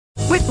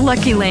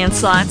Lucky Land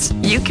Slots,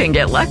 you can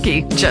get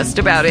lucky just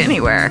about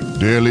anywhere.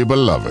 Dearly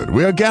beloved,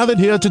 we are gathered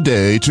here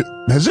today to...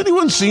 Has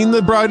anyone seen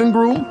the bride and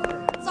groom?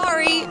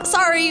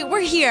 Sorry, we're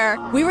here.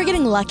 We were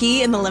getting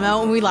lucky in the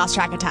limo and we lost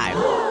track of time.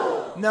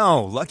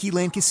 No, Lucky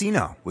Land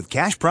Casino, with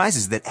cash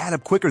prizes that add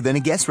up quicker than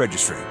a guest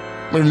registry.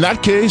 In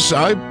that case,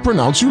 I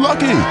pronounce you lucky.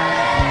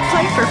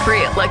 Play for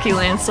free at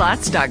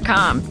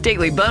LuckyLandSlots.com.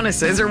 Daily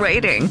bonuses are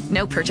waiting.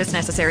 No purchase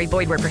necessary.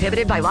 Void where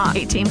prohibited by law.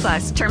 18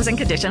 plus. Terms and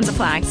conditions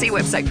apply. See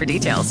website for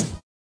details.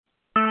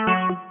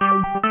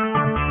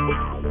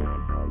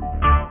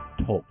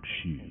 Talk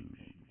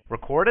shoes.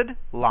 Recorded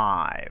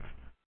live.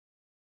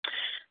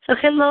 So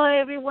hello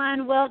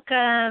everyone,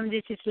 welcome.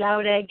 This is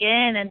Laura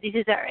again, and this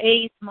is our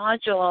 8th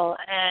module.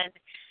 And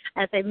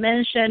as I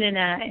mentioned in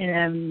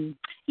an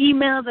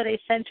email that I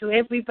sent to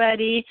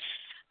everybody,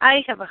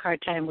 I have a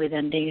hard time with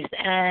endings,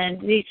 and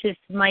this is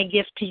my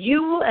gift to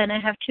you. And I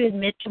have to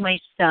admit to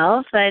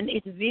myself, and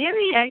it's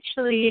very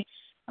actually,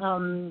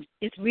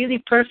 it's really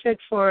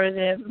perfect for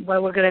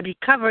what we're going to be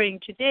covering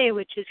today,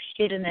 which is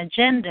hidden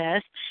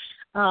agendas.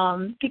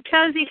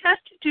 Because it has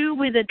to do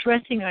with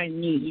addressing our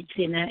needs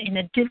in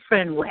a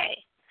different way.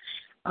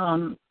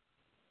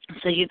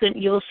 So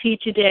you'll see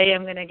today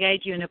I'm going to guide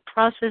you in a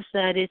process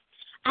that is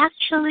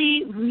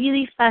actually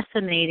really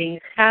fascinating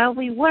how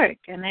we work.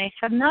 And I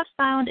have not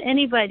found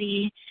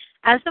anybody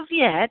as of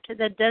yet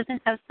that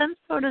doesn't have some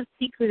sort of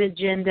secret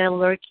agenda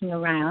lurking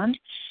around.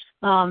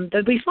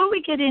 But before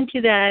we get into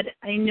that,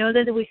 I know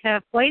that we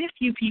have quite a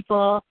few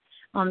people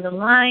on the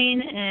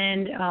line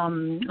and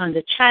on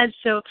the chat.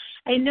 So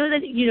I know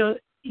that you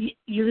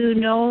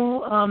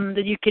know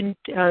that you can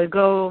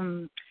go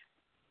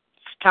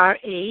 *8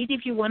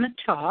 if you want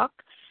to talk,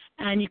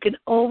 and you can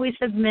always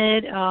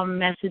submit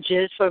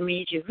messages for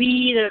me to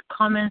read or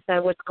comments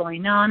on what's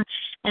going on.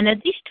 And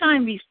at this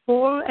time,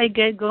 before I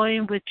get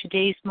going with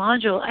today's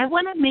module, I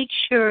want to make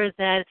sure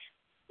that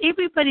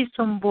everybody's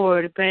on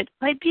board. But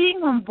by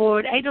being on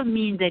board, I don't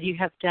mean that you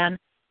have done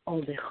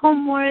all the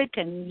homework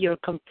and you're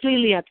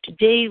completely up to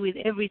date with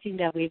everything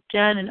that we've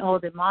done and all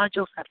the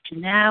modules up to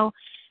now.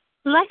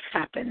 Life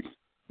happens,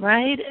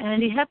 right?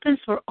 And it happens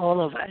for all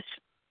of us.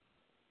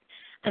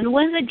 And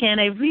once again,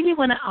 I really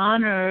want to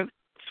honor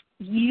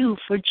you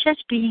for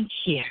just being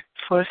here,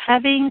 for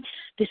having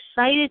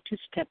decided to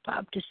step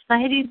up,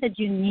 deciding that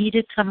you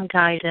needed some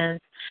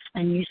guidance,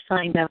 and you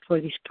signed up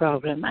for this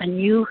program,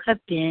 and you have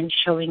been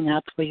showing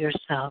up for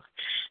yourself.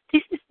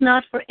 This is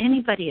not for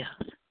anybody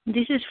else.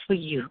 This is for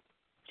you.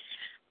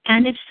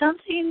 And if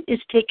something is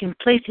taking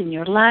place in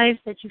your life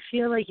that you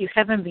feel like you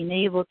haven't been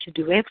able to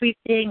do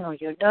everything or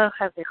you don't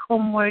have the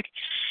homework,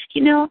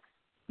 you know,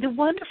 the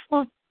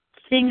wonderful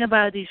thing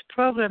about this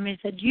program is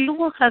that you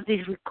will have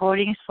these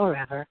recordings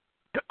forever.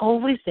 They're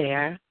always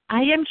there.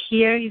 I am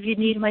here if you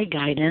need my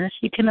guidance.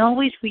 You can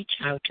always reach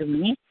out to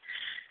me.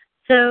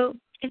 So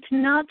it's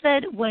not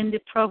that when the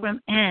program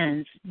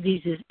ends,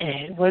 this is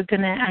it.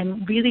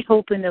 I'm really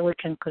hoping that we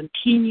can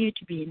continue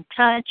to be in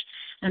touch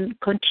and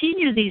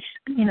continue this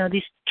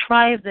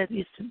tribe that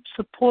is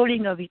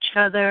supporting of each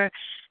other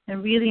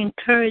and really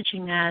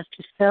encouraging us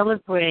to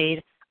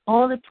celebrate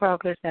all the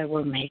progress that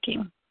we're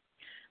making.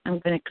 I'm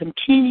going to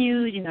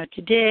continue,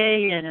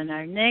 today and in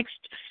our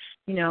next,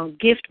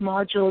 gift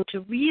module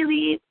to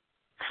really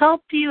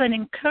help you and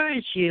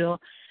encourage you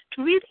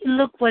to really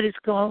look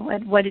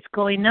at what is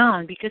going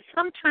on, because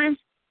sometimes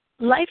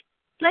life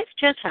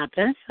just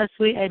happens, as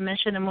I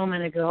mentioned a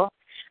moment ago,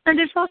 and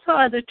there's also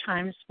other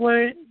times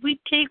where we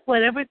take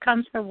whatever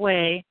comes our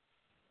way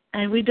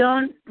and we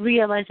don't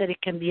realize that it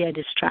can be a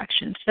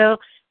distraction. So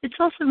it's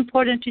also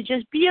important to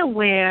just be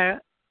aware,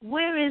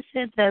 where is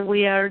it that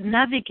we are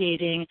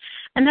navigating,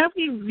 and are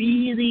we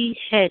really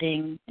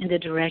heading in the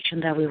direction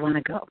that we want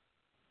to go?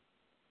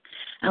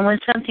 And when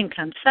something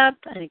comes up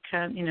and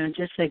it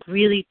just like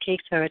really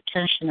takes our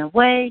attention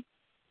away,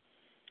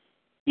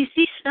 you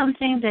see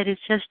something that is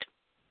just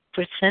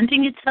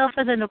presenting itself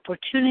as an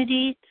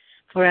opportunity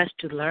for us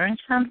to learn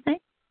something.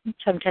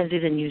 Sometimes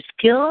it's a new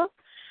skill.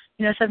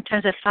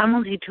 Sometimes a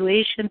family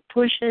situation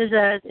pushes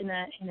us in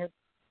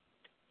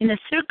a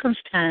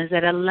circumstance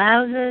that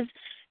allows us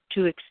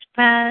to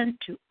expand,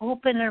 to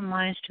open our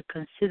minds to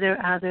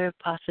consider other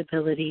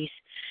possibilities,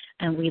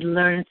 and we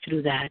learn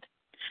through that.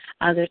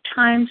 Other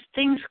times,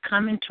 things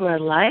come into our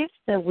life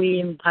that we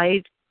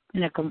invite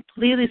in a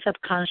completely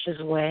subconscious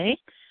way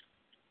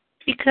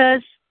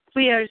because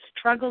we are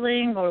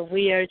struggling or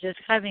we are just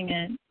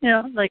having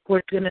like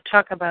we're going to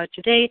talk about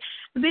today,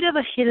 a bit of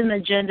a hidden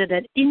agenda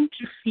that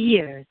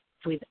interferes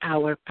with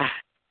our path.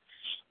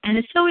 And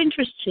it's so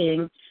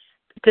interesting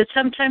because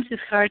sometimes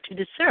it's hard to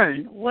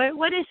discern.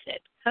 What is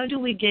it? How do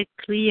we get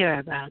clear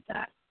about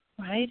that,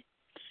 right?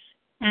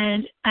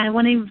 And I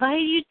want to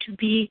invite you to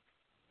be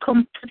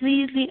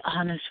completely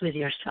honest with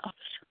yourselves.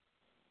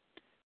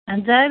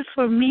 And that,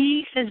 for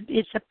me,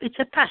 it's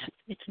a path.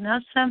 It's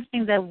not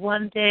something that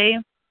one day.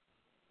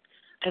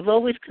 I've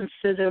always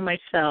considered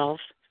myself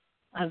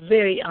a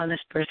very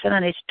honest person,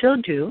 and I still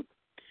do.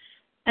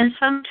 And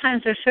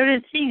sometimes there are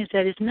certain things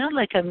that it's not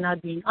like I'm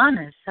not being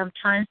honest.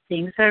 Sometimes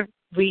things are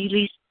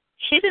really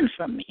hidden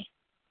from me.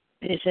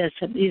 It's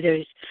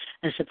either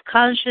a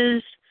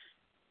subconscious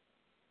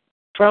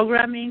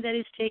programming that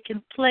is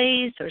taking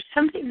place or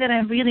something that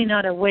I'm really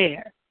not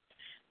aware.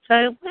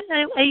 So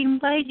I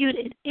invite you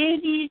at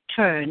any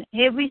turn,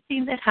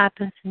 everything that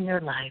happens in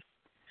your life,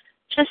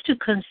 just to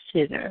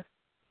consider,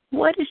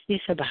 what is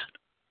this about?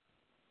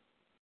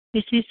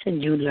 Is this a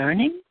new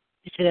learning?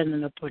 Is it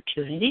an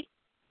opportunity?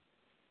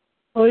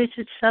 Or is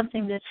it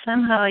something that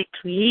somehow I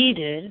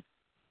created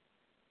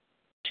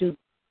to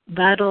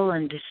battle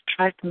and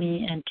distract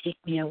me and take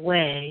me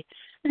away?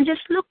 And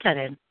just look at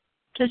it.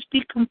 Just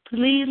be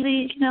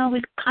completely,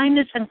 with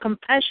kindness and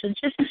compassion.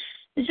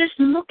 Just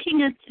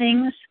looking at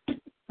things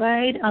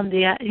right on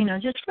the,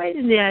 just right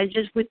in the eye,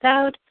 just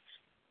without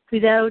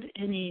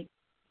any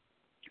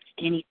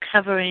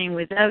covering,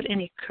 without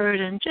any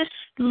curtain, just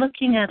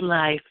looking at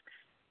life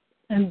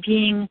and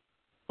being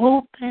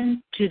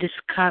open to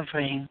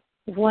discovering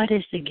what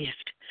is the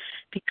gift.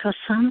 Because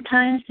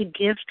sometimes the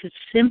gift could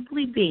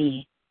simply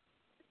be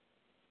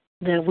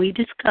that we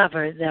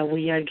discover that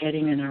we are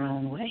getting in our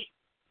own way.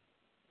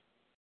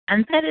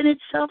 And that in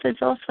itself is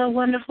also a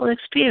wonderful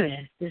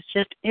experience. It's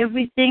just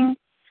everything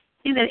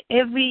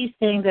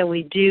that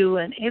we do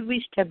and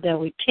every step that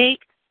we take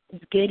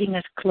is getting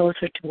us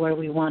closer to where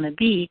we want to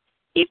be,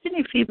 even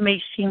if it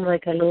may seem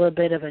like a little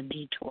bit of a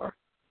detour.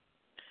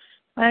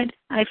 Right?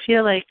 I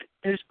feel like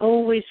there's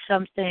always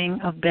something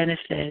of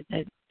benefit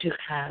to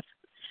have.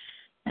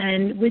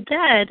 And with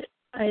that,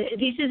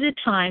 this is a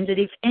time that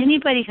if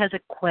anybody has a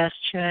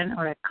question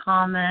or a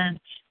comment,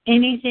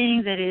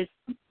 anything that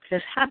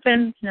has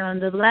happened, in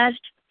the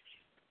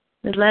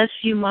last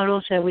few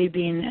models that we've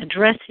been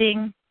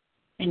addressing,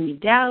 any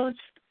doubts,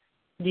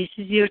 this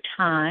is your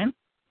time.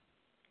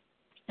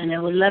 And I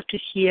would love to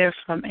hear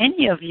from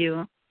any of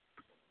you.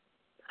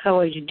 How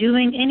are you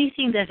doing?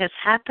 Anything that has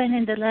happened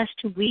in the last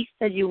 2 weeks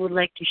that you would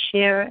like to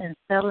share and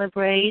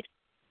celebrate?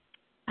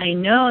 I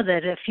know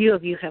that a few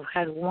of you have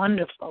had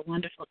wonderful,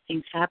 wonderful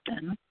things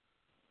happen.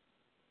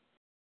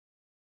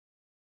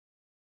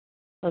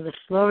 So the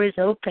floor is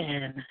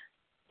open.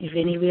 If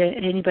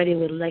anybody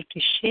would like to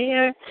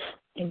share,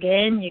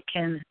 again, you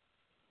can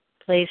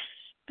press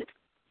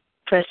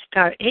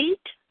star 8.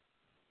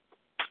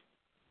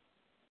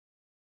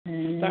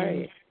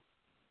 Sorry.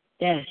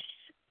 Yes.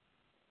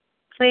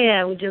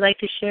 Clea, would you like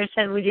to share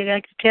something? Would you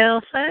like to tell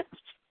us?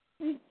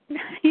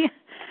 Yeah.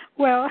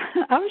 Well,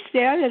 I'll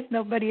share. There's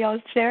nobody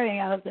else sharing.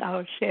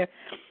 I'll share.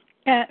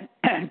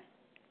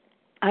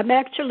 I'm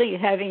actually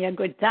having a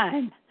good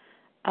time.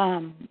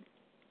 I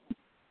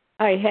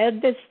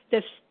had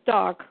this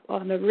talk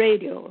on the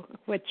radio,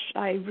 which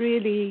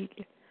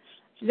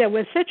that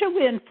was such a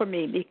win for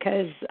me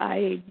because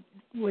I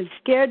was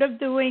scared of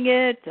doing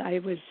it. I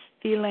was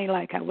feeling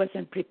like I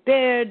wasn't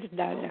prepared.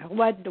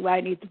 What do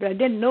I need to prepare? I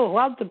didn't know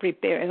how to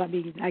prepare. I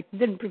mean, I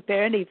didn't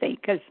prepare anything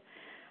because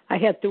I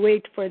had to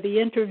wait for the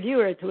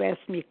interviewer to ask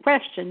me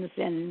questions.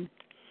 And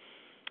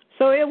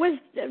so it was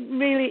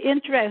really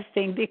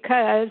interesting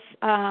because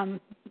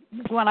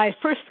when I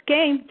first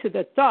came to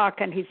the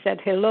talk and he said,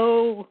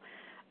 "Hello,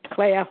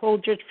 Clea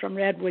Holdridge from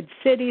Redwood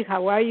City,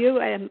 how are you?"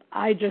 And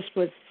I just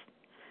was,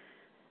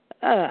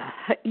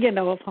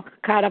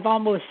 kind of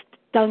almost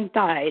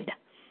tongue-tied.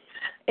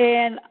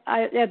 And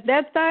at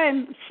that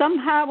time,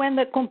 somehow in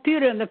the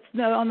computer,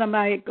 on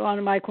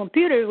my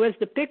computer, was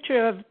the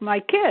picture of my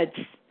kids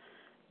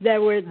that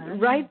were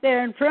right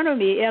there in front of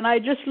me, and I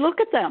just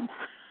looked at them.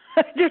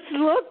 I just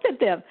looked at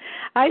them.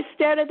 I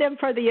stared at them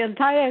for the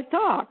entire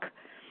talk.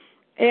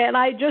 And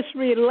I just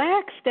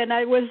relaxed, and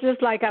I was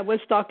just like I was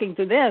talking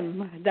to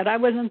them, that I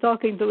wasn't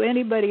talking to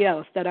anybody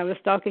else, that I was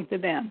talking to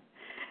them.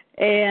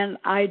 And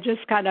I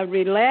just kind of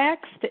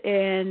relaxed,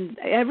 and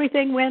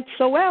everything went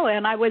so well.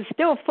 And I was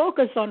still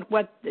focused on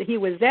what he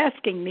was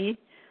asking me,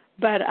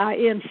 but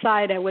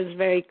inside I was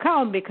very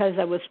calm because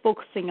I was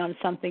focusing on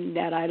something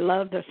that I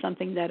loved or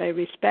something that I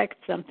respect,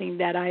 something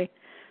that I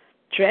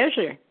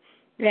treasure.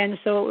 And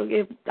so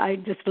I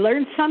just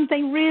learned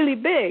something really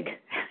big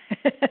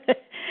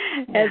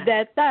at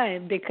that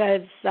time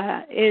because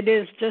it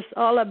is just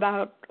all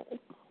about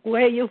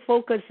where you're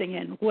focusing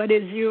in, what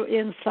is your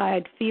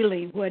inside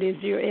feeling, what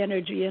is your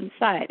energy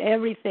inside.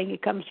 Everything,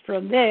 it comes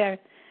from there.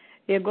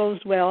 It goes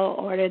well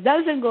or it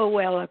doesn't go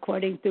well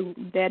according to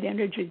that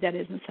energy that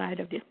is inside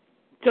of you.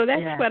 So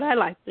that's what I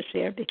like to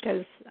share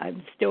because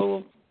I'm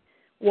still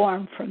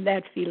warm from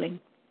that feeling.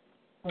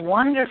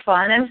 Wonderful,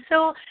 and I'm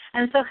so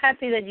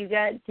happy that you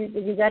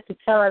got to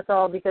tell us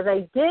all because I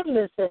did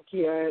listen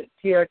to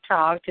your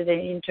talk, to the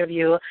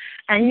interview,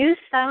 and you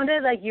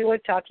sounded like you were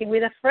talking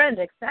with a friend.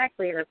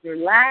 Exactly, like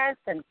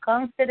relaxed and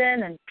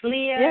confident and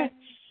clear,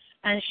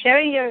 and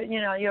sharing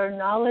your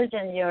knowledge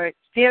and your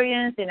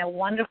experience in a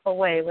wonderful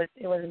way.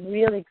 It was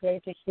really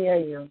great to hear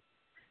you.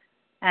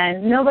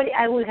 And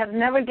I would have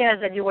never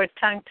guessed that you were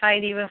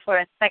tongue-tied even for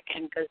a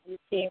second because you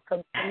seem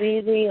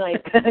completely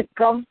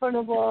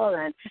comfortable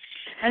and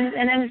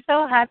I'm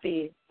so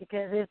happy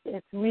because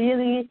it's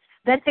really,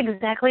 that's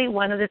exactly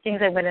one of the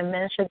things I'm going to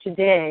mention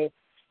today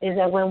is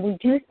that when we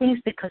do things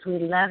because we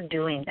love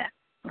doing them,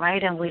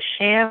 right, and we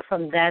share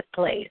from that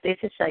place, this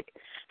is like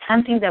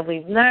something that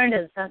we've learned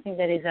and something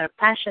that is our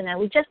passion, and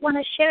we just want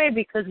to share it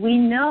because we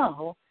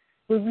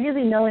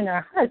really know in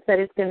our hearts that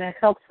it's going to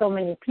help so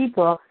many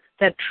people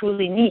that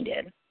truly need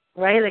it,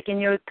 right? Like in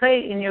your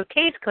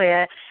case,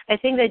 Claire, I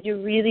think that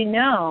you really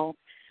know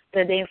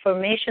that the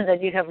information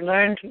that you have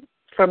learned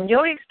from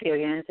your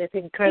experience is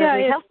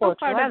incredibly helpful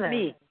to others.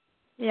 Me.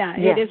 Yeah,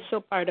 it is so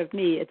part of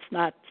me. It's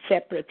not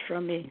separate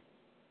from me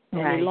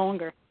any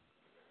longer.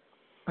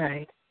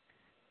 Right.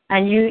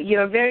 And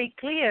you're very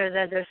clear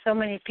that there's so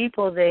many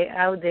people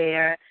out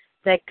there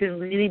that could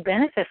really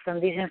benefit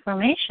from this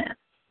information.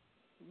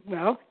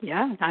 Well,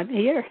 yeah, I'm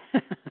here.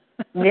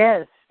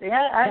 Yes.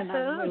 Yeah,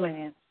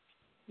 absolutely.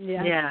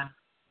 Yeah.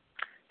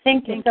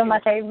 Thank you so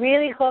much. I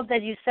really hope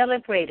that you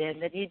celebrated,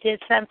 that you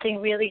did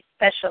something really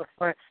special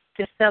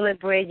to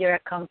celebrate your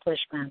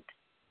accomplishment.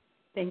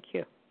 Thank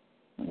you.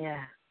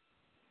 Yeah.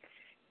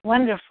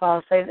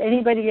 Wonderful. So if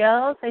anybody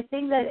else, I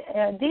think that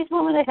at this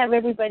moment I have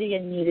everybody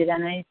unmuted,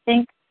 and I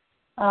think,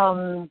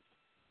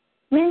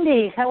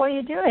 Mindy, how are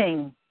you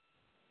doing?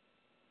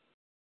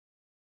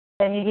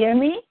 Can you hear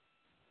me?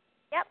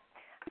 Yep,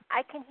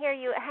 I can hear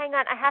you. Hang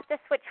on, I have to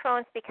switch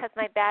phones because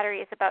my battery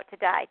is about to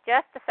die.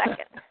 Just a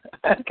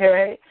second.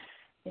 Okay.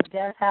 It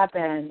does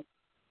happen.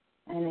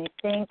 And I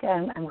think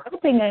I'm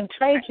hoping I'm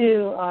trying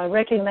to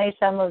recognize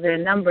some of the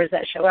numbers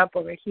that show up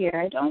over here.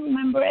 I don't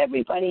remember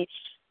everybody,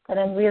 but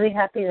I'm really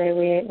happy that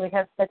we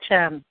have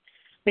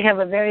we have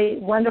a very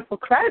wonderful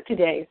crowd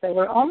today. So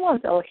we're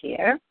almost all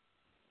here.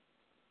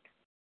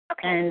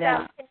 Okay. And,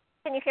 so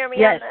can you hear me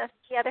yes. on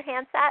the other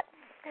handset?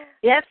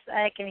 Yes,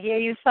 I can hear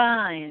you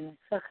fine.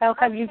 So how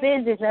have you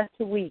been these last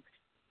 2 weeks?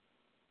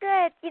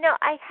 Good.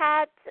 I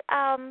had,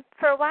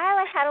 for a while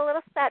I had a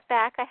little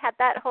setback. I had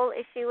that whole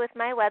issue with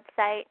my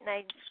website,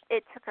 and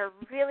it took a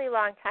really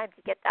long time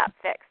to get that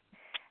fixed.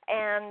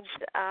 And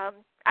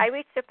I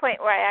reached a point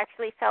where I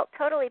actually felt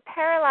totally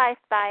paralyzed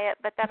by it,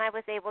 but then I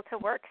was able to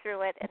work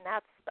through it, and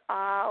that's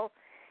all.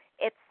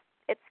 It's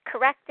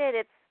corrected.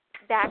 It's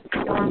back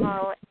to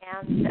normal,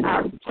 and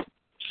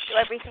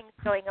everything's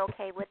going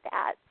okay with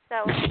that.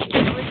 So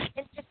it was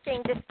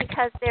interesting just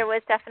because there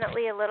was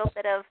definitely a little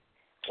bit of,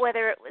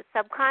 whether it was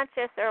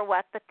subconscious or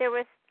what, but there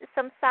was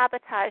some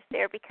sabotage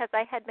there because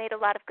I had made a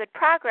lot of good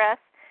progress,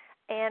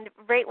 and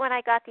right when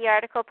I got the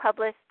article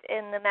published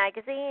in the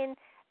magazine,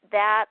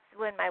 that's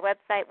when my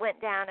website went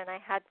down and I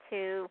had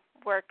to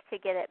work to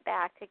get it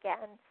back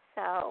again.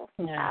 So,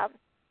 I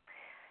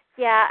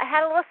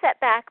had a little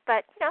setback,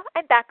 but,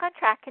 I'm back on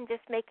track and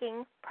just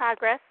making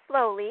progress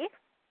slowly.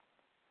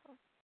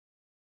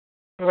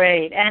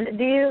 Great. And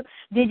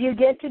did you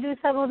get to do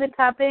some of the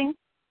tapping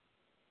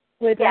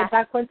with the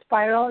backward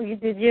spiral?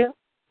 Did you?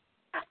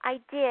 I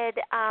did.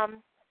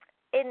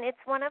 And it's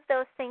one of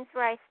those things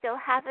where I still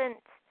haven't.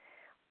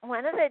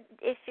 One of the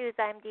issues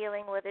I'm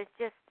dealing with is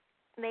just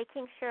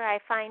making sure I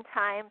find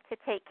time to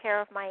take care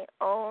of my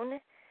own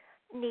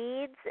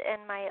needs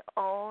and my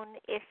own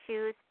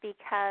issues,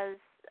 because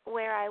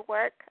where I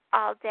work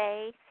all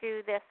day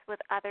through this with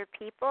other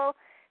people,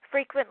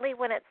 frequently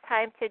when it's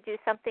time to do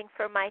something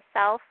for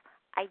myself,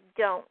 I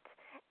don't.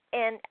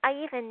 And I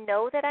even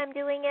know that I'm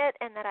doing it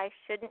and that I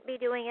shouldn't be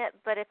doing it,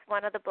 but it's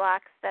one of the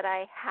blocks that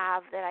I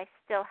have that I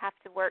still have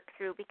to work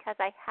through because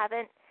I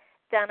haven't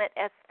done it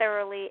as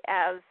thoroughly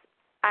as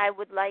I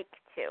would like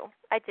to.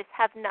 I just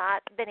have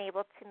not been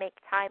able to make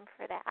time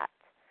for that.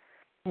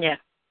 Yeah.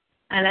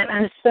 And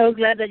I'm so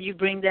glad that you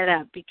bring that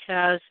up,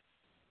 because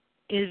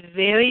it's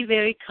very,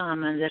 very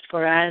common that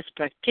for us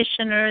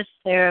practitioners,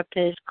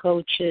 therapists,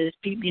 coaches,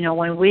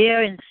 when we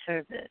are in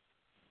service,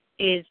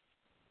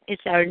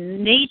 it's our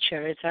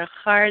nature, it's our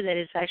heart that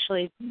is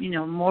actually,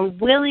 more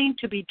willing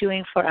to be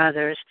doing for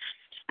others.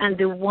 And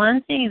the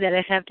one thing that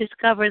I have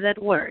discovered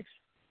that works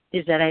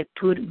is that I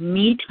put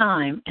me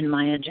time in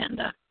my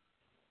agenda.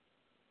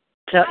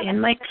 So in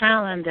my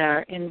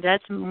calendar, and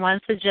that's one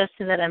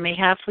suggestion that I may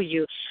have for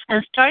you.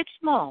 And start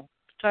small.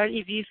 Start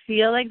if you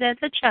feel like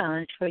that's a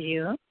challenge for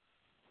you.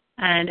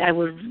 And I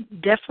would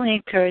definitely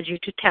encourage you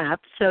to tap.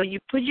 So you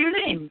put your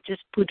name.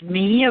 Just put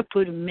me or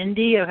put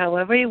Mindy or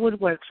however it would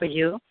work for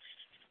you.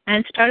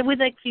 And start with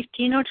like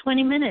 15 or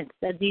 20 minutes.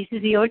 That this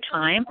is your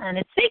time and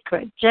it's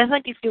sacred. Just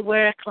like if you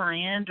were a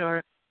client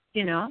or,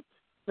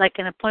 like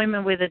an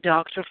appointment with a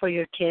doctor for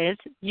your kids,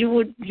 you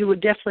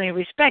would definitely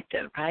respect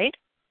it, right?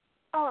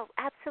 Oh,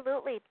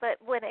 absolutely. But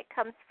when it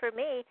comes for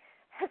me,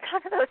 it's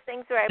one of those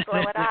things where I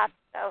blow it off.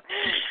 So,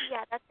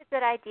 that's a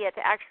good idea to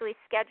actually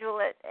schedule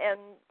it and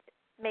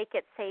make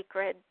it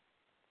sacred.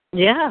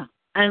 Yeah.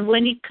 And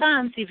when it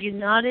comes, if you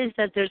notice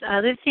that there's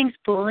other things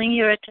pulling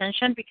your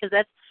attention, because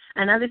that's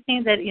another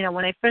thing that,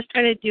 when I first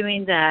started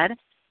doing that,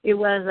 it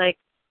was like,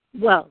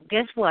 well,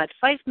 guess what?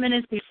 5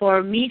 minutes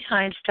before me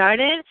time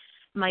started,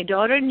 my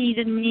daughter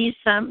needed me.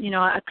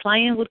 A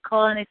client would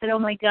call and I said, oh,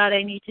 my God,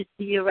 I need to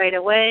see you right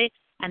away.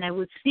 And I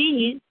would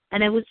see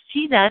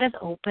that as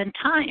open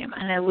time.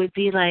 And I would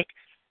be like,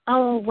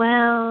 oh,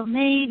 well,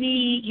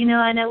 maybe,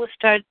 and I would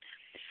start.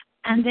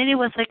 And then it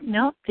was like,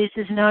 no, this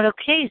is not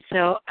okay.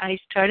 So I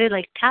started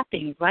like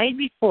tapping right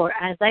before.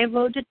 As I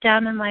wrote it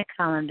down on my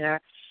calendar,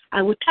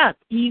 I would talk,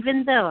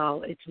 even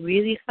though it's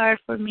really hard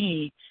for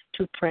me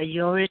to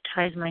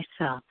prioritize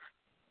myself.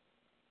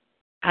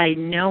 I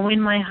know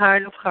in my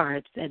heart of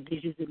hearts that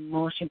this is the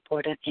most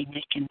important thing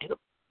I can do.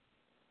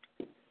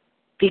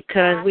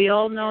 Because we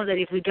all know that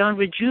if we don't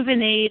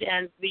rejuvenate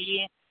and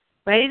be,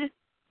 right,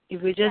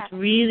 if we just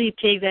really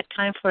take that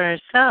time for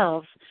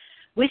ourselves,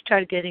 we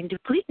start getting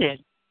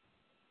depleted.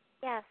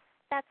 Yes,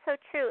 that's so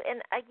true.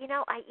 And, I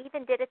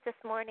even did it this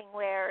morning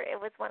where it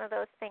was one of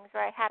those things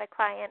where I had a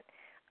client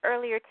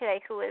earlier today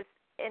who was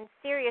in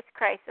serious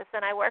crisis,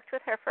 and I worked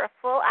with her for a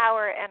full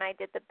hour, and I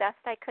did the best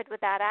I could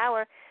with that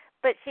hour,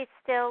 but she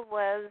still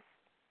was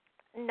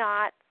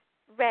not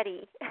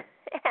ready.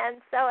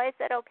 And so I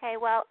said, okay,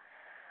 well,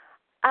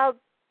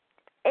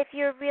 if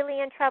you're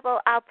really in trouble,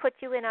 I'll put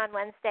you in on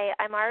Wednesday.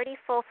 I'm already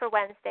full for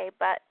Wednesday,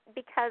 but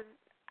because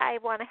I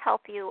want to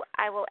help you,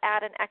 I will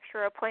add an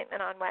extra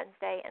appointment on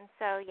Wednesday. And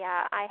so,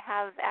 I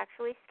have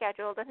actually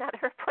scheduled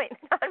another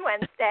appointment on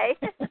Wednesday,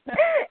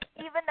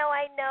 even though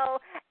I know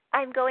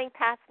I'm going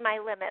past my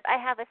limit. I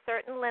have a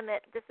certain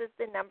limit. This is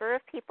the number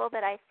of people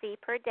that I see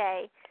per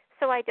day,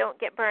 so I don't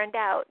get burned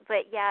out.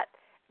 But yet,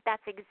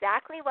 that's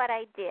exactly what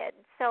I did.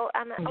 So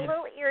I'm a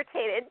little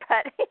irritated,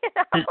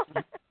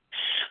 but,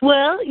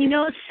 Well,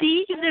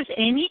 see if there's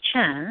any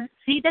chance.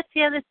 See, that's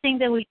the other thing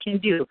that we can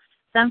do.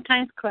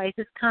 Sometimes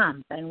crisis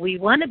comes, and we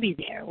want to be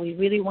there. We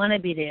really want to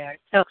be there.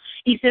 So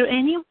is there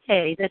any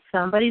way that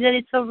somebody that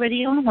is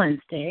already on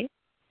Wednesday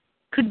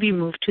could be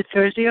moved to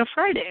Thursday or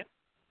Friday?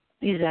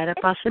 Is that a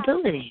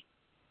possibility?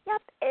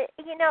 Yep,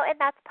 and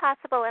that's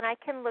possible, and I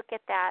can look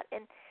at that.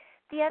 And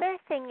the other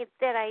thing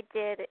that I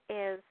did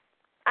is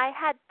I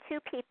had 2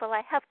 people.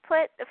 I have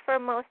put, for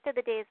most of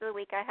the days of the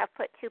week, I have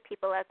put 2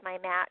 people as my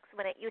max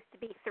when it used to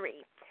be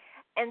 3.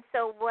 And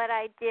so what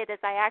I did is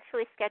I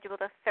actually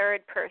scheduled a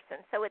 3rd person.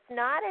 So it's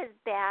not as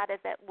bad as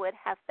it would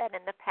have been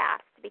in the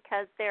past,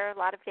 because there are a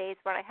lot of days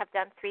when I have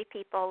done 3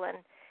 people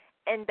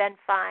and been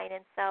fine.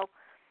 And so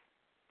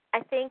I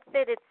think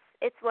that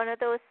it's one of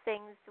those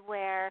things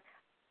where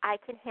I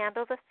can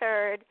handle the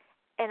 3rd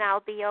and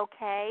I'll be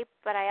okay,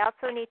 but I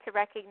also need to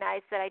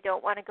recognize that I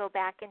don't want to go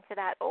back into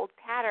that old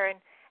pattern.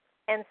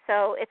 And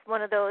so it's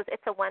one of those,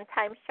 it's a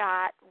one-time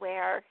shot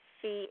where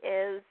she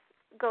is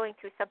going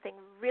through something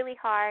really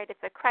hard.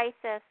 It's a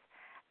crisis,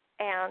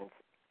 and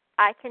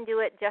I can do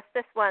it just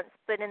this once,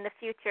 but in the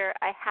future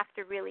I have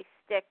to really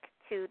stick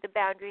to the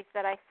boundaries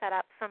that I set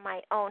up for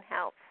my own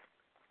health.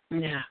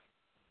 Yeah,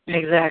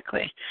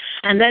 exactly.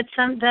 And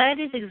that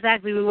is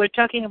exactly, we were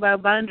talking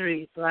about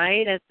boundaries,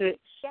 right?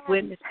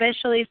 When,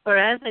 especially for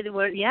us,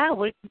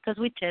 because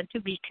we tend to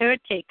be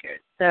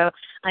caretakers. So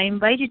I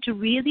invite you to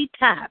really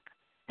tap.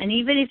 And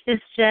even if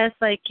it's just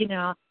like,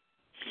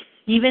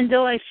 even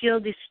though I feel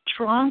this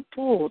strong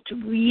pull to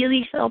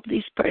really help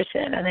this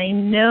person, and I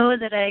know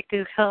that I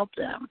could help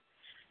them,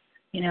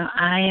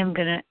 I'm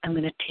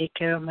gonna take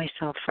care of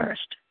myself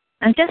first.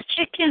 And just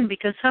check in,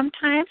 because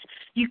sometimes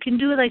you can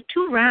do like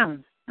 2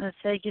 rounds. And it's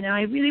like,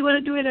 I really want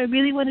to do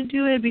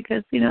it,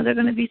 because, they're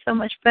going to be so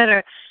much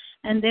better.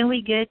 And then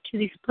we get to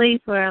this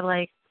place where,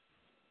 like,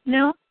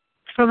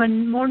 from a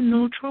more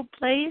neutral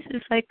place,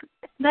 it's like,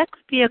 that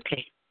could be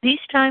okay. This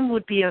time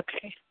would be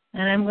okay.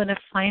 And I'm going to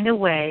find a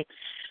way.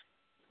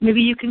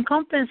 Maybe you can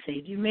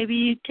compensate. Maybe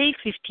you take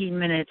 15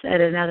 minutes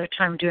at another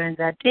time during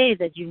that day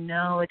that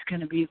it's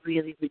going to be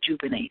really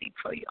rejuvenating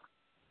for you.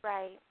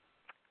 Right.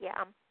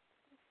 Yeah.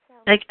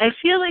 Like, I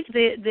feel like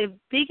the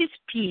biggest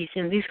piece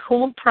in this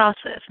whole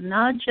process,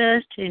 not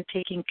just in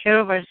taking care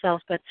of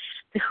ourselves, but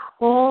this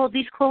whole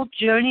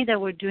journey that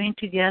we're doing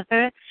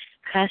together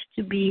has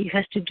to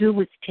do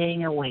with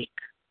staying awake.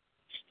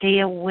 Stay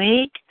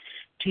awake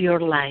to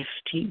your life,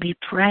 to be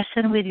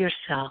present with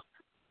yourself,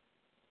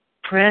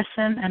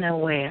 present and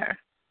aware.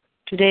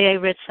 Today I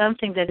read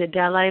something that the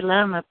Dalai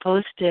Lama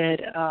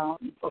posted.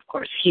 Of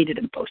course, he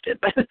didn't post it,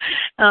 but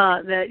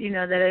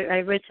that I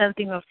read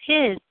something of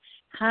his.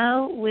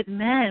 How with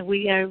men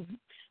we're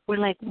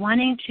like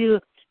wanting to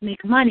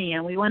make money,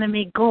 and we want to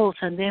make goals,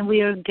 and then we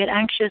get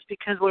anxious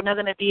because we're not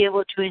going to be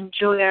able to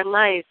enjoy our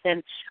lives,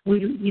 and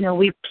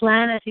we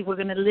plan as if we're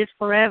going to live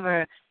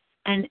forever.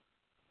 And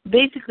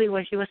basically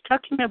what he was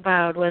talking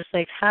about was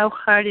like how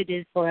hard it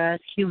is for us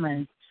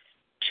humans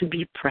to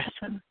be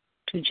present,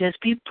 to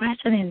just be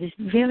present in this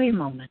very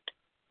moment.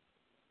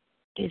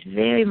 This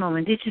very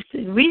moment. This is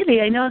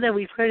really, I know that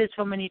we've heard it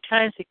so many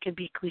times, it could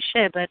be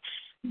cliche, but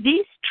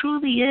this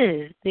truly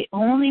is the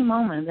only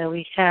moment that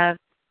we have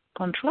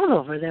control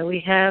over, that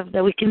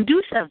we can do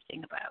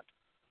something about.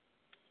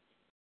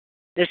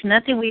 There's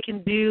nothing we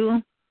can do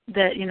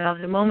that,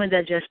 the moment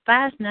that just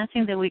passed,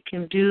 nothing that we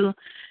can do,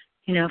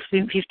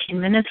 15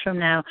 minutes from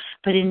now.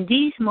 But in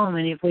this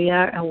moment, if we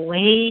are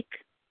awake,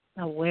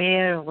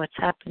 aware of what's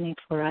happening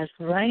for us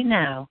right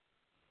now,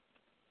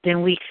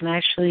 then we can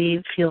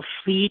actually feel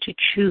free to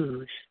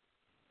choose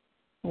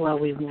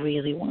what we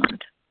really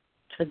want.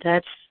 So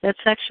that's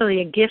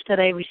actually a gift that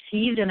I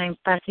received, and I'm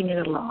passing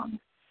it along.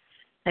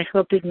 I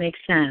hope it makes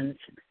sense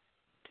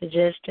to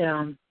just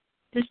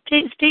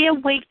stay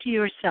awake to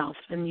yourself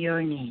and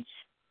your needs.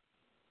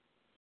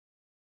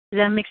 Does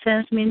that make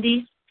sense,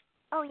 Mindy?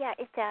 Oh, yeah,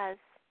 it does.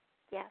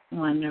 Yes.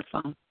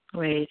 Wonderful.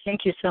 Great.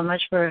 Thank you so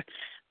much for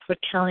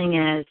telling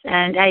us.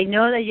 And I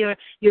know that your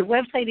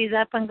website is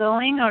up and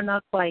going, or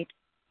not quite?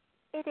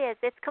 It is.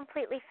 It's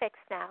completely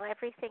fixed now.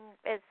 Everything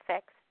is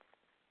fixed.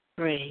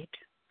 Great.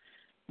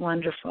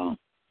 Wonderful.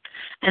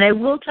 And I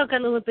will talk a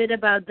little bit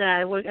about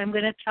that. I'm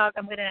going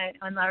to,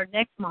 on our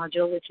next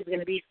module, which is going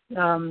to be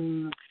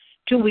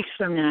 2 weeks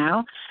from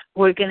now,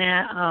 we're going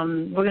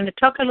to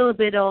talk a little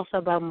bit also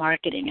about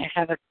marketing. I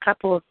have a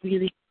couple of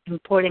really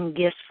important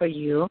gifts for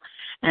you,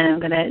 and I'm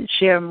going to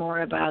share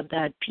more about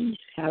that piece,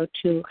 how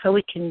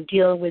we can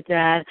deal with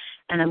that,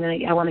 and I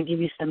want to give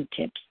you some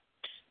tips.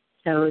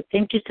 So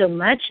thank you so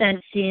much,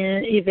 and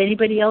if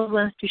anybody else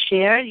wants to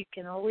share, you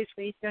can always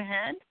raise your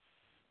hand.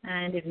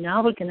 And if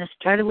not, we're going to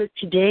start with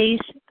today's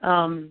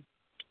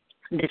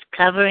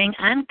discovering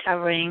and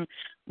covering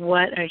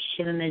what our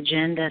hidden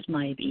agendas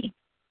might be.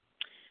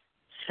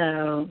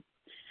 So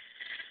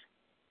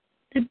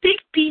the big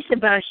piece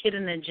about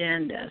hidden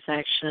agendas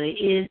actually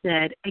is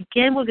that,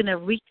 again, we're going to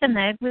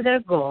reconnect with our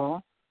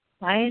goal,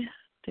 right?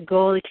 The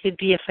goal, it could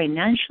be a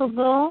financial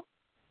goal.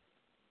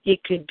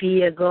 It could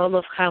be a goal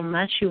of how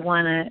much you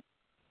want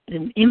to,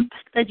 an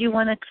impact that you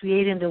want to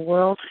create in the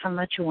world, how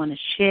much you want to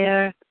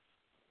share,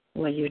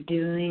 what you're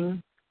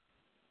doing,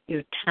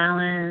 your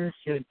talents,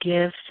 your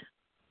gifts,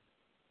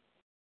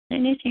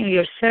 anything,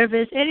 your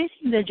service,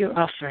 anything that you're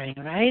offering,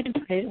 right?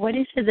 What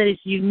is it that is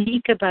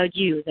unique about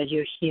you that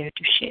you're here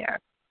to share?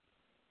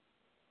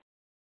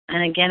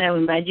 And again, I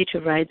would invite you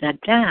to write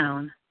that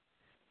down.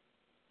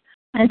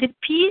 And the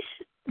piece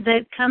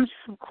that comes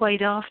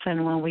quite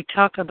often when we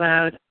talked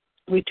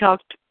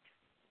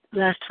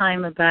last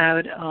time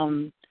about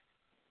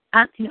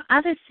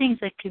other things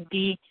that could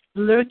be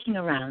lurking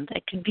around,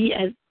 that could be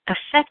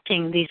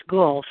affecting this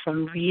goal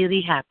from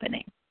really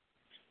happening.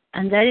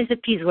 And that is a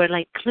piece we're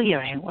like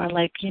clearing. We're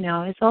like,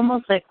 it's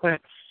almost like we're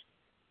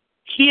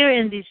here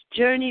in this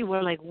journey,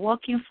 we're like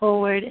walking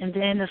forward, and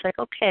then it's like,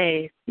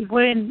 okay,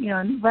 we're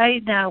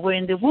right now we're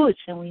in the woods,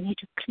 and we need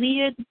to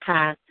clear the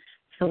path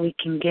so we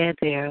can get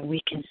there and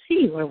we can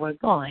see where we're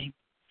going.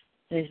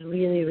 It's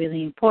really,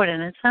 really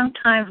important. And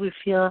sometimes we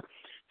feel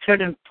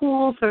certain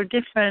pulls or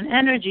different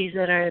energies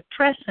that are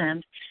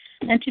present,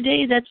 and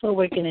today that's what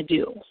we're going to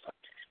do.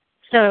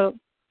 So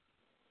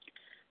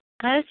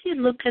as you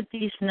look at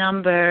this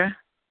number,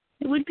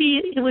 it would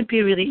be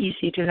really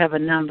easy to have a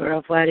number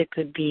of what it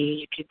could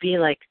be. It could be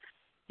like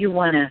you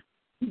want to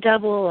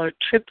double or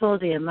triple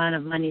the amount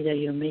of money that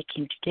you're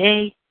making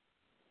today.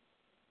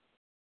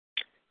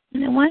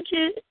 And I want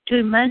you to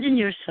imagine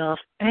yourself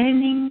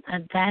earning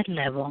at that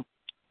level,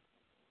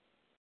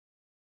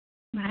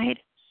 right,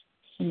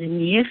 in the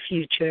near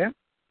future.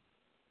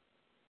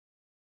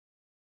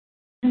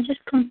 And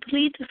just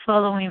complete the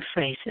following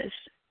phrases.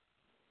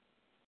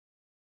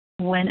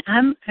 When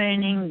I'm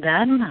earning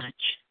that much,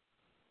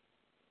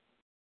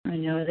 I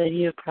know that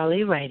you're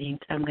probably writing,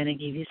 so I'm going to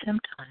give you some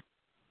time.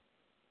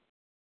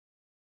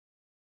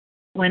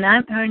 When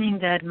I'm earning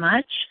that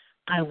much,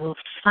 I will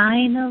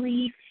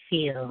finally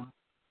feel.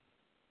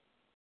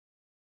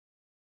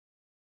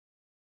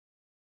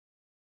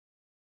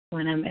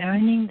 When I'm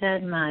earning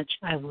that much,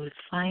 I will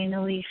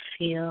finally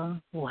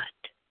feel what?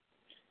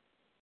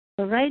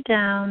 So write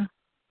down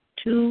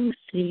 2,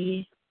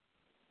 3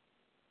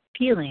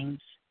 feelings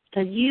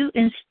that you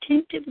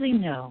instinctively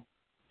know.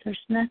 There's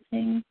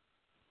nothing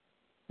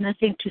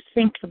to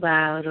think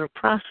about or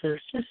process.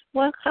 Just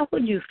how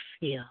would you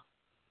feel?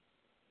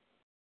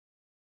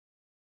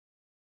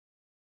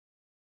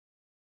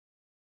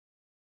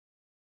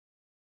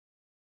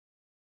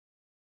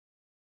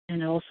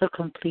 And also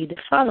complete the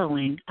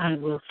following. I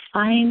will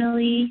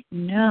finally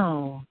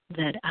know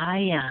that I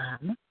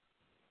am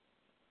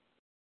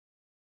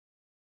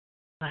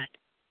what?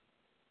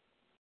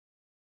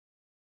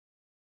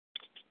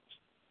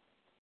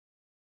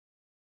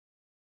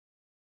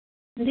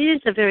 This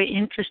is a very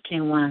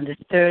interesting one, the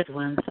third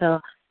one. So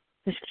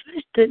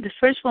the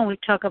first one we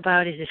talk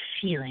about is a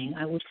feeling.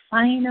 I will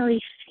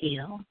finally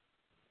feel.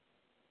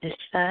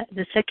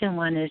 The second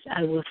one is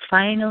I will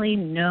finally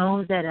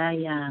know that I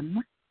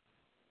am.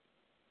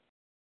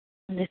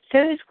 And the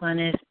third one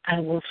is I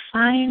will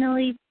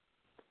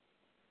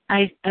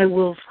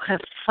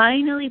have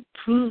finally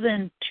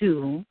proven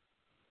to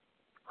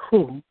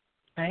who,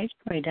 right?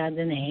 Write down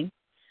the name,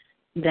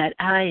 that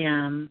I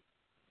am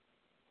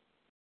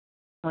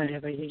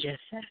whatever you just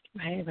said,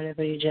 right?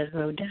 Whatever you just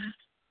wrote down.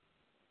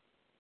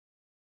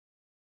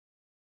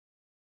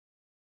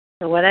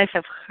 So what I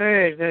have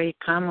heard very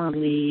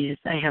commonly is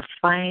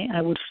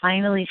I would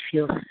finally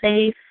feel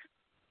safe,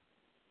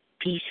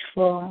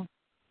 peaceful,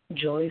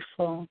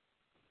 joyful,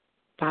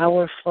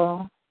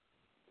 powerful.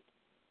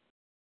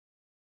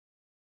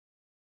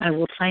 I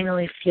will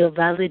finally feel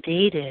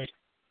validated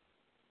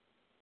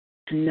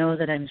and know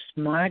that I'm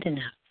smart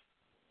enough,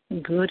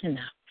 good enough,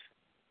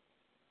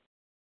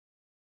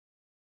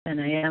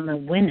 and I am a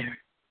winner.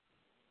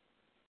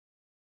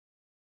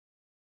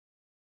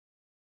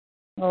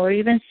 Or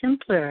even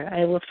simpler,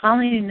 I will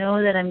finally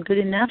know that I'm good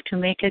enough to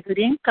make a good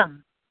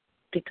income.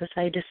 because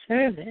I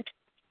deserve it.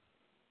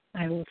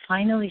 I will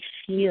finally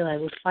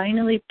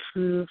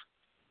prove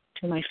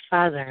to my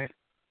Father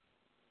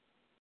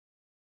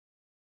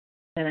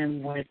that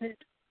I'm worth it.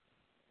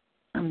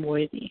 I'm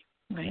worthy,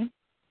 right?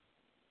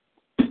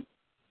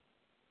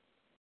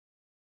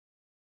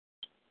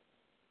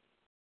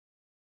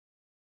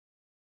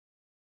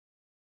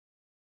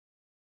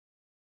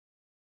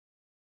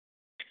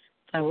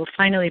 I will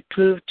finally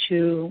prove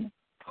to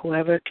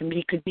whoever it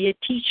could be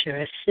a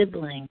teacher, a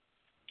sibling,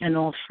 an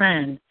old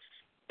friend,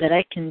 that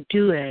I can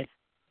do it,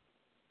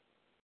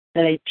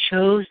 that I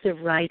chose the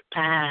right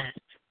path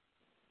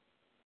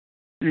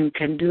and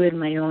can do it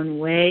my own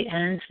way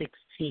and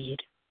succeed.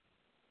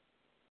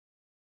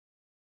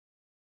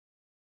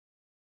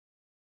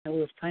 I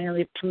will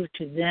finally prove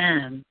to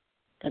them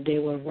that they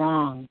were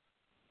wrong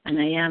and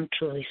I am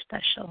truly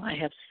special. I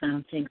have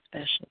something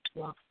special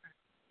to offer.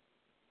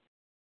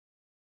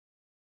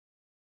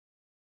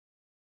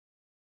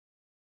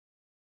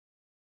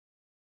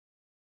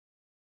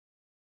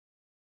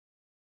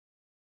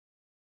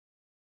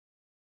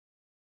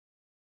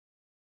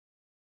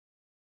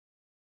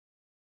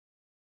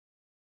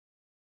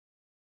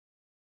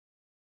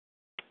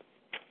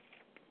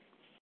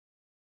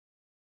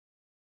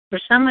 For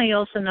some, I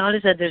also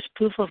notice that there's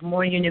proof of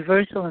more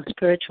universal and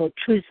spiritual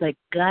truths, like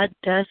God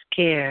does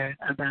care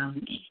about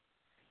me,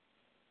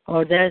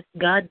 or that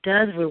God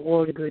does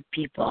reward good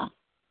people,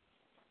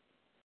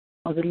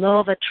 or the law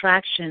of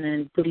attraction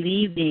and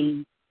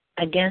believing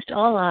against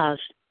all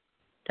odds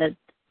that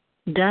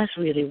does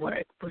really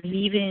work.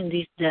 Believing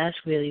this does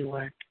really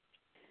work.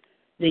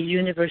 The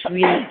universe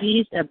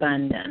really is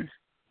abundant,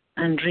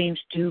 and dreams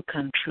do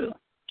come true.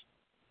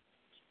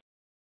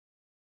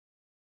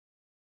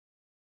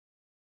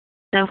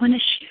 I want to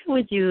share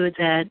with you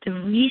that the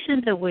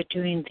reason that we're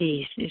doing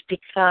this is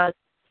because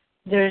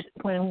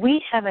when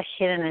we have a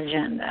hidden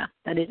agenda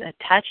that is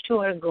attached to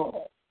our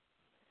goal,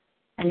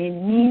 and it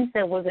means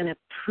that we're going to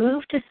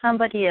prove to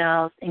somebody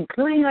else,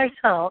 including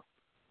ourselves,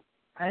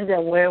 right,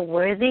 that we're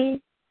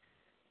worthy,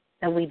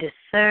 that we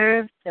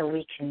deserve, that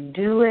we can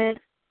do it,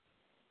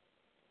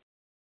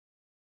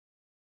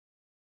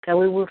 that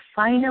we will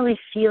finally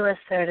feel a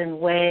certain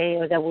way,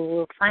 or that we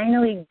will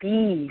finally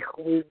be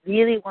who we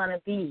really want to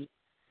be.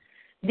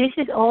 This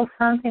is all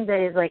something that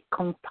is like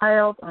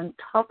compiled on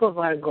top of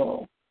our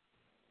goal.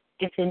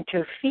 It's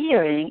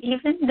interfering,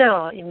 even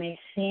though it may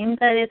seem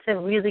that it's a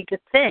really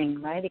good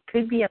thing, right? It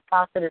could be a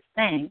positive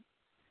thing.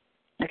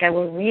 Like I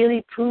will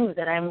really prove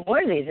that I'm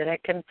worthy, that I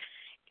can.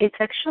 It's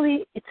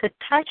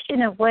attached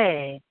in a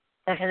way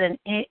that has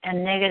a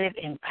negative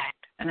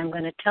impact, and I'm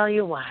going to tell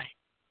you why.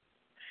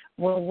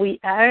 When we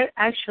are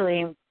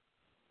actually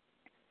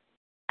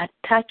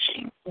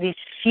attaching these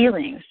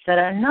feelings that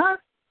are not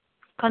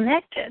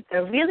connected,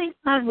 they're really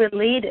not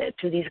related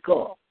to this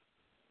goal.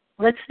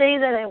 Let's say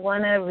that I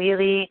want to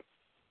really,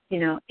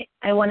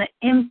 I want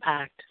to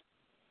impact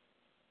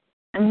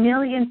 1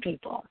 million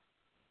people.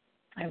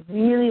 I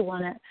really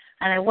want to,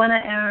 and I want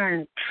to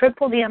earn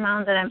triple the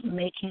amount that I'm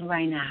making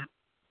right now,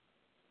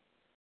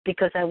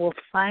 because I will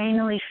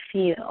finally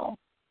feel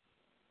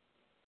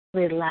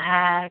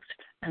relaxed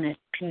and at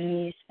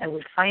peace. I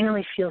will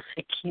finally feel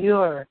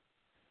secure.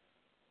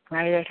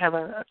 Right? I have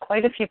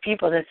quite a few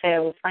people that say I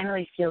will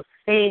finally feel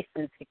safe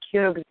and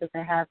secure because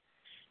I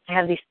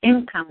have this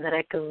income that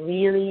I could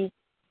really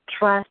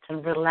trust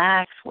and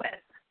relax with.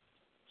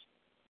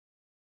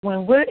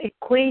 When we're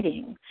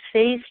equating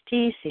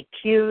safety,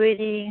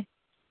 security,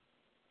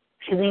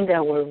 feeling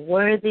that we're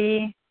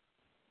worthy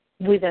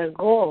with our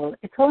goal,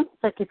 it's almost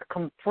like it's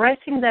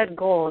compressing that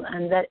goal,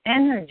 and that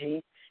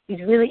energy is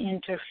really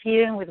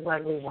interfering with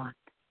what we want.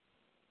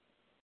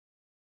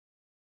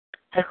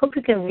 I hope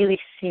you can really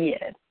see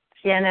it.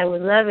 Yeah, and I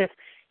would love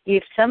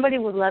if somebody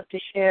would love to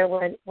share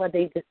what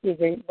they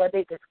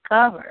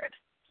discovered.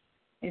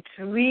 It's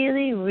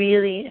really,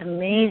 really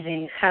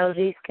amazing how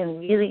these can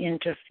really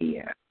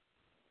interfere.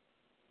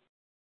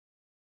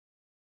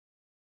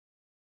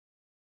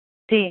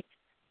 See,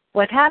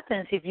 what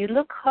happens if you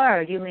look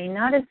hard, you may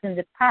notice in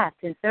the past,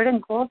 in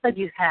certain goals that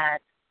you had,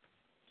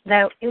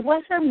 that it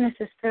wasn't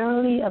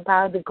necessarily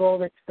about the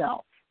goal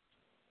itself.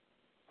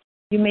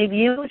 You may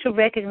be able to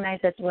recognize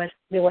that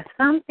there was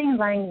something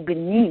lying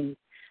beneath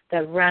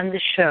that ran the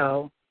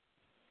show,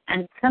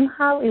 and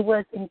somehow it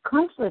was in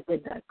conflict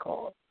with that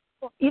goal,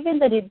 even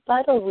that it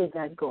battled with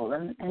that goal.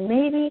 And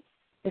maybe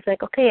it's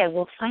like, okay, I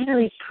will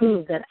finally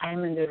prove that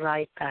I'm in the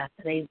right path,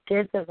 that I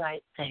did the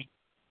right thing,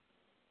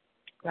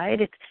 right?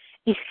 It's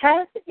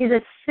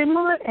a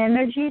similar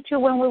energy to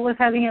when we were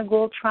having a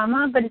goal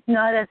trauma, but it's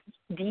not as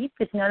deep.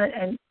 It's not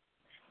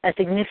a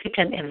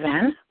significant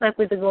event like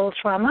with the goal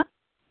trauma.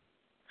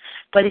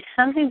 But it's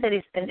something that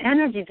is an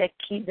energy that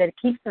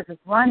keeps us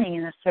running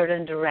in a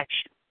certain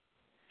direction,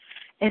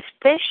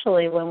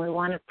 especially when we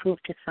want to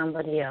prove to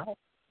somebody else,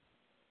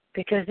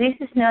 because this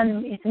is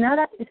it's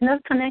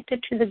not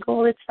connected to the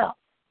goal itself.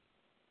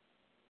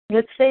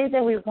 Let's say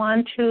that we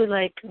want to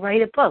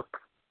write a book,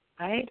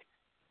 right?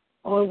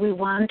 Or we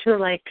want to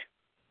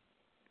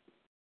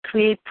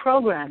create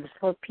programs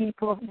for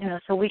people,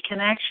 so we can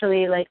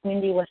actually, like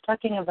Mindy was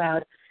talking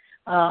about,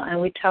 and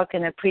we talked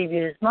in a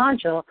previous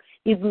module,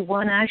 if we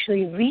want to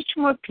actually reach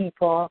more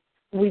people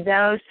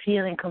without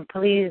feeling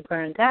completely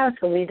burned out,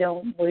 so we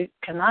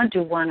cannot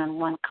do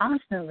one-on-one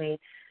constantly.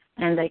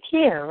 And like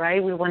here,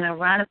 right, we want to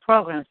run a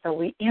program so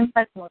we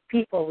impact more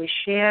people, we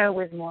share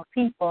with more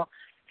people,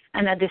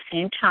 and at the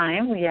same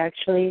time, we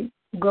actually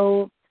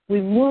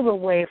we move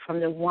away from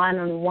the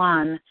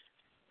one-on-one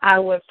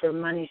hour for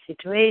money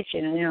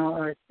situation,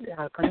 or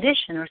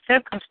condition or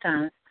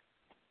circumstance.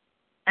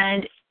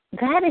 And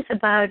that is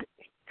about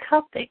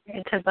helping.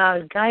 It's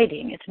about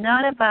guiding. It's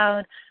not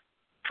about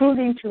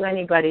proving to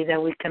anybody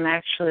that we can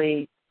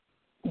actually,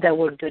 that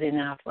we're good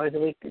enough, or that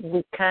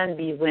we can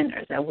be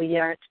winners, that we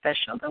are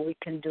special, that we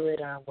can do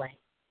it our way.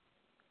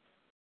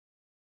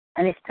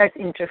 And it starts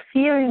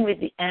interfering with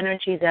the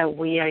energy that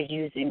we are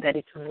using, that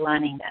it's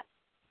running us.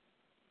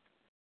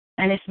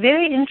 And it's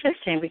very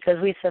interesting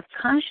because we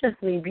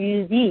subconsciously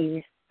view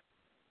these,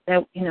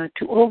 that,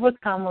 to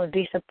overcome or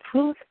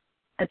disapprove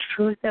a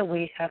truth that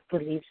we have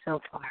believed so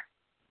far.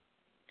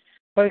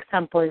 For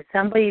example, if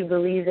somebody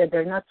believes that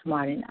they're not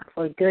smart enough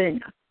or good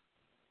enough,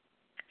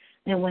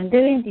 and when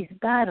they're in this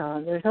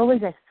battle, there's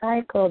always a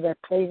cycle that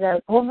plays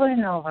out over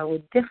and over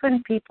with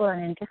different people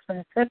and in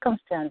different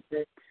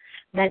circumstances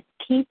that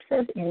keeps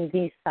us in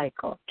this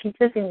cycle,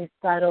 keeps us in this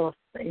battle,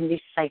 in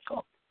this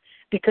cycle,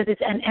 because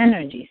it's an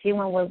energy. See,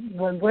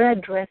 when we're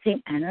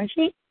addressing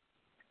energy,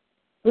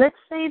 let's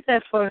say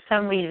that for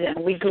some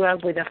reason we grew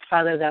up with a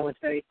father that was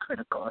very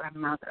critical, or a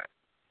mother,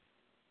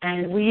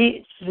 and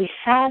we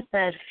have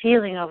that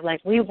feeling of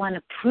like we want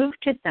to prove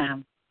to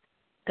them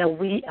that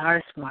we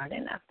are smart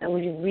enough, that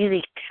we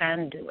really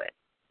can do it.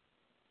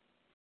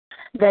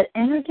 That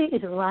energy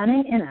is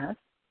running in us,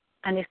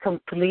 and it's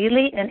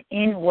completely an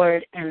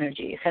inward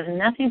energy. It has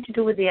nothing to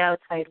do with the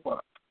outside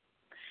world.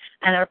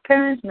 And our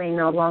parents may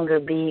no longer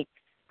be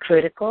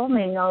critical,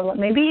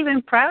 maybe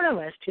even proud of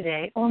us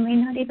today, or may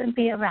not even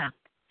be around.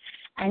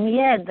 And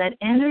yet that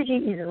energy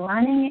is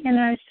running in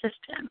our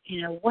system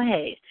in a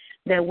way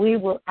that we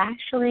will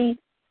actually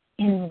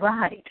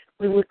invite.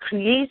 We will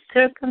create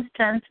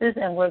circumstances,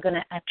 and we're going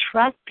to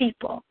attract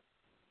people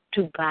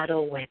to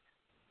battle with.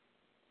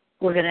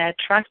 We're going to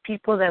attract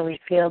people that we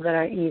feel that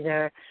are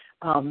either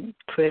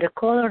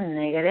critical or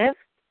negative,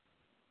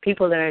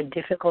 people that are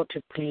difficult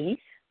to please,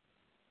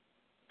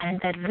 and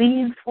that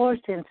reinforce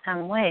in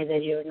some way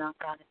that you're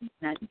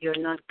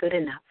not good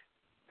enough.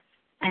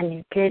 And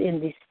you get in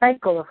this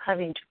cycle of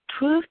having to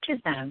prove to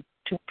them,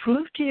 to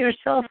prove to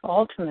yourself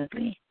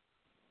ultimately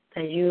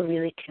that you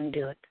really can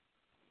do it.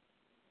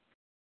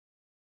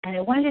 And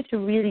I want you to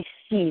really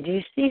see, do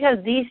you see how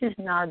this is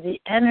not the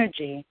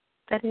energy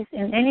that is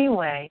in any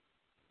way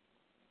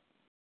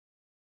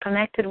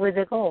connected with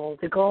the goal?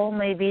 The goal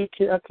may be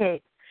to,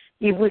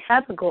 if we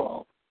have a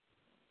goal,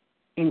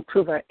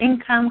 improve our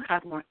income,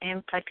 have more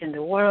impact in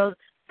the world,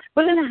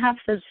 we're going to have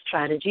some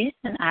strategies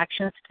and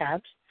action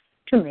steps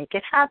to make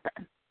it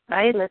happen,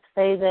 right? Let's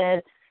say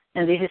that,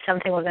 and this is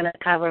something we're going to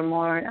cover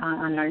more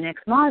on our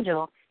next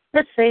module,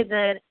 let's say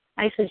that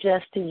I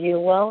suggest to you,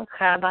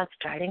 how about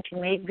starting to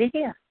make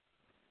videos?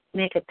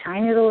 Make a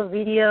tiny little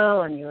video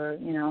on your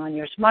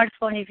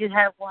smartphone if you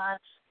have one,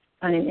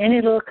 and in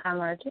any little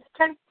camera, just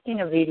start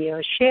making a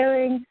video,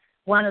 sharing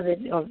one of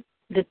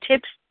the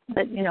tips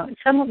that,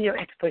 some of your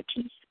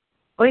expertise,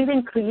 or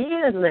even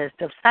create a list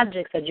of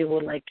subjects that you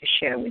would like to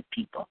share with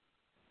people,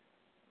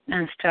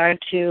 and start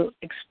to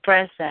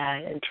express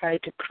that and try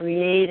to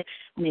create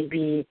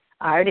maybe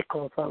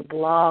articles or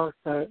blogs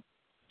or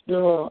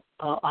little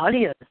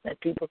audios that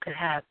people could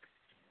have.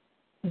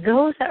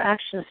 Those are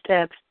action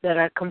steps that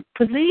are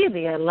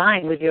completely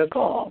aligned with your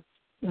goal,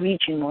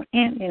 reaching more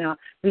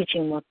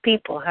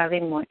people,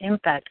 having more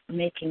impact,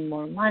 making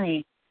more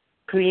money,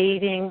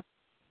 creating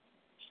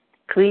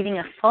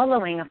a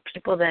following of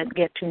people that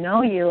get to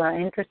know you, are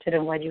interested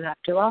in what you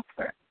have to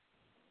offer.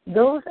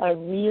 Those are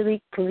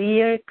really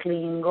clear,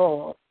 clean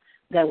goals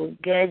that will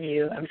get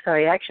you,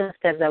 action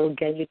steps that will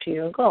get you to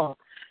your goal,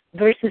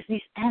 versus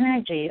this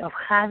energy of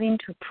having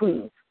to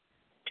prove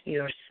to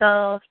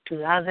yourself,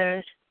 to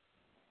others,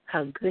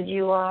 how good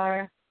you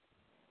are,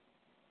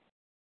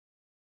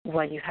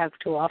 what you have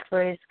to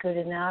offer is good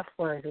enough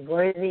or is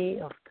worthy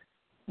of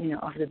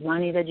the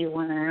money that you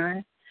want to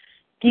earn.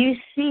 Do you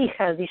see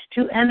how these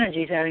two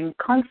energies are in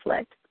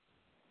conflict?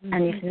 Mm-hmm.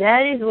 And if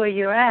that is where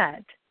you're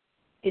at,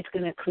 it's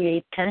going to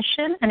create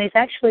tension, and it's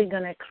actually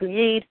going to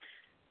create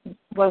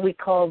what we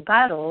call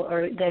battle,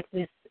 or that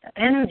this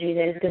energy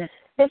that is going to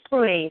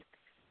separate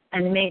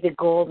and make the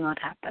goal not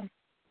happen.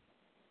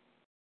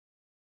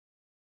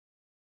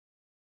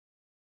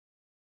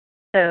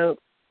 So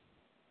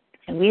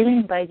I really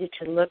invite you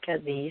to look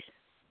at these.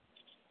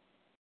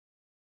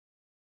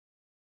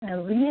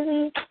 And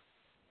really,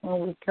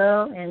 when we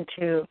go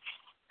into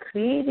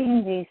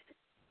creating these,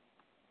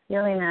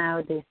 filling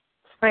out this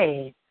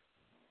phrase,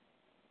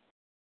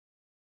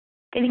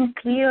 getting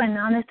clear and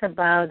honest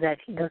about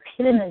those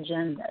hidden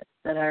agendas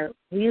that are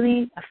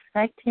really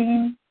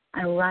affecting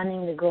and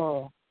running the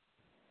goal.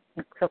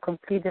 So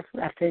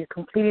after you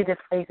completed the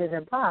phrases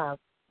above,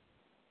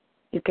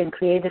 you can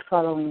create the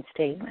following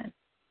statement.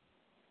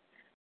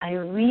 I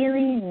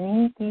really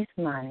need this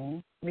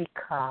money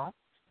because,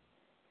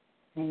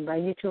 I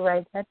invite you to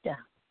write that down.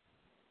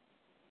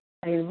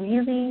 I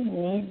really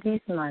need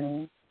this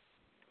money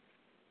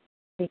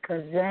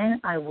because then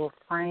I will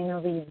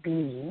finally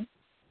be,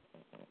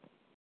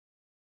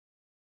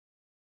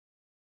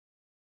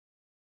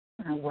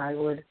 and what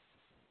would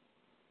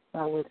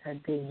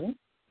that be?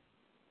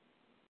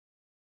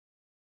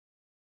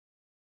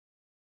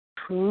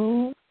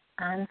 Prove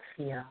and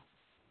feel.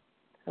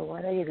 So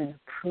what are you going to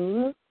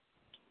prove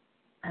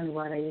and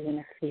what are you going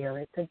to feel?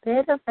 It's a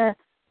bit of a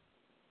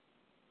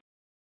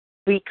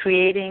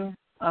recreating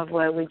of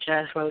what we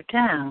just wrote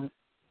down,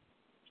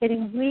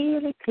 getting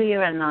really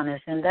clear and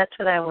honest. And that's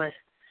what I was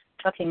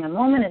talking a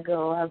moment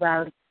ago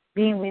about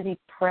being really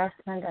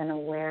present and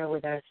aware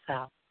with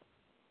ourselves.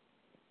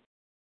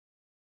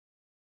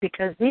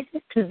 Because this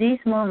is to this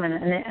moment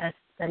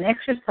an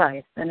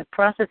exercise and a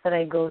process that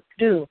I go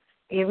through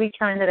every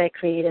time that I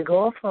create a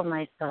goal for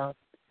myself.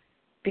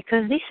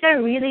 Because these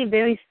are really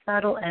very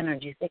subtle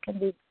energies. They can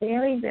be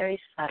very, very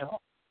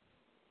subtle.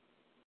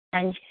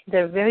 And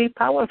they're very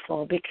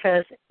powerful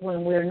because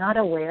when we're not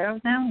aware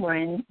of them,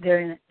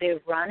 they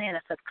run in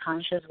a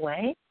subconscious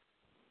way.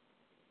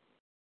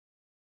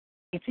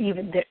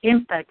 Their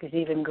impact is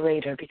even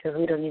greater because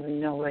we don't even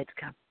know where it's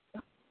coming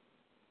from.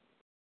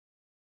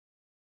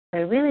 I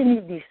really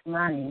need this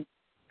money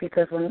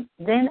because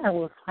then I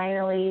will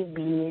finally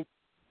be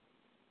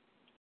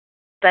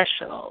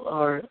special,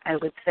 or I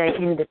would say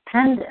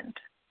independent.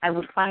 I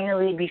will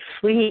finally be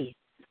free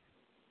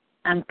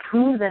and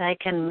prove that I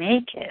can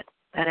make it,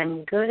 that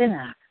I'm good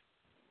enough.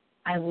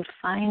 I would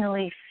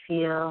finally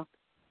feel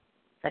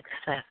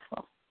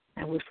successful.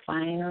 I would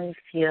finally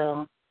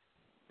feel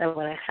that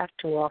what I have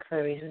to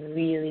offer is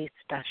really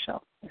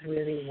special, is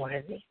really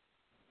worthy.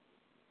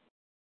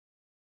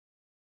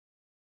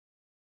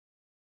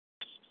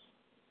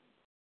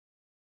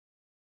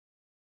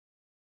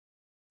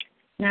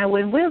 Now,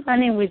 when we're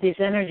running with this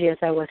energy, as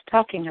I was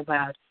talking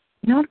about,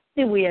 not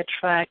only we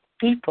attract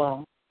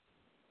people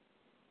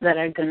that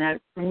are going to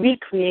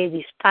recreate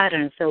these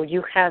patterns, so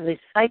you have this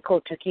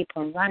cycle to keep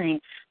on running,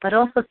 but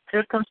also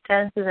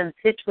circumstances and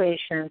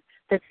situations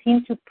that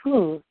seem to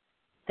prove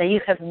that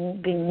you have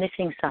been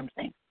missing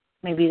something.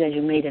 Maybe that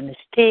you made a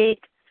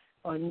mistake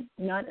or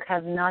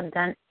have not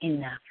done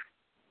enough.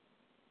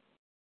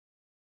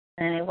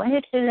 And I want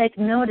you to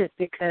notice,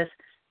 because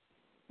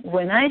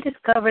when I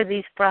discovered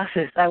this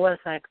process, I was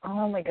like,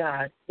 oh my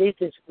God, this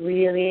is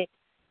really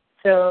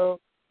so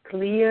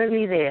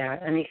clearly there,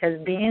 and it has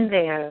been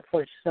there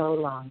for so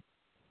long.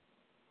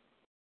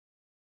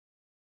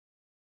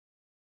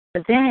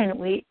 But then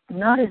we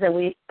notice that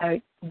we are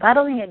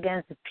battling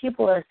against the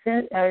people or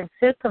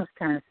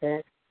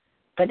circumstances,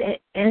 but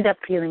end up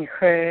feeling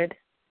hurt,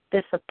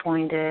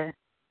 disappointed,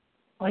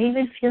 or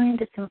even feeling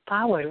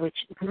disempowered, which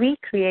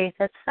recreates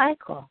that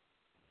cycle.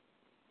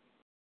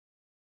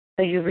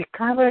 So we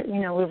recover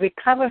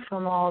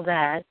from all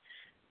that,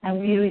 and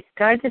we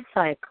restart the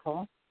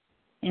cycle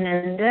in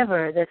an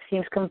endeavor that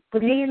seems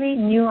completely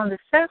new on the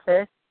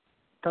surface,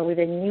 but with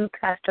a new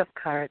cast of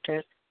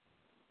characters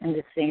and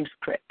the same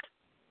script.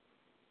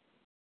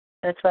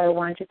 That's why I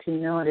want you to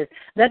notice.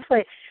 That's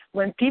why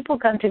when people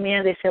come to me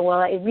and they say, well,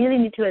 I really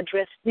need to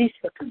address this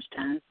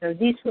circumstance or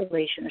this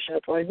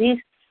relationship or this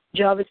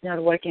job is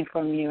not working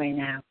for me right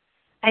now,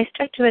 I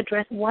start to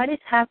address what is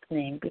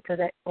happening, because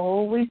I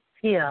always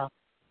feel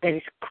that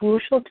it's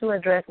crucial to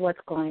address what's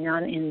going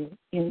on in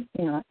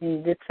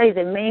let's say,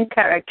 the main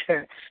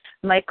character,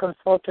 my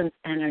consultant's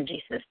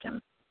energy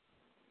system.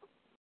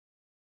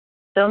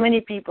 So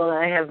many people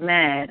I have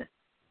met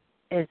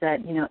is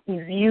that,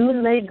 if you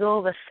let go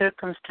of a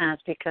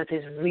circumstance because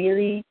it's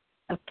really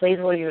a place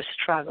where you're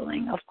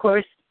struggling, of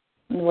course,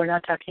 we're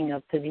not talking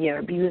of severe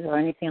abuse or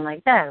anything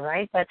like that,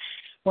 right? But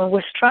when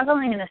we're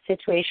struggling in a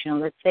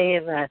situation, let's say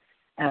of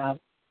a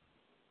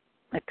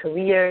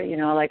career,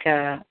 like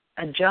a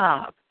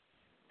job,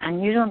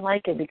 and you don't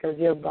like it because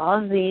your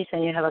boss is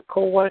and you have a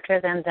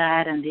coworker and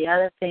that, and the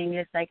other thing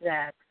is like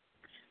that.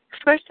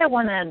 First, I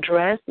want to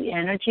address the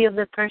energy of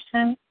the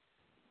person,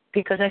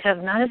 because I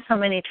have noticed so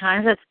many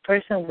times that the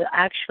person will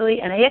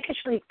actually, and I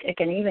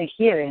can even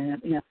hear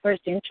in a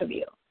first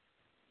interview,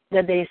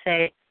 that they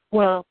say,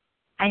 well,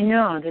 I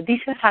know that this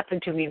has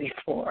happened to me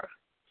before.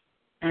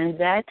 And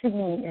that to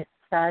me is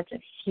such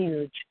a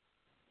huge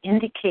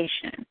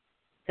indication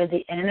that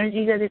the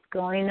energy that is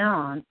going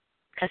on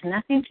has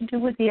nothing to do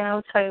with the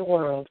outside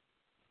world,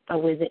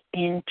 but with the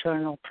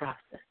internal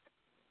process.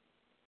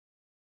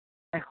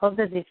 I hope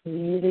that this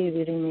really,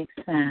 really makes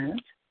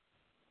sense.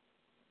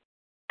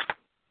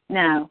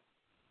 Now,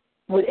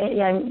 let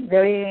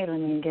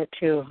me get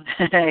to,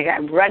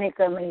 I'm running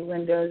so many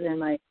windows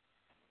and I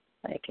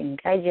can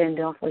guide you and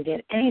don't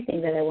forget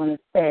anything that I want to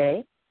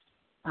say.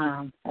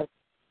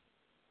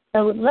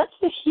 So let's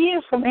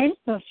hear from any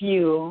of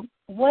you.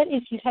 What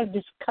have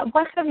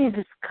you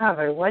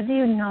discovered? What do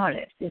you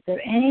notice? Is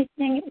there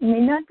anything? It may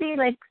not be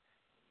like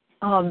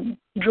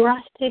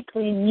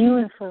drastically new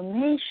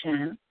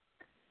information,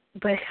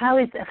 but how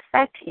it's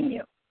affecting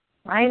you,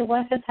 right?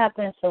 What has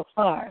happened so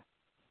far?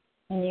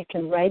 And you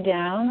can write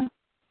down.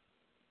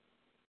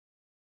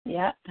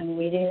 Yeah, I'm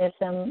reading this.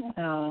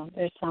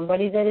 There's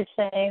somebody that is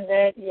saying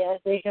that, yes,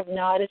 they have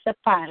noticed a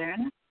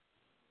pattern.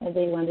 That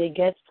when they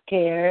get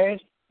scared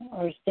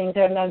or things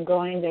are not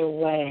going their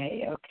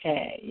way.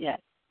 Okay, yes,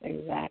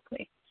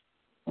 exactly.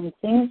 When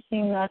things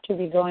seem not to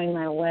be going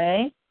my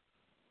way,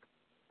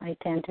 I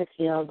tend to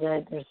feel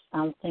that there's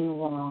something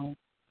wrong.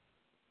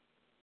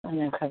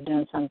 And I have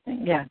done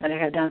something. Yeah, that I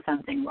have done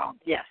something wrong.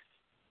 Yes,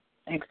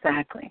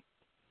 exactly.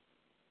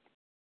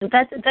 So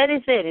that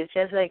is it. It's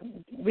just like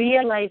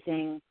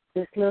realizing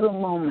this little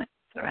moments,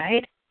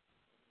 right?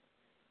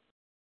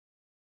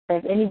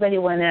 If anybody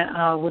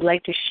would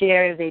like to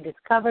share if they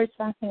discovered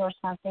something or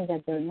something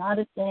that they're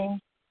noticing,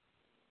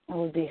 I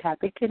would be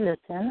happy to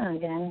listen.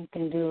 Again,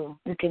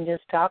 you can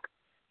just talk.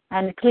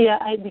 And Clea,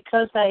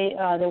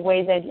 the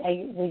way that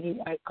we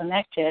are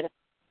connected,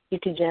 you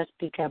can just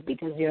pick up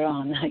because you're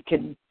on. I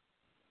can.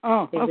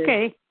 Oh,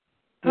 okay.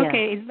 Yeah.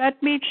 Okay,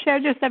 let me share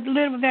just a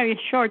little very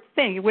short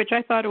thing, which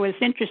I thought was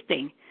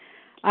interesting.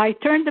 I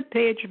turned the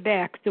page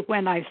back to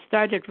when I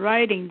started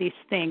writing these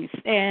things,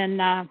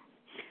 and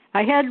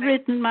I had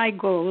written my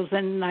goals,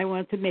 and I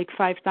wanted to make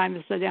 5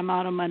 times the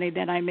amount of money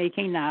that I'm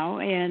making now.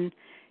 And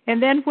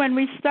then when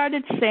we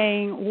started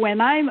saying,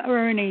 when I'm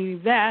earning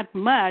that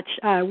much,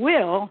 I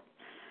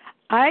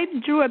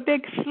drew a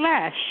big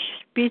slash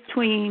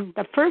between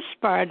the first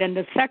part and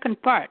the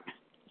second part.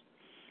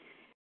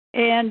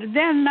 And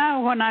then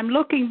now when I'm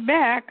looking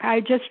back, I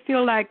just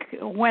feel like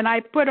when I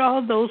put all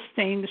those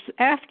things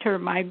after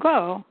my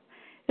goal,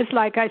 it's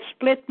like I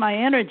split my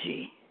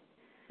energy.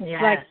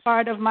 Yes. Like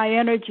part of my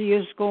energy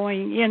is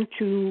going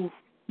into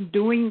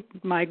doing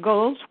my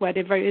goals,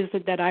 whatever it is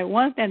that I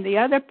want, and the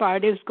other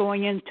part is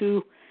going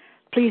into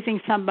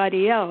pleasing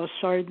somebody else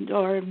or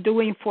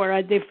doing for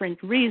a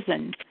different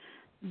reason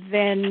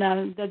than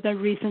the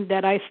reason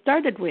that I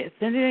started with.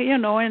 And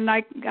and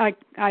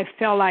I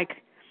felt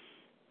like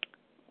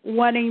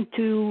wanting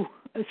to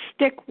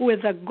stick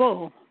with a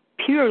goal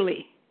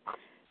purely.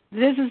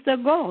 This is the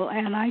goal,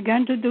 and I'm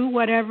going to do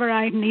whatever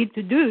I need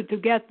to do to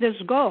get this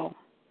goal.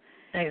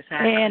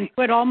 Exactly. And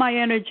put all my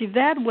energy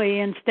that way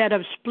instead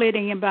of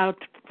splitting about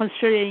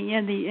considering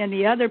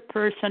any other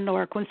person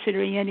or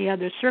considering any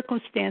other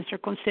circumstance or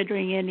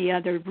considering any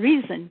other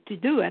reason to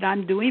do it.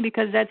 I'm doing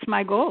because that's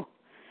my goal,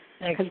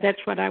 because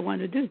that's what I want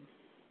to do.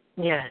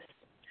 Yes.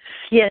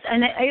 Yes,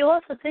 and I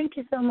also thank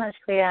you so much,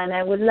 Clea, and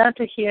I would love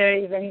to hear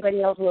if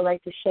anybody else would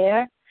like to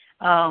share.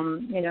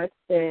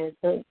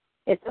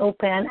 It's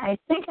open. I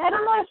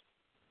don't know if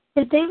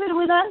is David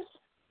with us?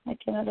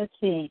 Let's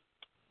see.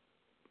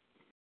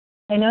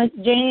 I know,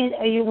 Janie,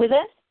 are you with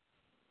us?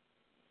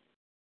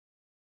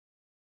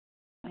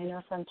 I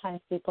know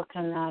sometimes people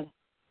cannot.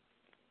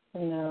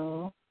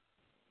 No.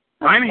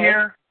 Okay. I'm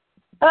here.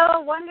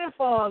 Oh,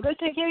 wonderful. Good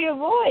to hear your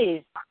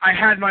voice. I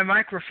had my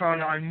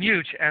microphone on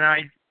mute, and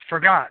I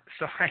forgot,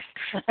 so I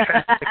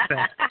tried to fix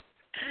that.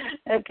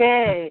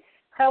 Okay.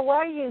 How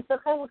are you? So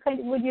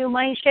would you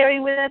mind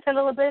sharing with us a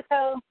little bit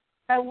how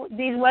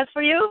these was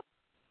for you?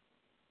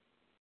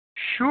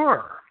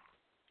 Sure.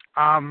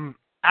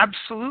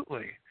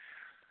 Absolutely.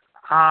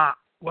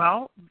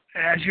 Well,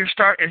 as you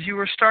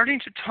were starting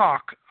to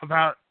talk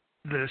about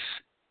this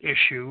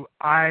issue,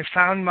 I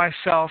found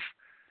myself,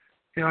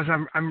 as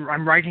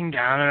I'm writing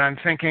down, and I'm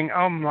thinking,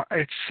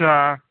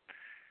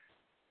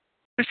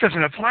 this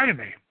doesn't apply to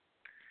me.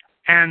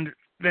 And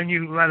then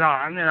you led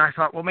on, and I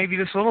thought, well, maybe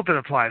this little bit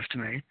applies to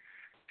me.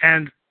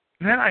 And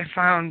then I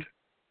found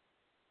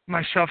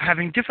myself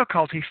having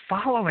difficulty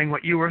following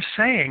what you were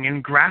saying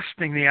and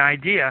grasping the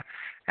idea.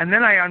 And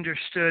then I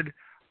understood,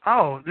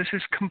 this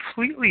is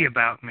completely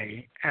about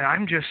me, and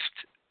I'm just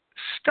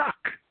stuck,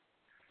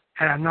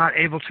 and I'm not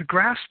able to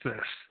grasp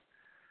this.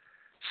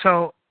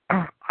 So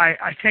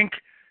I think,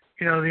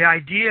 the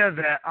idea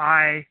that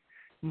I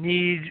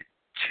need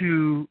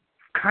to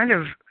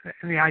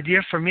the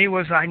idea for me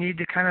was I need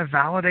to kind of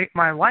validate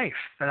my life,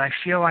 that I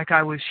feel like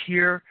I was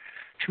here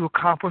to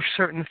accomplish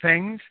certain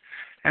things,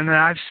 and that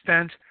I've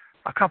spent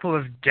a couple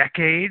of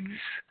decades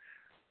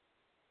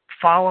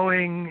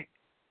following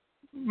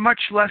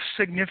much less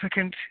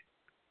significant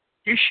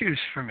issues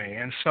for me.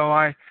 And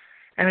so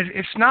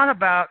it's not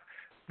about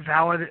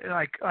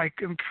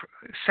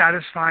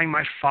satisfying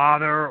my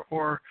father,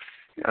 or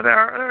there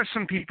are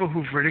some people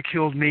who've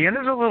ridiculed me, and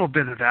there's a little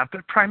bit of that,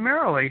 but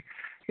primarily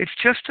it's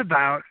just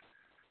about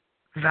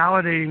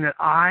validating that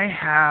I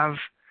have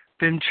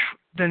that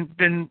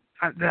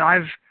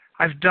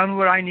I've done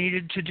what I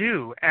needed to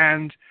do.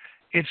 And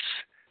it's,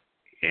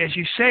 as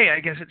you say, I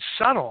guess it's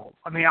subtle.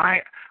 I mean,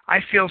 I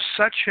feel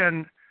such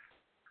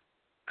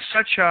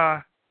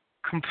a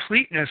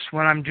completeness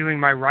when I'm doing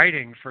my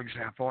writing, for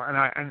example, and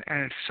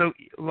it's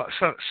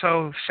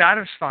so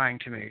satisfying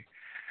to me.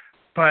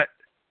 But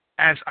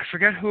as I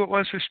forget who it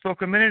was who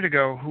spoke a minute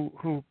ago,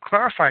 who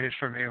clarified it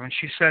for me when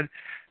she said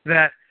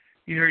that,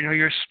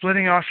 you're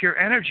splitting off your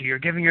energy. You're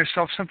giving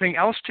yourself something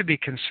else to be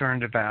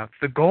concerned about.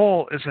 The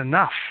goal is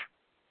enough.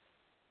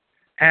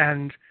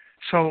 And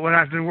so when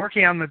I've been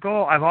working on the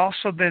goal, I've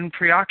also been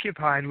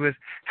preoccupied with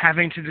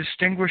having to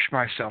distinguish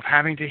myself,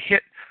 having to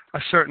hit a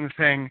certain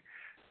thing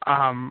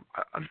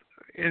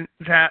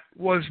that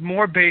was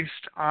more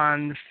based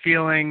on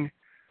feeling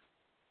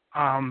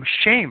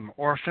shame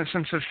or a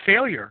sense of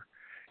failure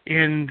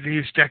in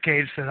these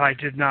decades that I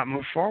did not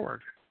move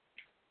forward.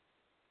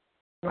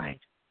 Right.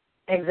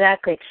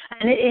 Exactly.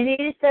 And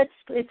it's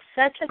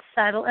such a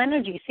subtle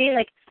energy. See,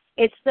 like,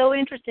 it's so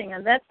interesting.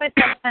 And that's why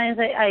sometimes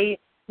I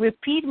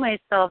repeat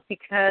myself,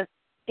 because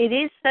it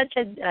is such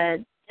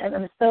and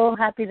I'm so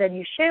happy that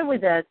you share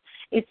with us,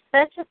 it's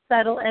such a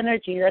subtle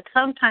energy that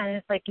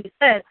sometimes, like you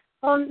said,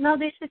 oh, no,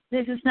 this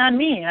is not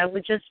me. I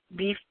would just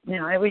be,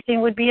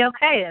 everything would be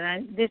okay.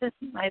 And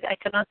I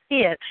cannot see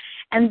it.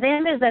 And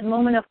then there's that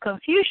moment of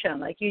confusion,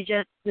 like you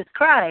just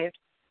described,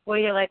 where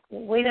you're like,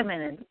 wait a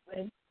minute,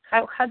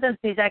 how does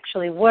this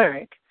actually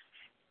work?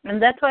 And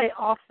that's why I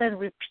often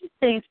repeat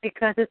things,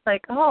 because it's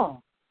like,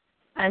 oh,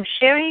 I'm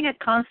sharing a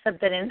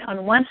concept that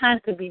on one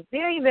hand could be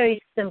very,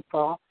 very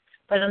simple,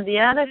 but on the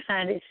other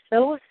hand it's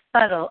so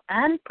subtle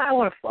and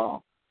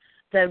powerful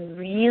that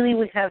really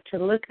we have to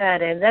look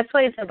at it. That's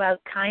why it's about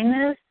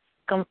kindness,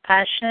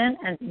 compassion,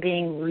 and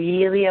being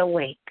really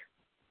awake.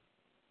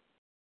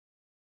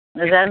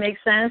 Does that make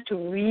sense? To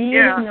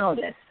really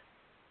notice.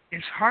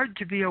 It's hard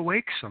to be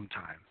awake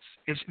sometimes.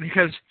 It's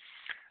because,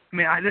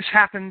 this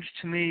happened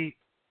to me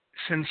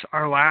since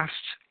our last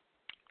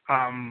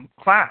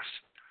class,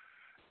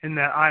 in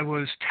that I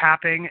was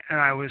tapping and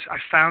I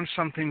found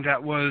something that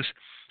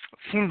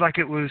seemed like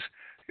it was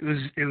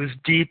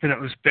deep and it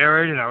was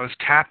buried, and I was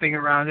tapping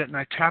around it, and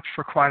I tapped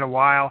for quite a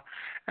while,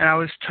 and I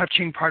was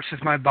touching parts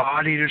of my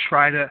body to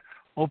try to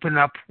open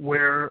up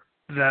where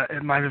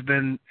it might have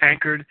been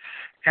anchored,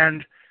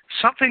 and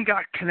something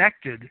got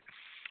connected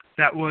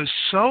that was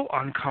so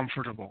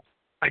uncomfortable.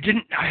 I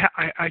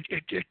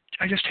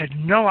just had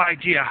no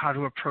idea how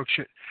to approach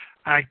it.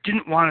 I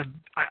didn't want to.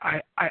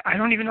 I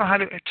don't even know how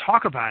to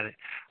talk about it.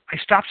 I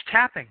stopped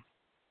tapping.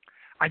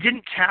 I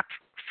didn't tap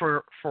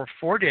for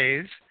 4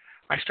 days.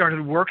 I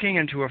started working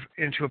into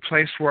a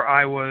place where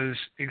I was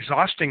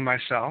exhausting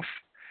myself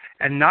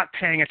and not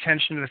paying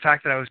attention to the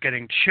fact that I was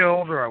getting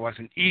chilled, or I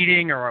wasn't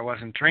eating, or I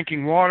wasn't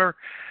drinking water,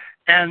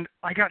 and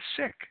I got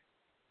sick.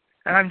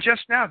 And I'm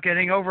just now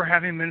getting over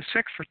having been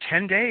sick for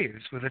 10 days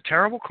with a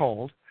terrible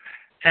cold,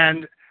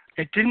 and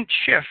it didn't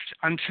shift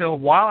until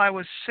while I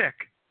was sick,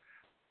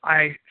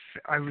 I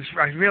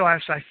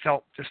realized I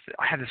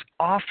had this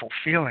awful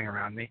feeling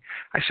around me.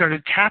 I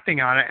started tapping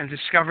on it and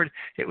discovered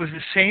it was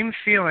the same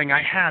feeling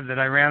I had that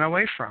I ran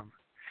away from.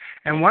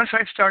 And once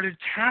I started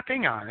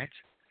tapping on it,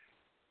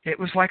 it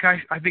was like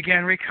I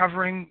began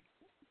recovering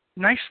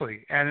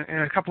nicely, and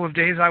in a couple of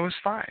days I was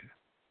fine.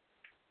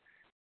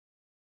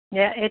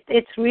 Yeah,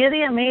 it's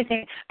really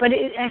amazing. But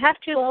I have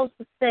to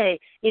also say,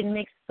 it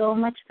makes so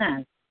much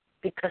sense,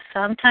 because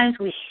sometimes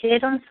we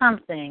hit on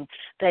something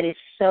that is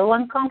so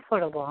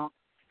uncomfortable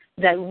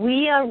that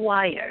we are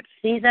wired.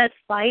 See that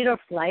fight or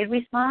flight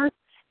response?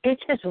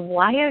 It's just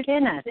wired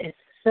in us.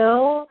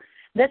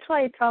 That's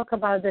why I talk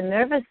about the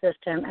nervous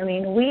system.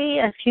 We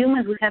as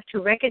humans, we have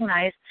to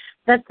recognize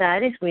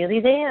that is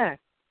really there.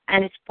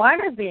 And it's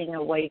part of being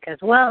awake as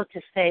well,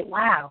 to say,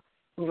 wow,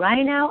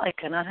 right now I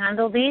cannot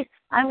handle these.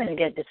 I'm going to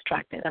get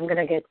distracted. I'm going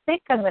to get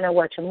sick. I'm going to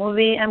watch a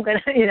movie. I'm going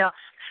to,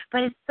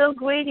 But it's so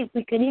great if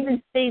we can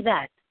even say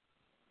that.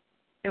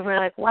 If we're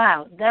like,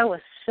 wow, that was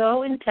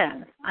so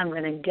intense. I'm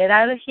going to get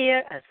out of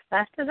here as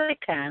fast as I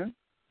can,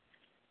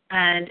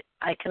 and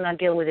I cannot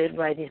deal with it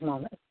right this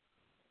moment.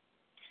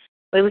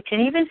 But we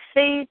can even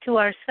say to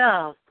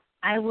ourselves,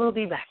 I will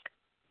be back.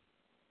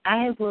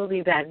 I will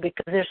be back,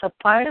 because there's a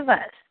part of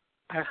us,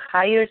 our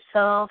higher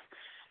self,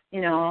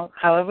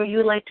 however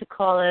you like to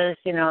call us,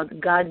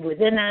 God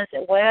within us,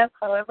 whatever,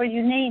 however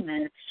you name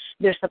it,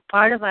 there's a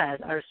part of us,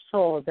 our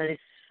soul, that is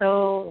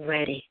so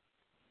ready,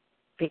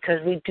 because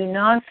we do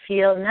not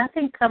feel,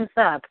 nothing comes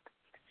up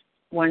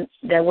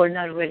that we're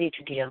not ready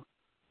to deal.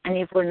 And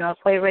if we're not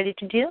quite ready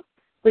to deal,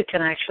 we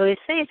can actually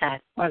say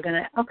that. We're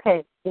going to,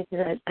 okay, this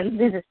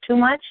is too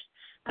much.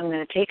 I'm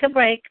going to take a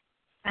break,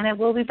 and I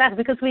will be back.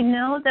 Because we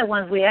know that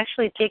once we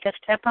actually take a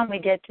step and we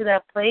get to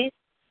that place,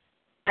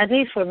 at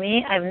least for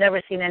me, I've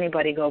never seen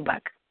anybody go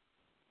back.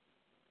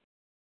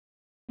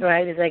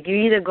 Right? It's like you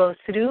either go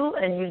through,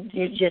 and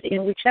you just,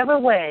 in whichever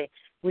way,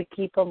 we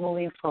keep on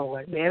moving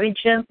forward. Very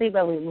gently,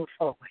 but we move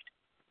forward.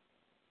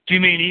 Do you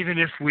mean even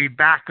if we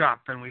back up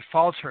and we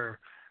falter,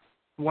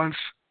 once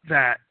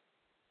that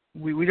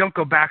we don't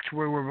go back to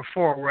where we were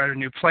before, we're at a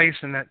new place,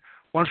 and that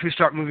once we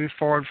start moving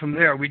forward from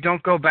there, we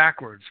don't go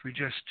backwards. We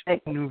just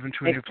move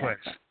into a new place.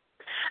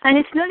 And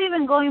it's not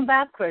even going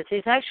backwards.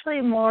 It's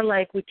actually more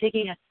like we're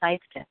taking a side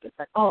step. It's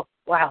like, oh,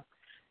 wow,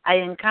 I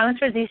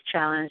encountered this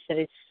challenge that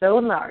is so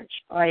large,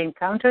 or I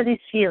encounter this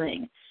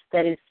feeling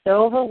that is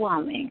so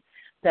overwhelming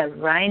that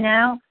right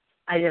now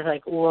I just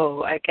like,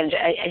 whoa, I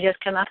just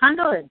cannot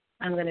handle it.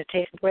 I'm going to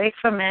take a break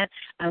from it.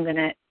 I'm going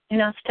to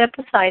step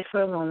aside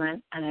for a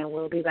moment and I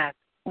will be back.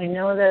 We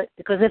know that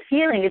because the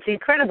feeling, it's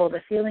incredible.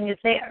 The feeling is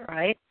there,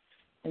 right?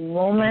 The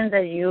moment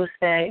that you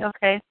say,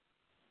 okay,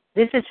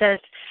 this is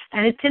just,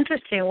 and it's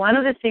interesting. One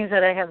of the things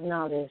that I have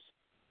noticed,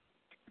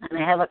 and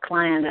I have a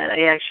client that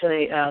I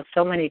actually,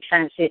 so many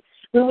times, we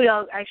would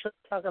all actually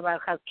talk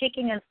about how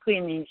kicking and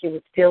screaming, she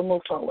would still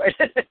move forward.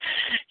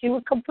 She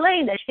would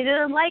complain that she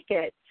didn't like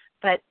it.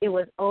 But it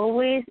was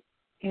always,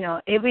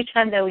 every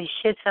time that we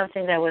hit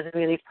something that was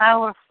really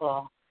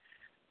powerful,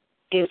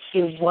 it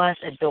was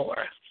a door.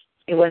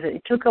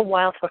 It took a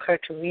while for her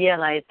to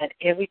realize that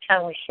every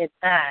time we hit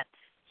that,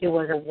 it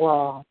was a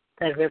wall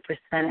that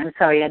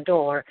a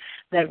door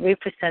that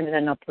represented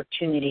an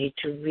opportunity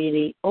to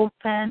really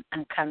open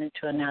and come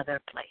into another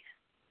place.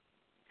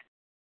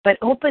 But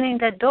opening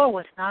that door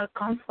was not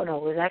comfortable.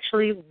 It was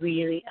actually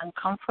really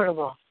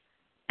uncomfortable.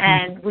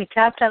 And we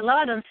tapped a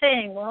lot on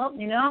saying, well,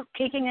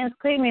 kicking and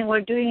screaming, we're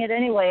doing it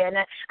anyway.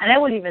 And I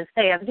would even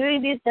say, I'm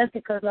doing this just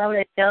because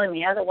Laura is telling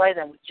me. Otherwise,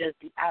 I would just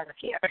be out of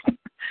here.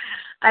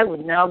 I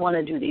would not want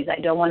to do this. I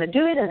don't want to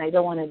do it, and I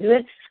don't want to do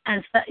it.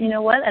 And so, you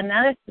know what?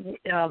 Another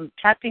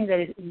tapping that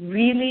is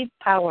really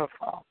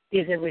powerful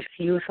is a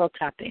refusal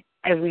tapping.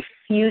 I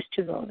refuse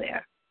to go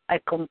there. I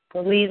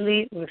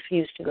completely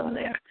refuse to go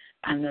there.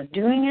 I'm not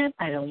doing it.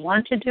 I don't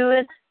want to do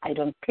it. I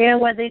don't care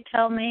what they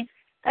tell me.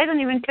 I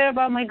don't even care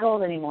about my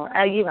goal anymore.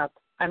 I give up.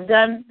 I'm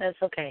done.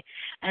 That's okay.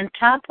 And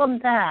tap on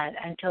that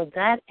until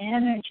that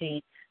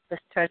energy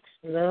starts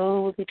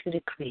slowly to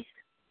decrease.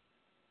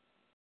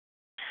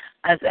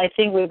 As I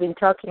think we've been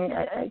talking,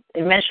 I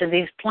mentioned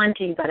these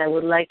plenty, but I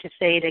would like to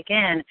say it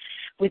again.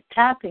 With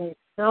tapping, it's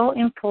so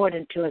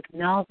important to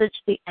acknowledge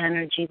the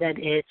energy that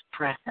is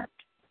present.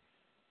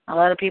 A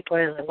lot of people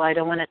are like, well, I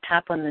don't want to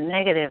tap on the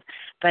negative.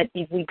 But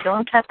if we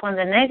don't tap on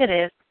the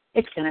negative,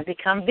 it's going to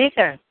become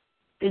bigger.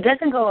 It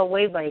doesn't go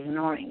away by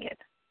ignoring it.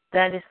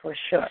 That is for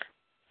sure.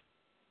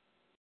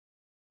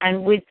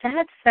 And with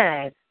that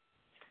said,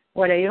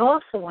 what I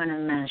also want to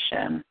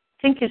mention,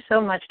 thank you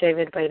so much,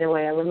 David, by the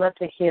way. I would love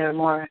to hear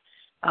more.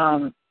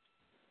 And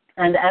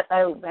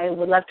I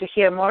would love to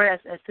hear more as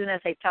soon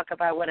as I talk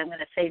about what I'm going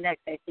to say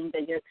next. I think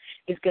that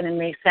it's going to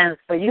make sense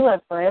for you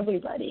and for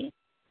everybody.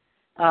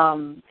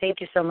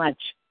 Thank you so much.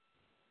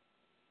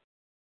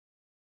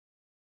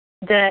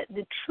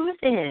 The truth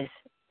is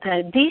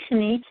that these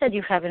needs that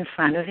you have in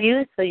front of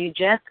you, so you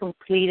just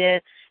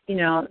completed,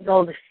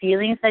 all the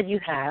feelings that you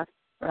have,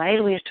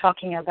 right? We're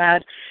talking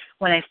about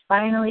when I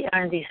finally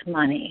earn this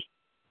money.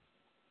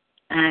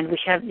 And we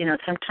have,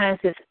 sometimes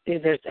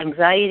there's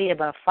anxiety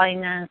about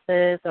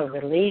finances or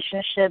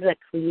relationships that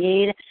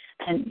create,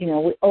 and,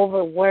 we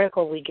overwork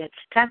or we get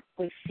stuck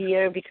with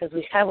fear because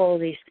we have all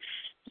these,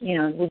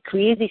 we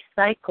create this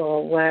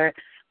cycle where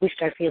we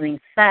start feeling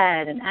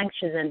sad and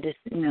anxious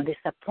and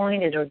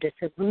disappointed or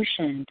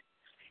disillusioned.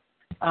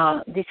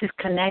 This is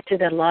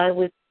connected a lot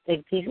with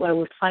where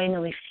we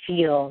finally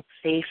feel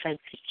safe and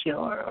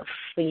secure or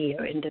free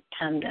or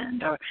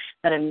independent or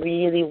that I'm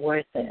really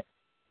worth it.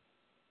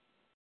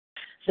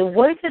 So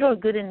worth it or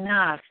good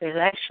enough is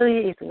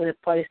actually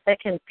the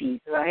second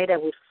piece, right? I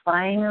would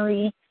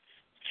finally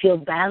feel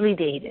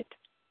validated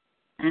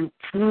and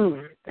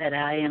prove that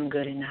I am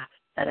good enough,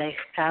 that I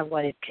have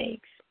what it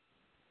takes.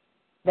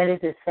 That is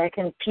the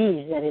second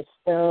piece that is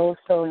so,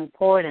 so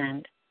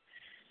important.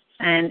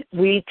 And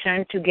we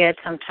tend to get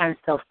sometimes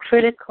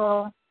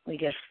self-critical, we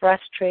get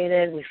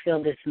frustrated, we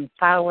feel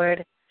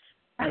disempowered,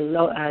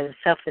 our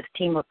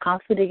self-esteem or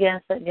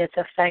confidence gets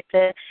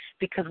affected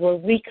because we're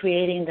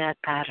recreating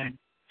that pattern.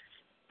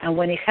 And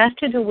when it has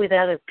to do with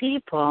other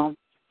people,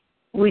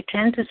 we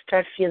tend to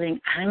start feeling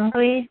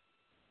angry.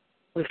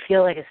 We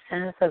feel like a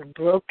sense of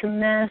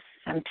brokenness,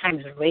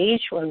 sometimes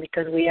rage,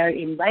 because we are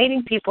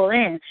inviting people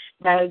in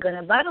that are going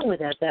to battle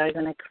with us, that are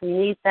going to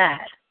create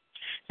that.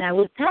 Now,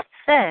 with that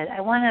said, I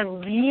want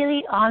to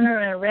really honor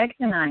and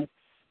recognize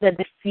that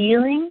the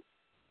feelings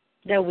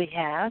that we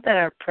have that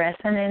are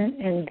present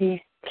in these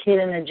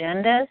hidden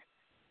agendas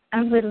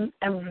are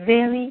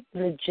very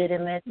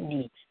legitimate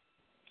needs.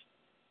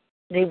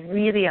 They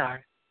really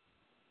are.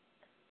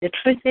 The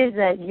truth is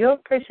that your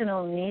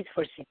personal needs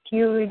for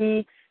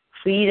security,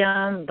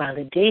 freedom,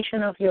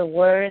 validation of your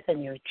worth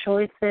and your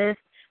choices,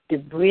 the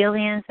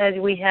brilliance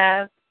that we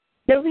have,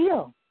 they're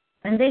real,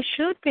 and they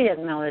should be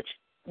acknowledged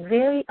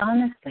very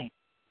honestly.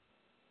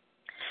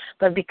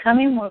 But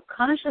becoming more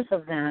conscious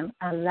of them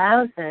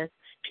allows us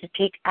to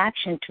take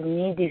action to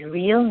meet these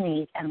real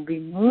needs and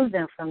remove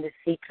them from the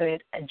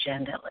secret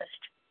agenda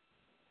list.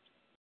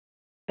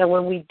 So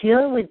when we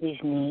deal with these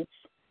needs,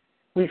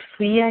 we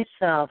free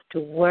ourselves to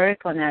work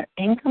on our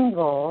income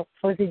goal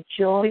for the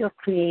joy of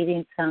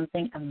creating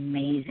something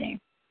amazing,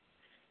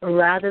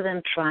 rather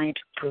than trying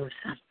to prove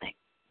something.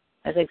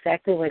 That's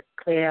exactly what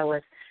Clea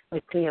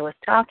was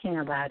talking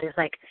about. It's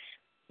like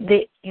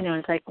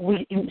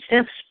we, instead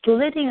of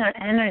splitting our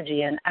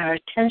energy and our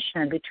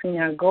attention between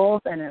our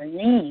goals and our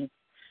needs,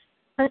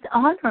 let's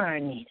honor our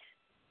needs.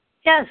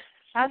 Yes,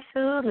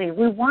 absolutely.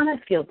 We want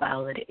to feel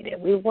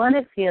validated. We want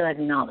to feel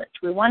acknowledged.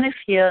 We want to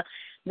feel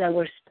that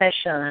we're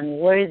special and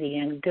worthy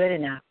and good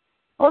enough.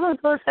 All of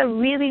those are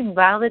really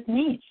valid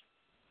needs,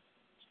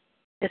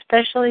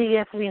 especially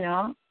if,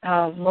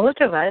 most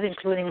of us,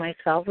 including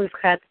myself, we've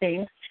had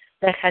things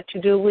that had to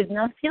do with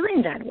not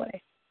feeling that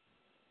way.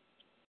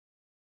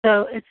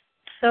 So it's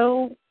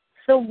so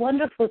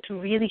wonderful to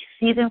really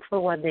see them for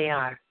what they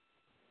are,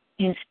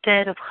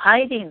 instead of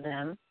hiding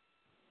them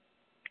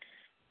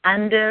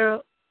under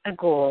a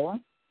goal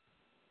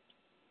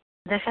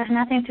that has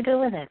nothing to do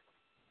with it.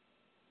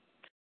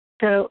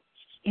 So,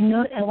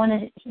 I want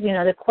to,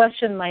 the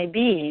question might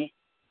be,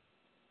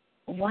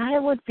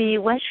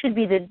 what should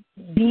be the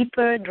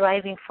deeper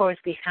driving force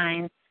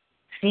behind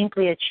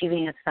simply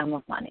achieving a sum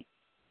of money,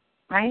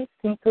 right?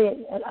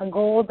 Simply a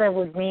goal that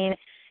would mean,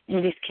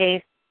 in this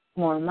case,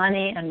 more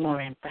money and more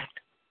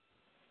impact.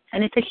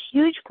 And it's a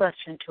huge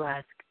question to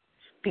ask,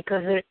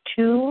 because there are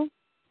two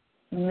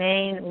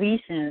main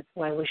reasons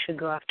why we should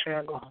go after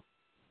a goal.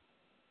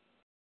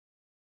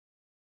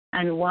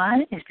 And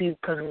one is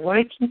because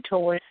working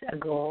towards a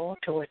goal,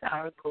 towards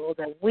our goal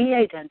that we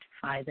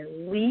identify, that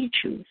we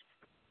choose,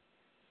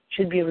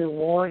 should be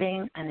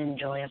rewarding and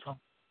enjoyable.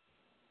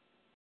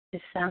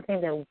 It's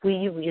something that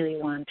we really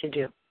want to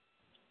do.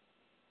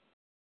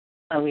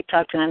 We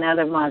talked in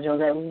another module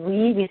that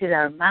this is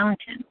our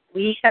mountain.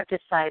 We have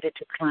decided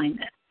to climb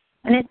it.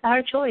 And it's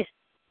our choice.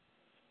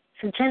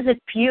 So just the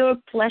pure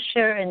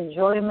pleasure,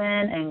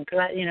 enjoyment, and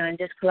and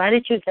just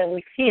gratitude that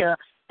we feel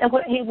that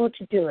we're able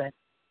to do it.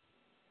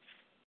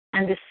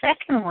 And the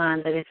second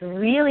one that is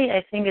really,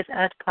 I think, is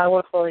as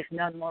powerful, if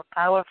not more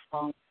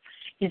powerful,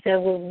 is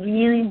that we're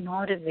really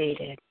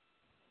motivated.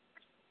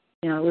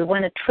 We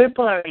want to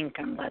triple our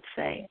income, let's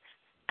say.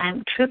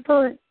 And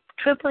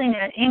tripling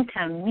our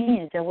income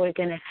means that we're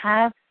going to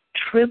have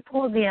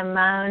triple the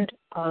amount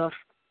of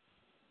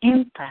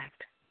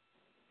impact,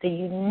 the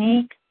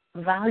unique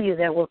value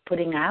that we're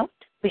putting out.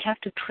 We have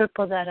to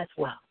triple that as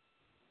well.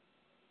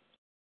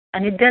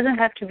 And it doesn't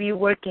have to be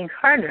working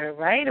harder,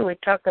 right? We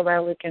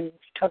can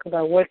talk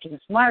about working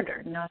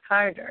smarter, not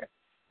harder,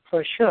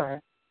 for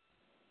sure.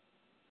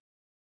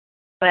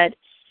 But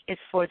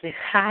it's for the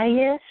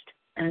highest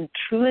and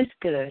truest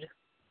good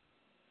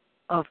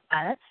of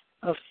us,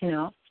 of,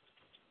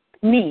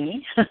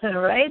 me,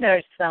 right,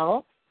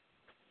 ourselves,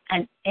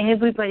 and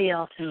everybody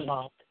else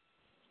involved.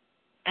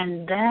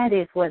 And that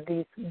is what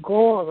this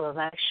goal of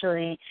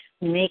actually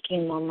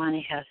making more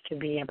money has to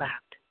be about.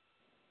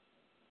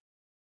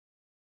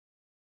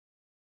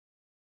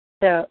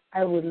 So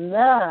I would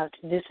love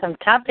to do some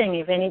tapping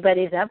if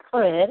anybody's up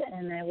for it,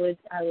 and I would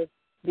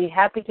be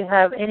happy to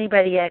have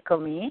anybody echo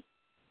me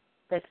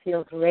that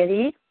feels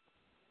ready.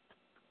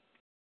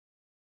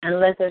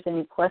 Unless there's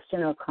any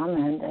question or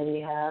comment that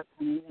you have,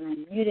 I'm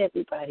going to mute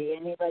everybody.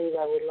 Anybody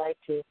that would like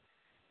to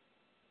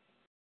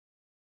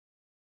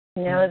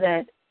know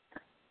that,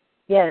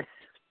 yes.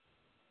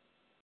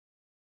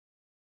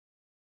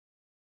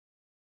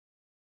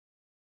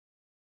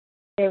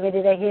 David,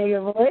 did I hear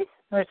your voice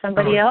or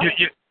somebody else?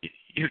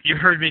 You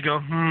heard me go,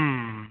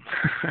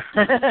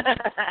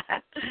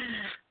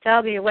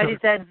 Tell me, what is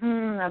that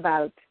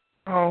about?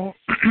 Oh,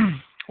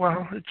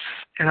 well,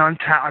 I'm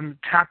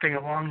tapping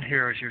along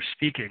here as you're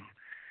speaking,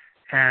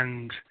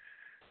 and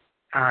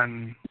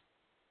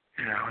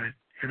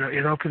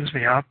it opens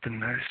me up,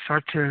 and I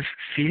start to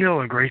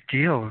feel a great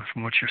deal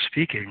from what you're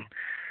speaking,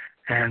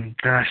 and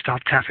then I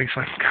stop tapping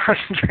so I can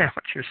concentrate on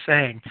what you're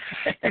saying.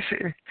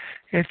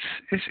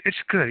 It's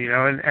good,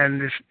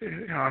 and if,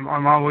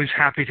 I'm always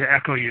happy to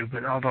echo you,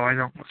 but although I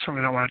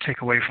certainly don't want to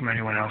take away from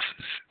anyone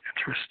else's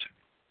interest.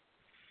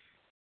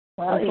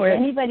 Well, if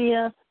anybody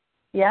else,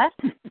 yes.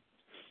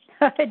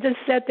 I just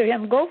said to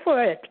him, go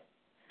for it.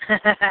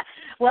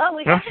 Well,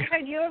 we haven't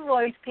heard your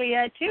voice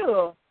clear,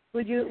 too.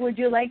 Would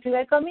you like to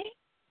echo me?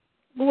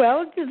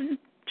 Well,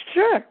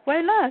 sure.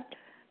 Why not?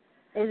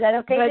 Is that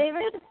okay,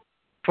 David?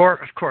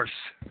 Of course.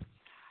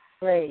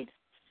 Great.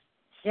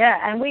 Yeah,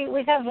 and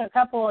we have a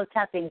couple of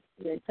tappings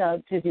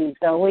to do,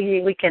 so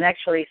we can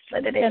actually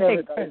split it if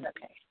everybody's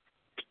okay.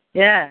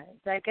 Yeah,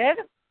 is that good?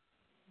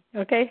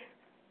 Okay.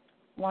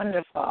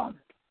 Wonderful.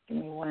 Give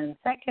me 1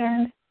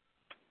 second.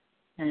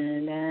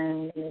 And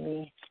then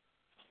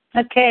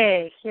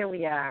okay, here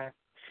we are.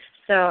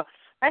 So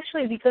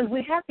actually, because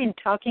we have been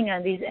talking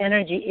and this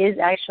energy is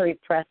actually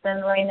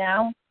present right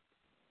now,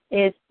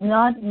 it's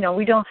not,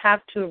 we don't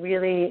have to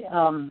really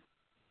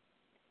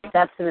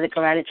tap through the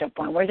karate chop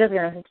point. We're just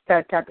going to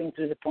start tapping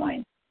through the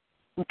point.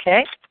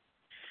 Okay?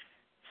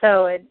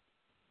 So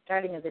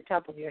starting at the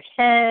top of your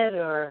head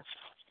or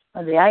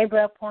on the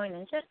eyebrow point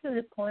and just to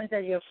the points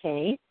of your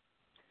face.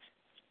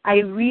 I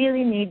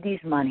really need this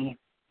money.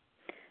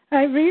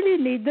 I really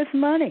need this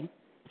money.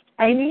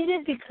 I need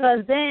it because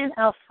then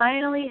I'll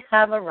finally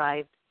have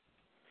arrived.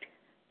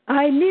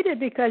 I need it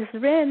because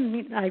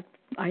then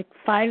I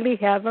finally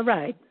have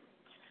arrived.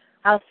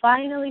 I'll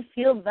finally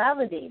feel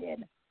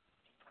validated.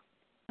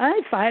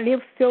 I finally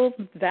feel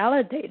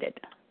validated.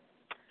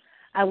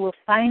 I will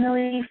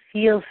finally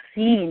feel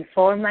seen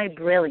for my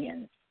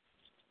brilliance.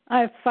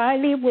 I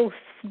finally will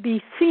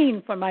be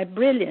seen for my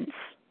brilliance.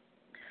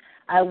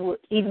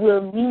 it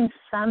will mean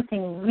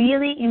something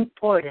really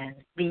important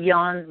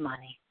beyond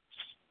money.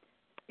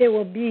 It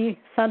will be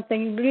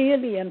something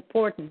really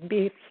important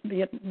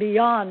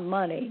beyond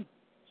money.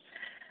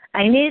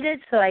 I need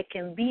it so I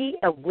can be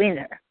a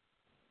winner.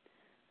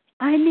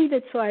 I need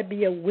it so I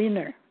be a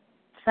winner.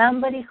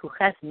 Somebody who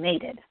has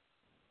made it.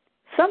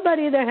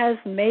 Somebody that has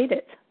made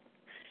it.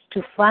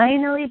 To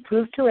finally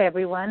prove to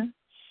everyone.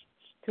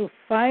 To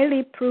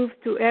finally prove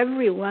to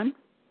everyone.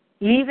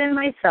 Even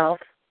myself.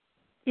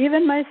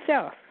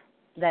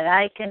 That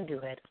I can do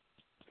it.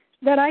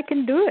 That I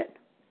can do it.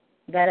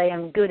 That I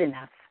am good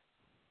enough.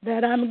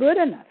 That I'm good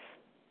enough.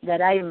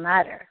 That I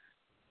matter.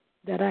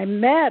 That I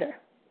matter.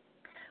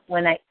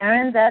 When I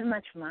earn that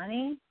much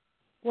money.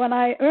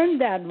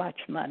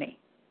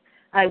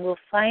 I will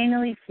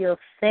finally feel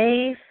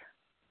safe.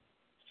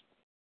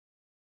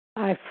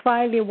 I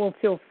finally will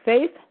feel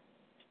safe.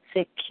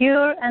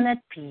 Secure and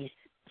at peace.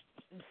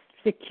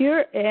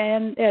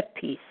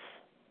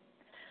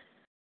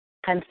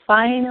 And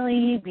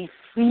finally be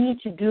free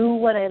to do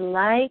what I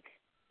like.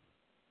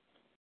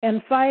 And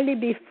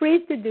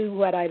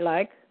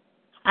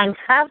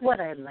have what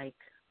I like.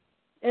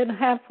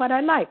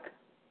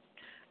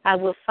 I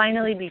will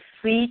finally be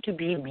free to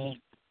be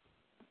me.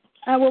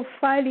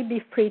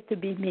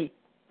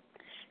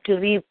 To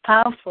be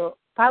powerful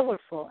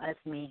as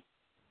me.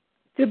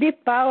 To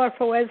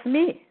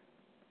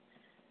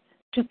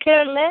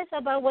care less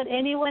about what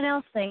anyone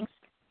else thinks.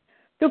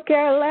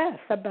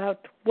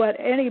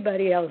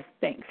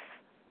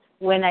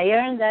 When I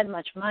earn that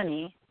much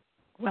money.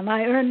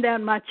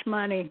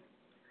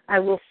 I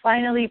will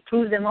finally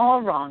prove them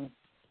all wrong.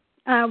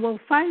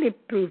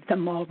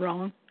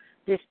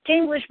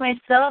 Distinguish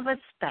myself as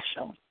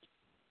special.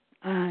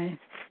 I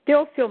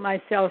still feel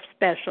myself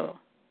special.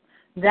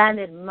 That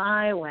is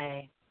my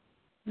way.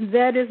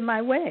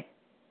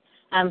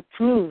 And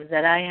prove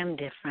that I am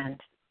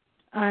different.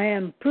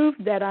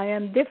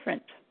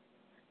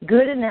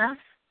 Good enough.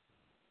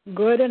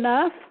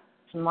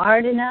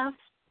 Smart enough.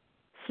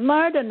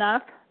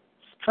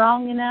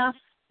 Strong enough.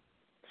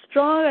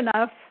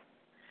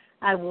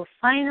 I will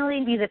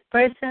finally be the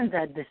person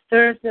that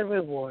deserves the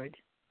reward.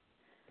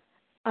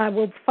 I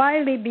will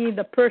finally be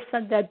the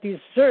person that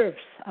deserves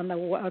a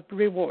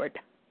reward.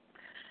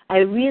 I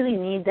really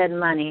need that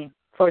money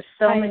for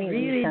so many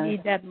reasons.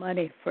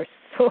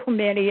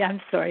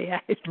 I'm sorry.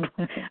 I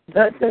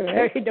That's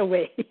carried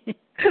away.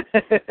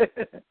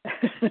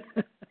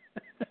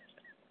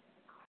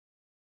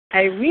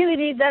 I really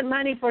need that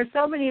money for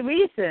so many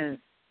reasons.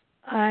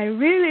 And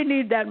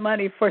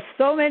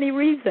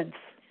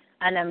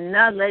I'm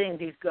not letting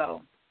this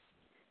go.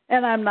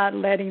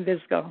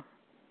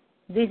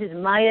 This is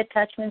my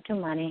attachment to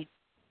money.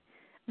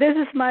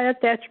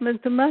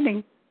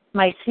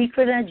 My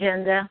secret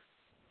agenda.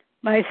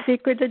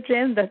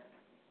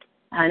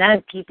 And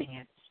I'm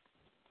keeping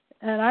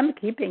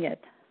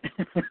it.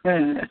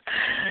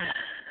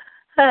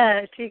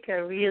 Take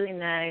a really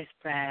nice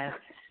breath.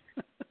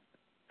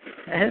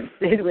 And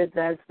sit with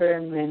us for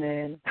a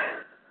minute.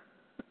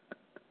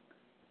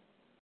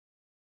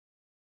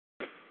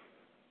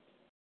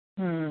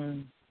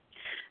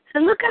 So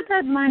look at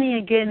that money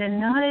again and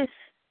notice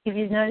if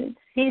you notice.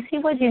 See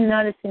what you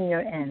notice in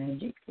your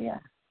energy. Yeah.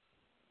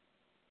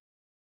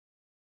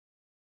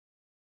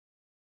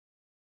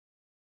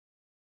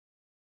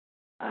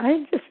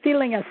 I'm just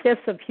feeling a sense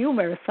of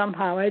humor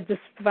somehow. I'm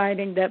just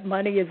finding that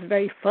money is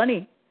very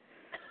funny.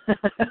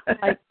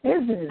 Like,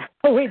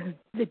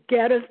 it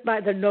gets us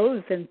by the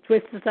nose and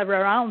twists us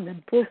around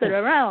and pulls it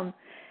around.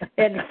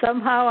 And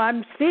somehow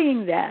I'm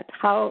seeing that,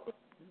 how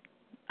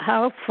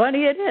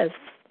funny it is.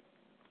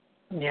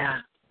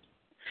 Yeah.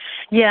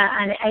 Yeah,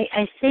 and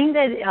I think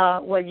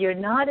that what you're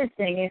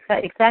noticing is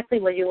exactly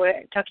what you were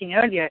talking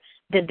earlier,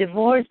 the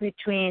divorce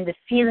between the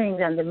feelings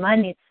and the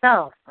money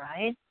itself,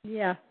 right?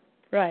 Yeah,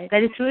 right.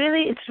 That it's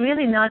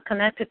really not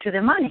connected to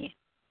the money.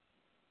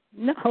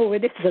 No,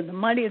 it isn't. The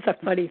money is a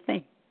funny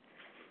thing.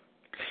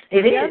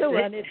 The other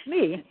one is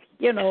me.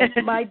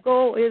 My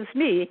goal is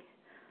me.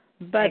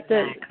 But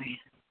exactly.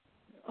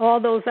 All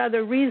those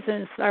other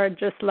reasons are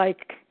just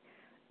like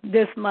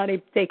this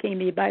money taking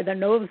me by the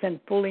nose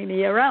and pulling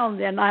me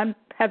around, and I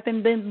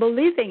haven't been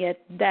believing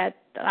it, that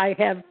I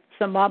have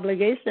some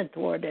obligation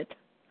toward it.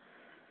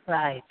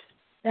 Right.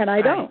 And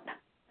I don't.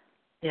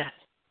 Yes.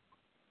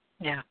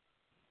 Yeah.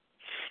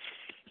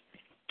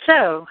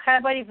 So, how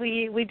about if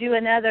we do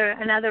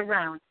another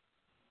round?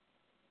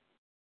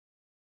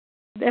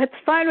 That's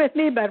fine with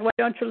me, but why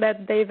don't you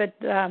let David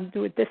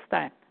do it this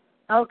time?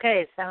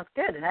 Okay, sounds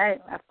good.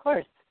 Of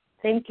course.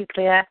 Thank you,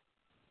 Clea.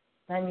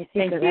 Let me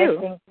see. Thank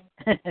you.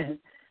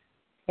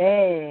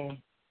 Hey.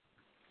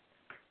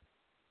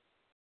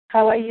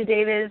 How are you,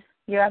 David?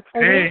 You up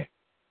for it? Hey,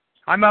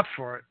 I'm up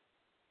for it.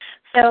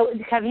 So,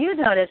 have you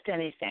noticed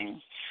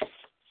anything?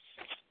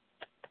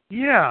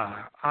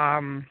 Yeah.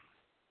 I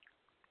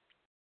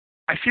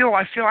feel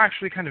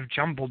actually kind of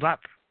jumbled up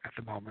at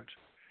the moment.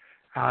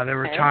 There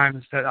were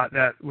times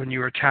that when you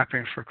were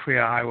tapping for Clea,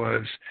 I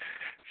was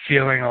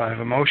feeling a lot of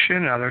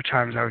emotion. Other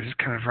times I was just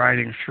kind of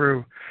riding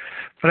through.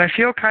 But I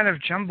feel kind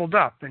of jumbled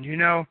up, and you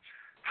know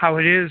how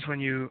it is when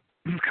you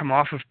come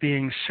off of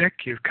being sick.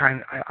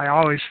 I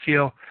always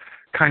feel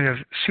kind of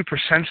super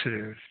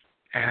sensitive,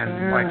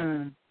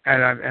 and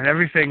and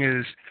everything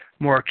is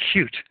more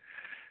acute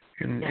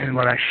in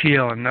what I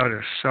feel and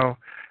notice. So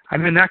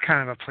I'm in that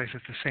kind of a place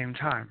at the same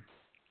time.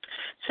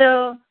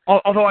 So,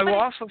 although I will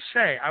also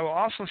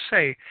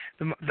say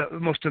the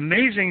most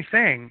amazing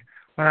thing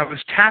when I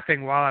was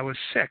tapping while I was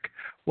sick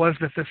was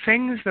that the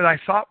things that I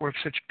thought were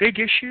such big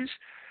issues,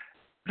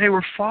 they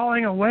were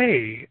falling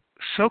away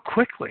so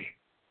quickly.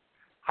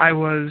 I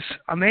was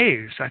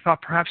amazed. I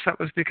thought perhaps that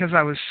was because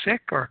I was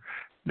sick, or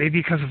maybe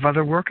because of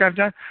other work I've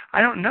done.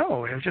 I don't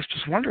know. It just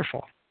was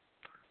wonderful.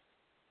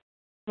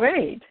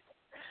 Great.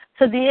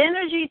 So the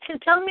energy,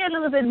 tell me a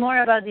little bit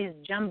more about this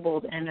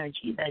jumbled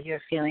energy that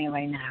you're feeling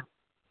right now.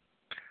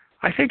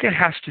 I think it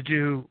has to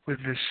do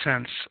with this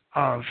sense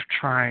of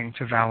trying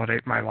to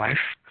validate my life.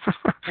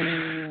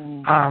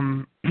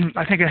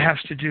 I think it has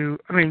to do,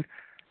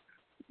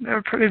 there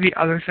are probably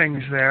other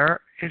things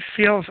there. It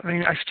feels,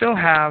 I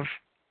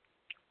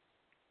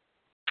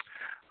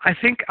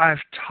think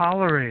I've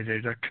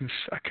tolerated a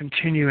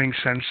continuing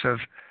sense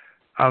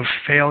of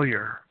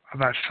failure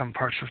about some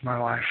parts of my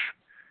life.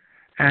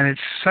 And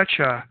it's such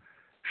a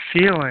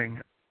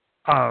feeling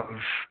of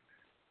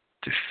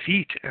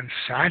defeat and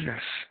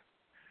sadness.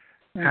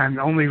 And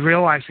only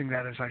realizing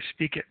that as I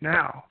speak it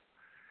now.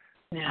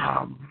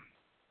 Yeah.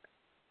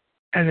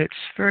 And it's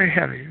very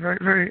heavy, very,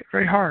 very,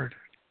 very hard.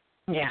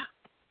 Yeah.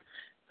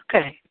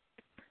 Okay.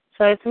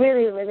 So it's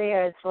really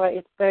there.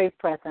 It's very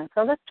present.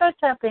 So let's start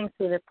tapping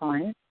through the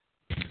points.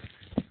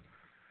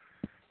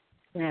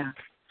 Yeah.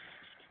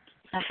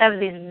 I have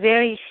this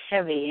very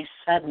heavy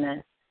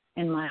sadness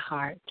in my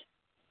heart.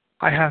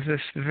 I have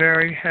this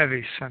very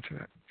heavy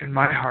sentiment in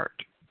my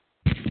heart.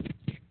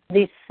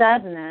 This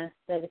sadness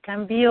that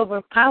can be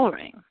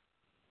overpowering.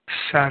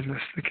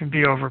 Sadness that can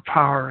be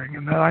overpowering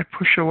and that I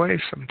push away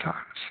sometimes.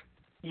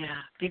 Yeah,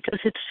 because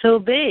it's so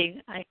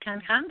big, I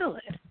can't handle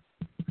it.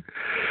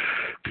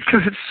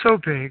 Because it's so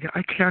big,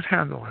 I can't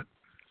handle it.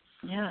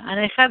 Yeah, and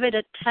I have it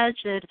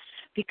attached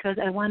because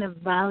I want to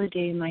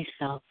validate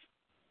myself.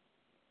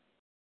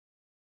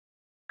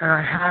 And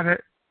I have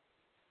it.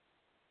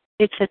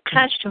 It's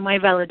attached to my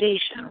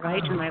validation,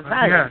 right? To my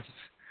value. Yes.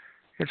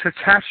 It's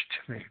attached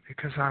to me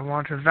because I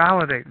want to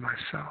validate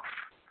myself.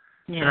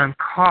 Yeah. And I'm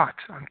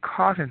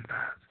caught in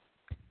that.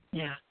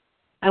 Yeah.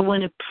 I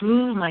want to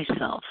prove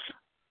myself.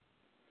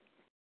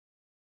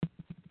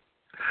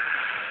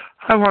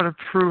 I want to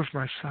prove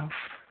myself.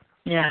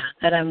 Yeah,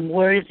 that I'm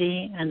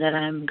worthy and that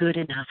I'm good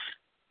enough.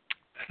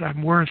 That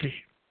I'm worthy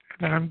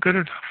and that I'm good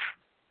enough.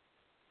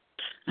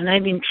 And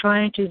I've been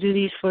trying to do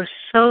this for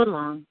so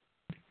long.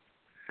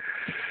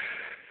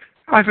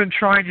 I've been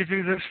trying to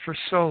do this for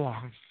so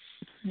long.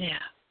 Yeah.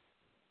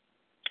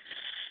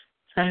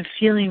 So I'm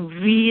feeling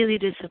really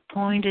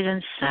disappointed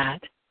and sad.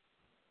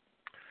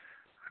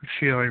 I'm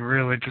feeling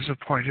really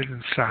disappointed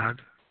and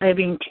sad. I've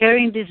been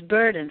carrying this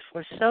burden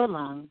for so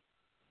long.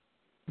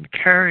 I'm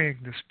carrying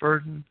this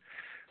burden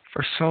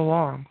for so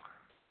long.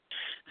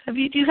 Do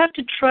you have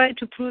to try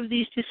to prove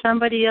these to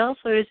somebody else,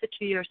 or is it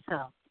to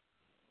yourself?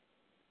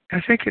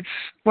 I think it's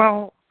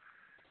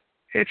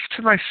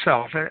to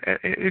myself.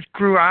 It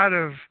grew out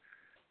of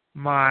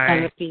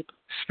my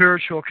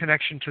spiritual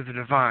connection to the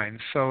divine.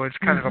 So it's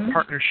kind of a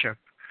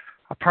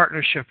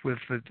partnership with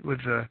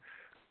the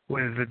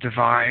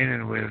divine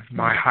and with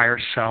my higher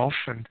self,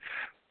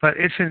 but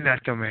it's in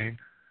that domain.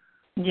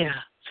 Yeah.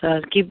 So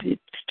I'll keep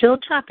still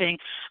tapping.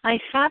 I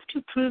have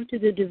to prove to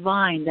the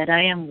divine that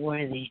I am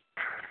worthy.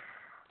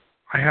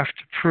 I have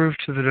to prove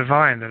to the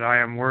divine that I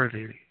am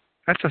worthy.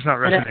 That does not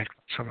resonate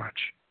so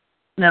much.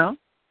 No?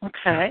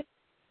 Okay.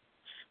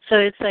 So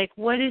it's like,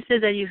 what is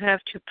it that you have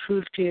to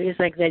prove to you? It's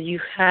like that you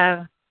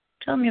have...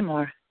 Tell me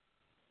more.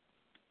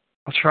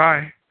 I'll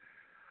try.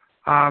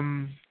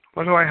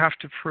 What do I have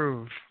to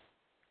prove?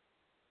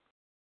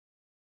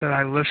 That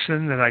I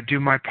listen, that I do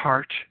my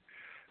part,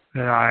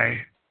 that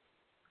I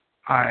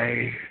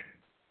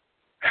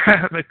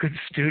am a good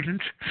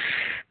student,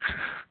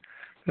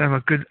 that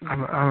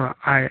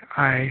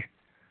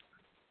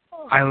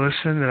I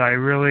listen, that I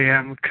really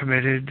am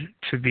committed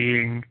to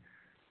being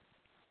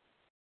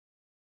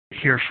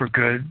here for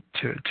good,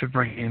 to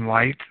bringing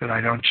light, that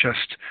I don't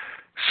just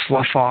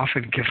slough off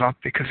and give up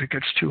because it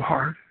gets too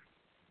hard.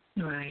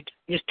 Right.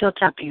 You're still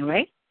tapping,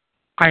 right?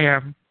 I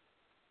am.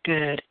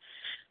 Good.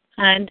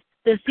 And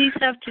does this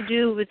have to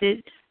do with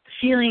the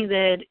feeling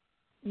that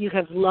you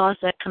have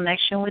lost that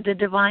connection with the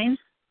divine?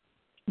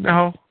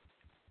 No.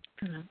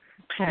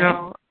 Okay.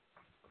 No.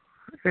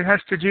 It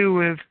has to do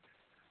with,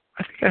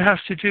 I think it has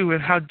to do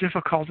with how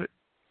difficult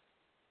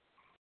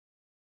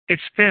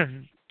it's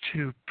been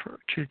to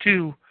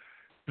do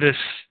this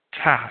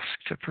task,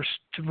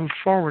 to move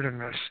forward in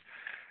this,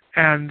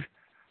 and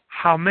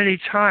how many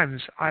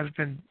times I've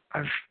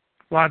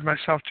allowed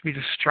myself to be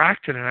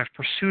distracted, and I've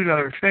pursued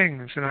other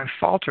things, and I've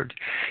faltered,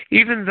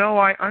 even though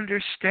I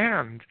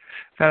understand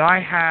that I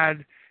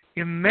had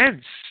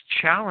immense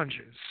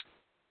challenges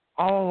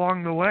all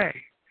along the way,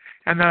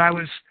 and that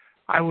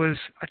I was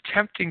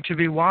attempting to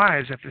be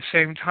wise at the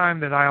same time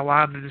that I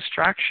allowed the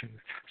distraction.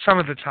 Some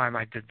of the time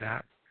I did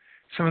that.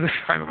 Some of the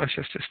time I was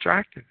just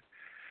distracted.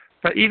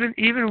 But even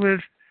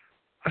with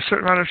a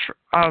certain amount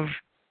of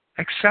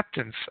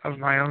acceptance of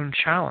my own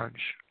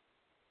challenge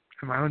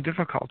and my own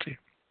difficulty,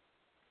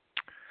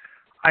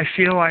 I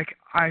feel like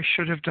I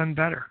should have done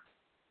better.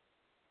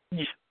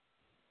 Yeah.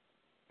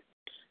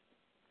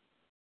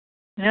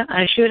 Yeah,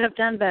 I should have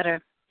done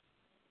better.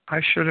 I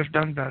should have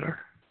done better.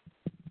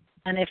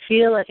 And I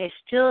feel like I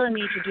still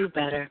need to do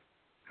better.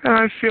 And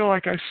I feel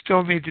like I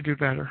still need to do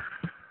better.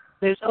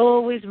 There's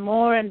always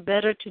more and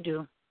better to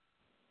do.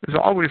 There's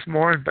always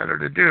more and better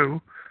to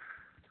do.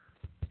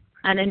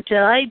 And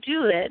until I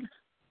do it,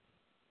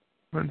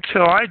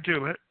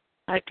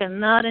 I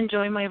cannot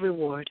enjoy my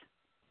reward.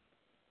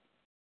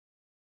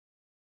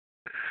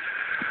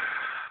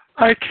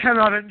 I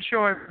cannot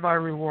enjoy my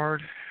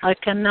reward. I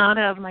cannot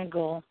have my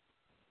goal.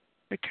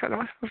 I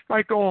cannot have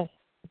my goal.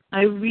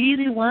 I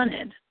really want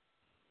it.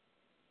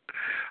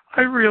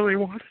 I really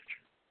want it.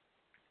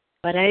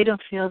 But I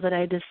don't feel that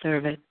I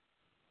deserve it.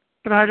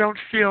 But I don't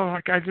feel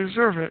like I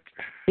deserve it.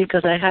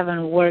 Because I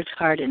haven't worked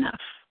hard enough.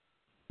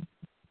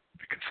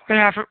 Because I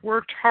haven't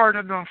worked hard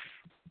enough.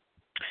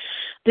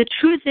 The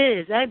truth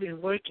is, I've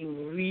been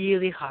working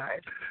really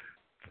hard.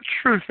 The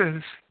truth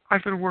is,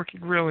 I've been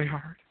working really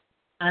hard.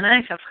 And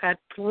I have had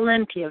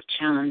plenty of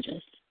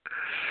challenges.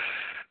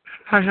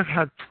 I have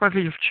had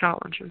plenty of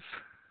challenges.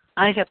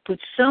 I have put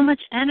so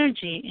much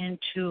energy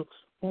into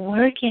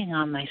working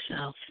on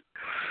myself.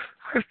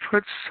 I've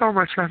put so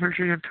much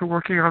energy into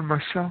working on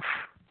myself.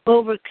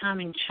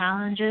 Overcoming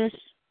challenges.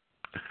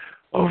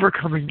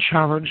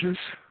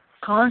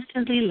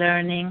 Constantly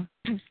learning.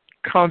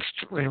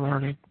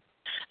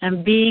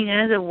 And being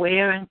as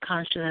aware and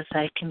conscious as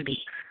I can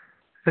be.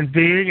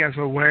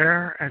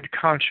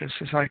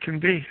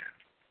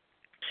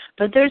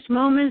 But there's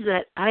moments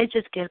that I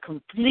just get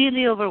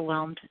completely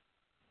overwhelmed.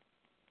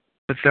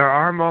 But there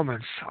are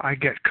moments I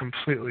get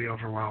completely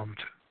overwhelmed.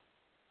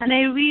 And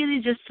I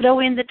really just throw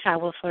in the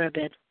towel for a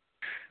bit.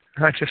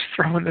 I just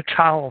throw in the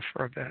towel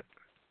for a bit.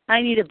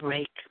 I need a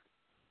break.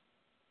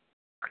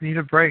 I need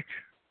a break.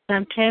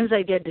 Sometimes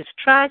I get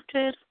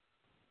distracted.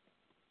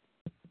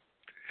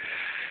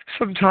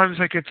 Sometimes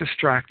I get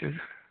distracted.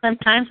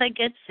 Sometimes I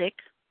get sick.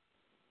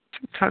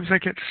 Sometimes I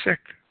get sick.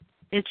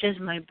 It's just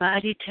my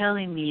body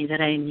telling me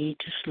that I need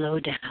to slow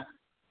down.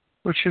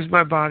 Which is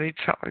my body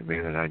telling me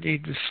that I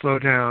need to slow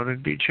down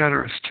and be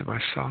generous to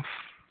myself.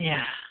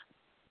 Yeah.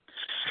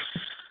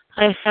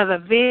 I have a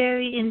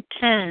very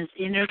intense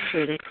inner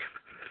critic.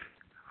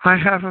 I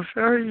have a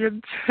very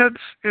intense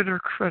inner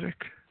critic.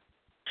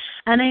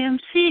 And I am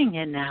seeing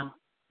it now.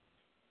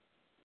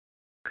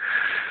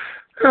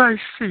 I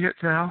see it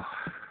now.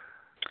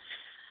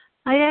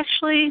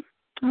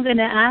 I'm going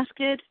to ask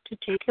it to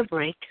take a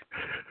break.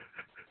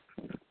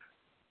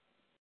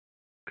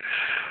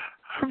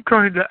 I'm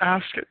going to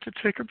ask it to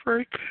take a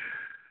break.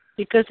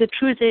 Because the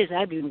truth is,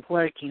 I've been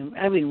working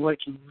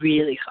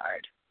really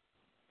hard.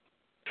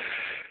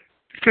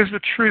 Because the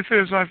truth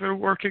is, I've been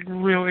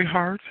working really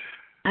hard.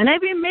 And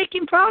I've been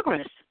making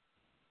progress.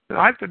 And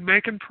I've been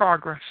making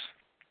progress.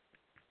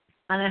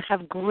 And I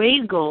have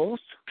great goals.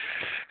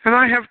 And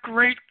I have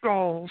great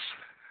goals.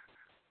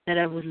 That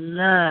I would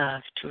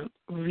love to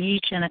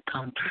reach and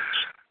accomplish.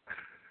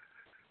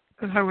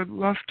 And I would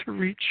love to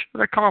reach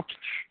and accomplish.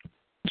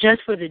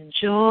 Just for the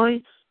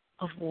joy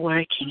of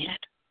working it.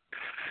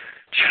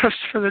 Just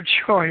for the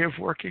joy of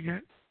working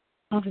it.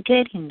 Of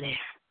getting there.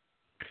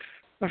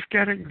 Of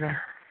getting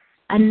there.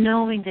 And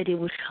knowing that it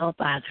would help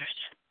others.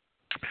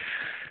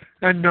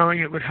 And knowing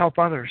it would help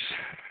others.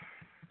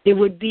 It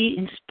would be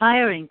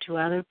inspiring to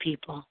other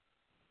people.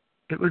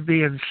 It would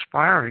be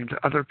inspiring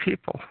to other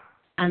people.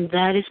 And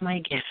that is my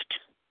gift.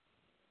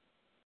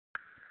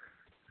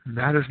 And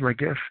that is my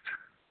gift.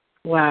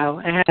 Wow,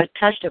 I have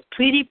attached a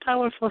pretty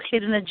powerful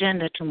hidden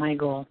agenda to my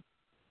goal.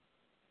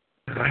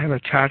 And I have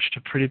attached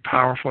a pretty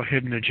powerful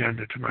hidden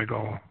agenda to my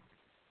goal.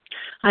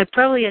 I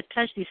probably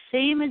attached the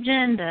same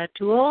agenda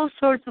to all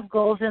sorts of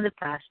goals in the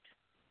past.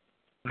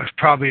 I've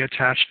probably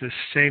attached this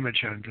same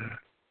agenda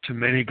to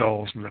many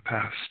goals in the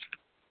past.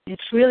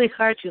 It's really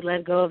hard to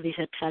let go of this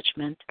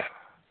attachment.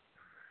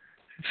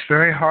 It's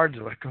very hard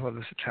to let go of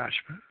this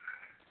attachment.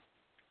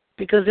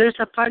 Because there's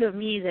a part of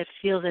me that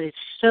feels that it's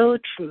so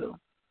true.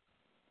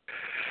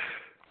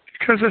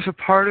 Because there's a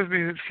part of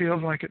me that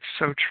feels like it's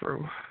so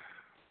true.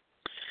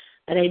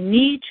 That I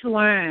need to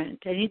earn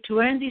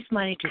this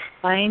money to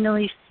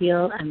finally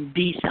feel and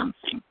be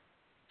something.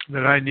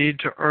 That I need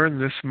to earn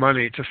this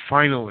money to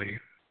finally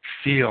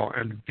feel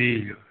and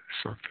be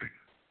something.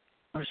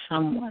 Or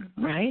someone,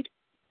 right?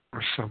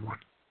 Or someone.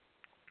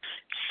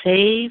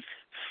 Safe,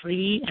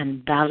 free,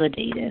 and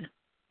validated.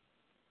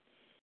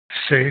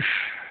 Safe,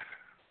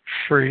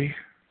 free,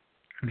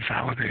 and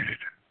validated.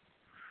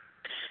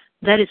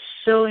 That is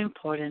so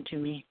important to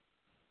me.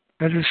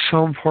 That is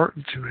so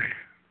important to me.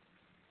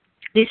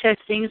 These are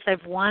things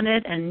I've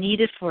wanted and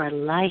needed for a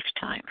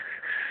lifetime.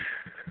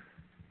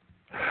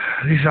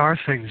 These are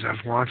things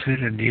I've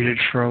wanted and needed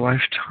for a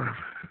lifetime.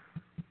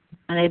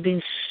 And I've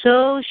been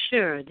so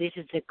sure this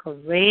is the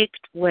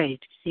correct way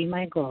to see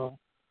my goal.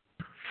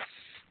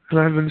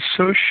 And I've been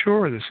so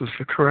sure this is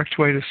the correct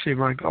way to see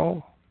my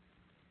goal.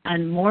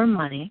 And more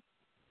money.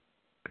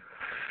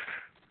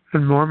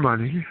 And more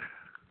money.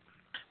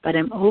 But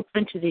I'm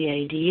open to the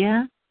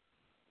idea.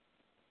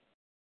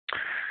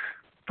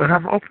 But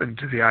I'm open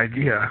to the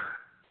idea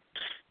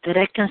that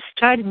I can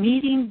start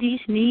meeting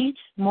these needs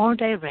more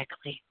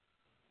directly.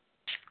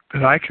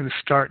 That I can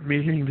start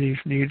meeting these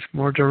needs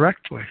more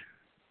directly.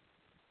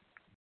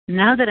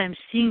 Now that I'm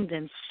seeing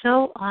them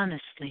so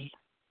honestly.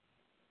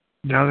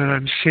 Now that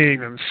I'm seeing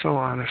them so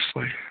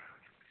honestly.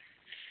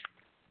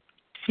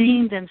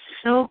 Seeing them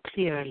so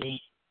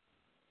clearly.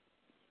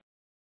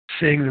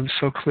 Seeing them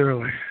so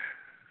clearly.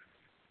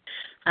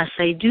 As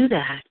I do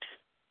that.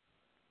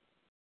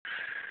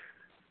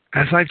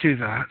 As I do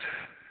that.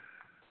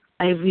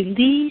 I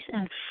release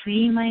and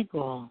free my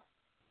goal.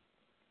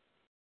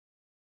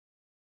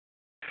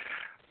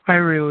 I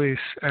release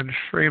and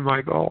free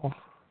my goal.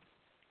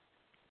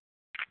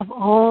 Of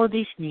all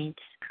these needs.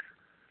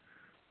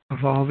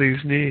 Of all these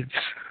needs.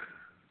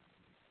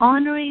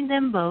 Honoring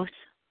them both.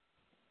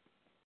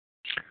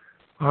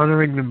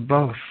 Honoring them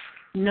both.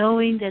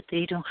 Knowing that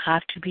they don't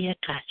have to be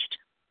attached.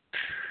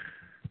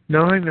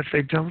 Knowing that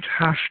they don't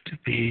have to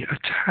be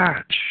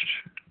attached.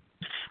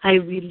 I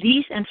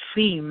release and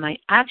free my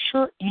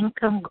actual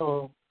income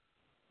goal.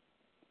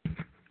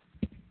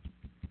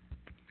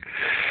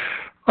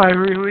 I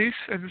release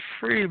and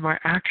free my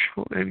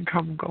actual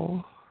income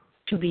goal.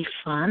 To be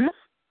fun.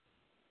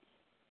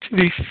 To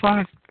be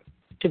fun.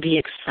 To be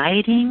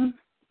exciting.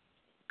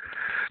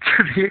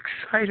 To be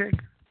exciting.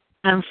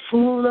 And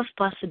full of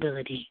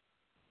possibility.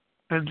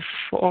 And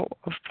full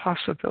of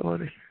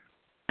possibility.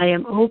 I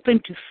am open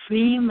to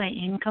free my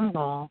income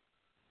goal.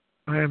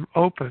 I am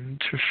open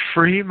to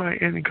free my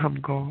income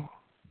goal.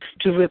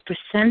 To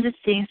represent the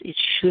things it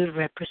should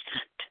represent.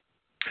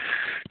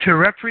 To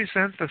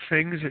represent the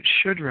things it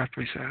should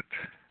represent.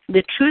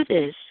 The truth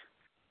is.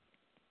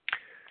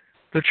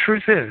 The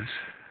truth is.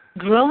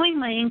 Growing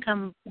my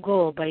income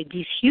goal by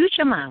this huge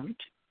amount.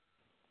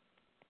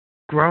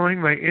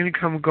 Growing my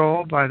income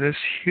goal by this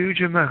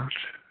huge amount.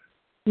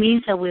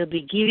 Means I will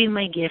be giving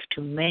my gift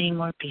to many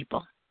more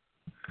people.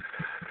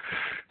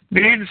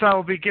 Means I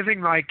will be giving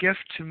my gift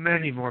to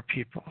many more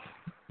people.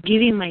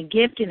 Giving my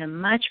gift in a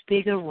much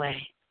bigger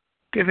way.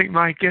 Giving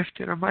my gift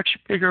in a much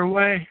bigger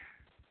way.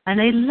 And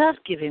I love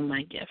giving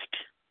my gift.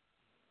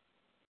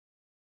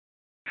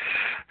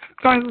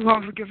 I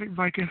love giving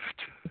my gift.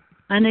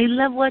 And I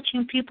love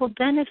watching people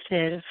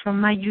benefit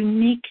from my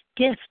unique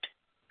gift.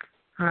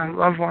 I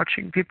love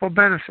watching people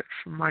benefit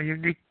from my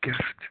unique gift.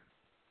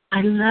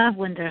 I love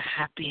when they're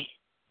happy.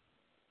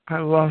 I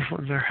love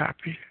when they're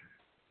happy.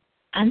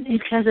 And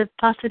it has a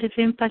positive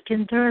impact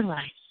in their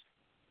life.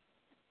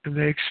 And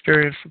they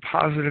experience a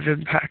positive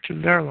impact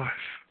in their life.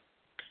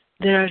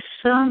 There are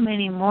so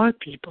many more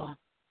people.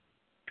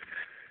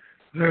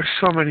 There are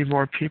so many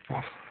more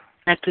people.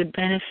 That could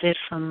benefit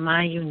from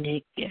my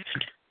unique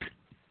gift.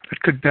 That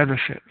could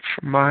benefit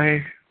from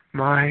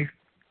my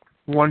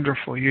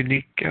wonderful,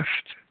 unique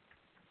gift.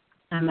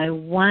 And my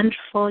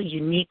wonderful,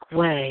 unique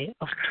way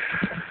of...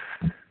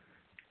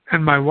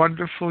 And my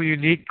wonderful,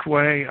 unique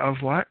way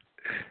of what?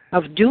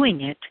 Of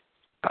doing it.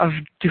 Of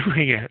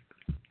doing it.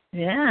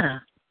 Yeah.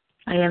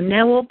 I am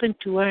now open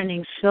to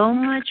earning so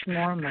much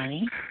more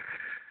money.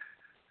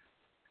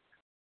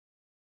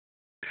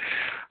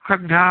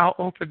 I'm now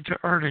open to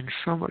earning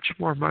so much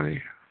more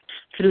money.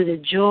 Through the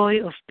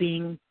joy of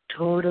being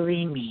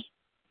totally me.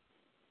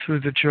 Through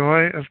the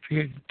joy of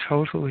being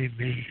totally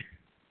me.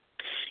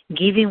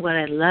 Giving what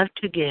I love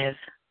to give.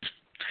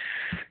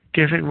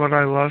 Giving what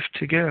I love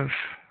to give.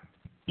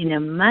 In a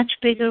much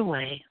bigger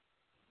way.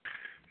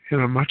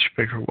 In a much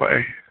bigger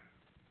way.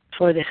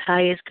 For the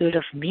highest good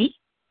of me.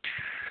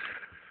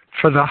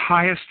 For the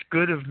highest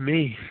good of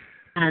me.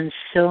 And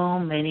so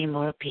many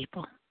more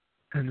people.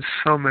 And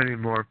so many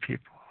more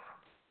people.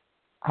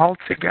 All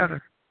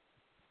together.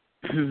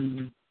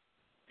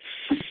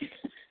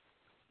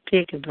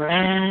 Take a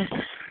breath.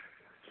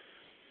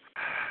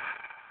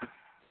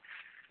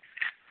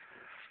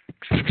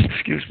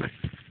 Excuse me.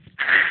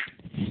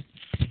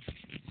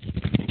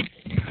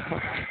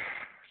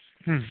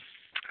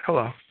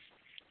 Hello.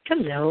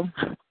 Hello.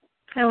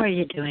 How are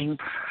you doing?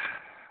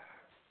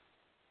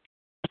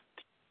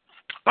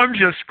 I'm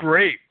just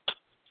great.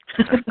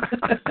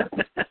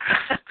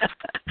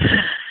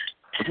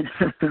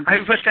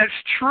 But that's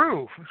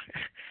true.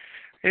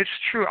 It's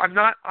true.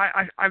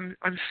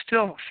 I'm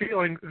still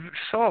feeling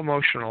so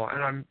emotional,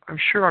 and I'm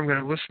sure I'm going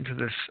to listen to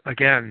this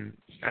again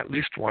at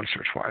least once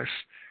or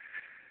twice.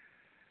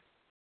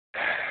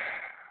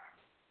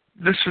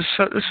 This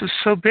was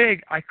so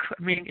big. I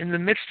mean, in the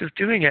midst of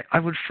doing it, I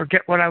would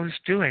forget what I was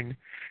doing,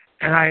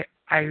 and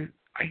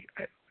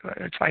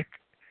it's like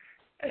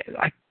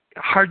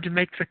hard to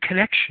make the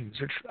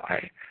connections.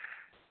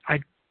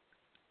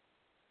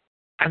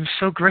 I'm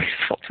so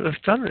grateful to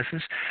have done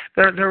this.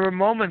 There were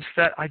moments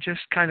that I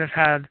just kind of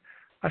had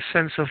a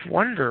sense of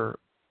wonder.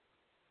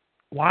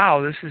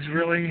 Wow, this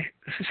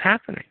is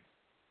happening.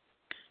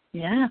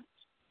 Yeah,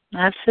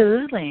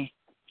 absolutely.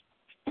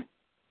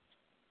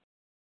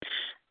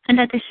 And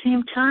at the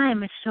same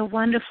time, it's so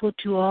wonderful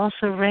to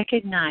also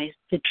recognize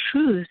the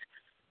truth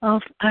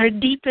of our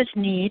deepest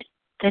need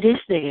that is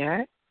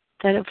there,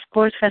 that of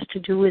course has to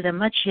do with a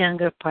much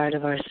younger part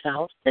of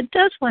ourselves that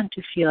does want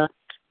to feel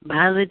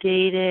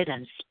validated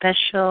and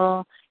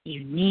special,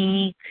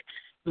 unique,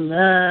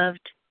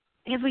 loved,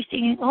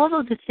 everything, all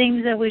of the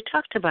things that we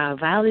talked about,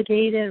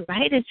 validated,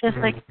 right? It's just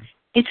like,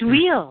 it's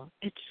real.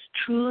 It's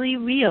truly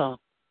real.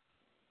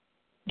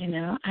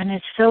 And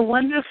it's so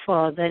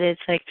wonderful that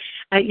it's like,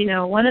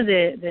 one of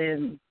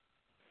the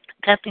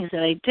testings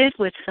that I did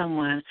with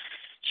someone,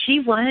 she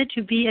wanted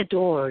to be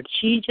adored.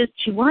 She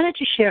wanted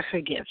to share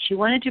her gift. She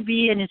wanted to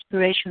be an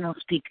inspirational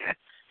speaker.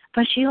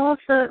 But she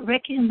also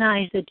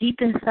recognized that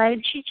deep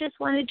inside, she just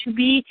wanted to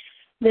be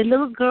the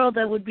little girl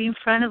that would be in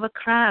front of a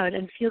crowd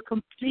and feel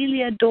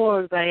completely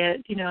adored by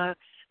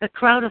a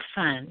crowd of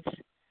fans.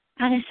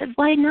 And I said,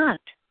 why not?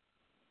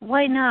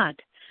 Why not?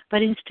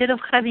 But instead of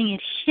having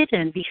it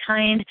hidden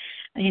behind,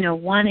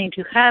 wanting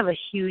to have a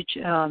huge,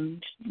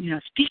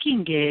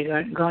 speaking gig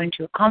or going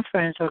to a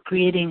conference or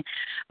creating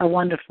a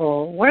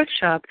wonderful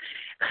workshop,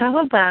 how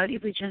about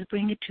if we just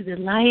bring it to the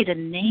light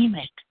and name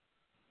it?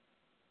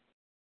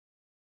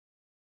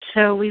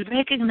 So we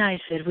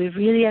recognize it. We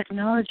really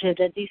acknowledge it,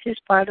 that this is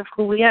part of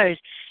who we are.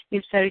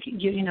 It's our,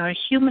 our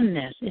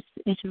humanness.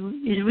 It's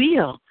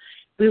real.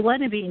 We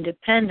want to be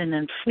independent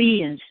and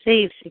free and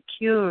safe,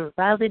 secure,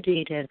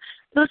 validated.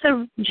 Those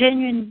are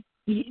genuine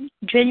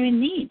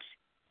needs.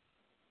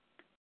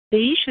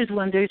 The issue is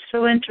when they're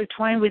so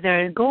intertwined with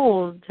our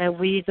goals that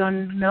we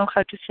don't know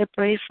how to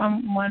separate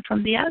from one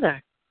from the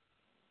other.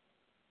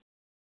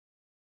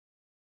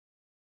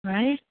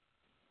 Right?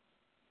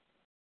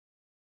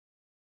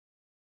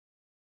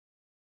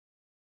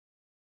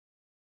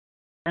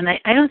 And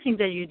I don't think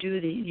that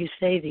you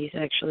say these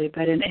actually,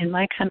 but in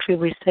my country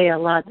we say a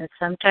lot that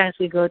sometimes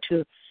we go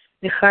to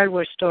the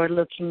hardware store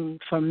looking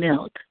for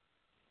milk,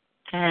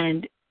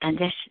 and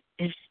this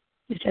is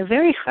a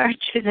very hard,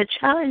 a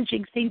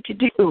challenging thing to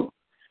do.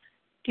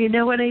 Do you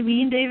know what I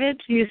mean,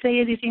 David? Do you say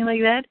anything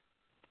like that?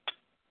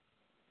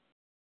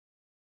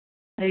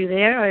 Are you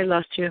there, or I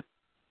lost you?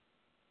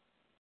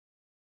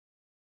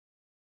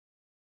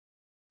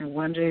 I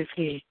wonder if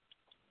he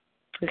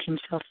put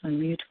himself on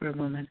mute for a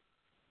moment.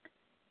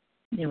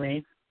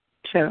 Anyway,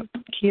 so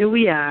here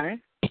we are.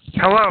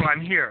 Hello, I'm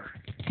here.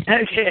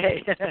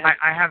 Okay.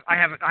 I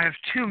have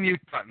two mute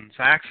buttons.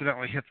 I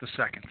accidentally hit the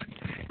second.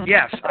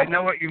 Yes, I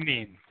know what you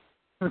mean.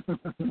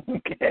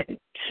 Okay,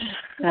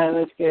 that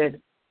was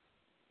good.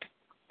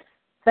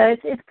 So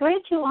it's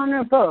great to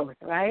honor both,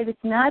 right?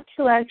 It's not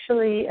to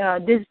actually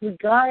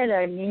disregard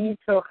our needs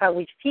or how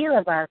we feel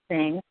about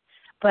things,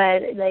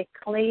 but like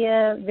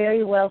Clea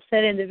very well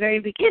said in the very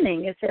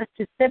beginning, it's just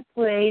to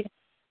separate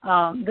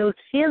those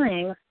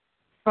feelings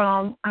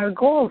from our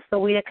goals so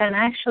we can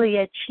actually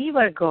achieve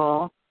our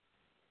goal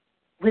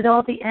with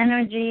all the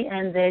energy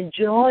and the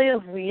joy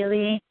of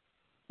really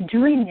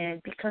doing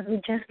it because we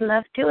just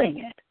love doing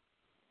it.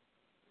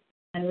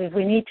 And if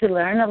we need to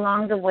learn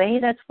along the way,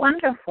 that's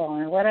wonderful.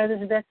 And what are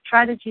the best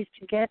strategies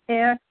to get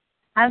there?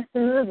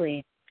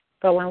 Absolutely.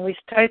 But when we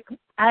start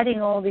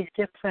adding all these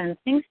different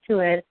things to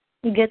it,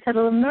 it gets a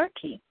little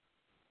murky.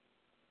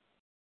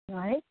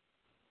 Right?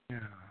 Yeah.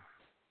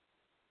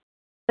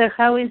 So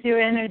how is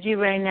your energy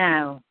right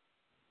now?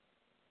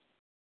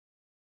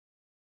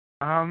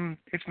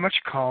 It's much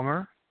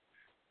calmer,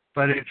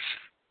 but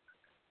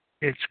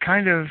it's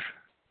kind of,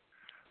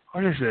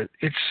 what is it?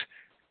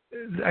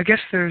 I guess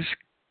there's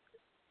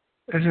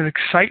an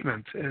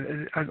excitement.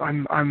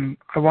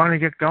 I want to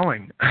get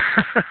going.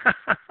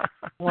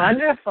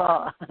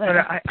 Wonderful.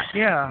 But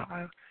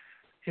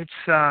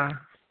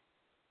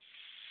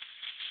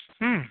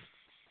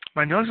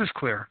my nose is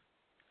clear.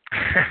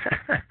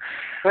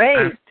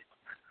 Great.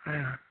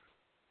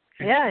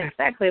 Yeah,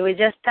 exactly. We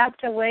just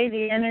tapped away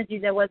the energy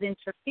that was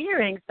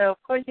interfering, so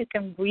of course you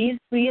can breathe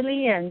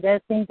freely and then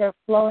things are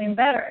flowing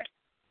better.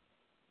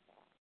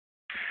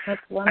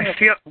 That's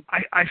wonderful.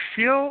 I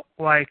feel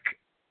like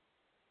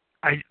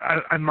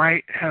I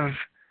might have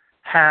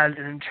had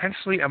an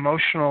intensely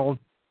emotional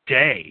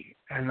day,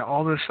 and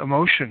all this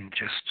emotion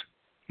just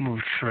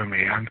moved through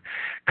me. I'm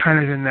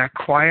kind of in that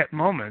quiet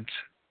moment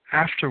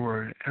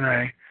afterward, and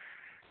I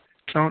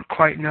don't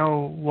quite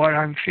know what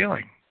I'm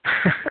feeling.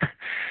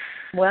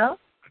 Well,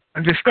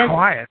 I'm just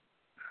quiet.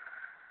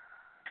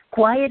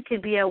 Quiet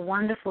could be a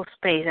wonderful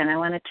space, and I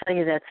want to tell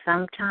you that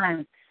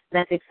sometimes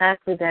that's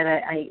exactly that.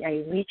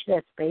 I reach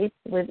that space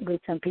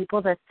with some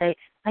people that say,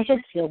 I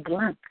just feel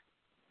blank.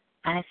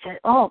 And I said,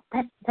 oh,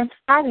 that's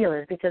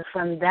fabulous, because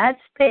from that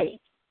space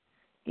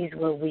is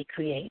what we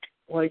create.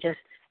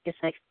 It's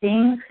like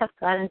things have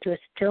gotten to a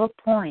still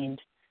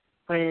point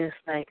where it's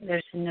like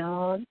there's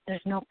no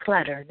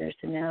clutter, there's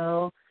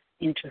no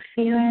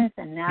interference,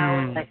 and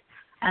now it's like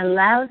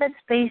allow that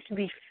space to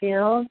be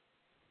filled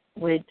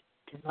with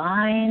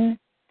divine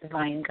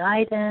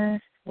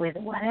guidance, with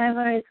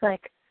whatever. It's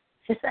like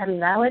just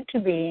allow it to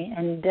be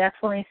and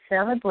definitely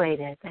celebrate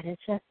it. And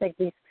it's just like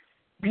this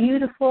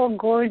beautiful,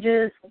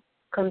 gorgeous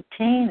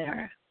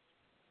container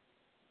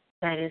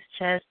that is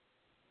just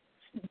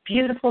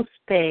beautiful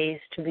space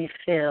to be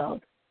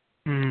filled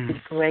with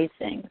great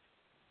things.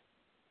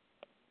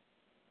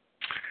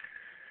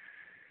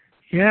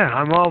 Yeah,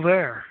 I'm all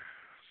there.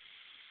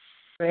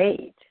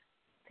 Great.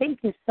 Thank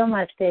you so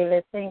much,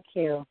 David. Thank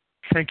you.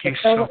 Thank you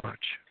so much.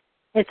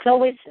 It's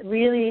always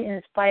really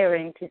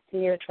inspiring to see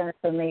your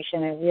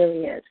transformation. It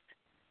really is.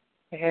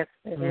 It's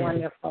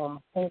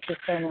wonderful. Thank you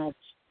so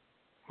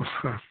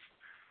much.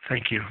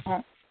 Thank you.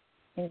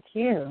 Thank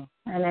you.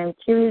 And I'm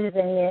curious if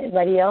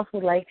anybody else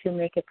would like to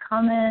make a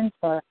comment,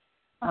 or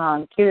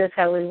curious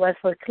how it was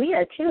for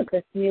Clea too,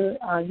 because you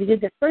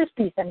did the first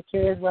piece. I'm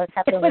curious what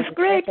happened. It was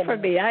great for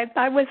me.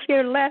 I was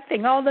here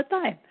laughing all the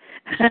time.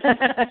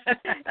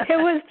 It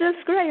was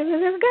just great. It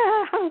was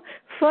how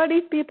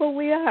funny people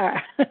we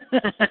are.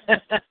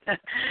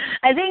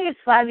 I think it's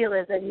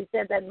fabulous that you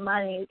said that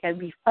money can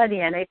be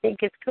funny, and I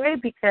think it's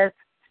great because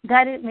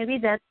maybe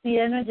that's the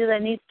energy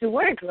that needs to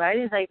work, right?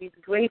 It's like this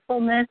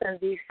gratefulness and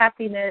this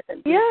happiness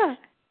and this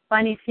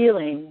funny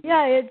feeling.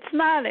 Yeah, it's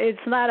not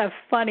a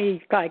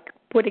funny like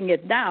putting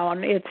it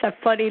down. It's a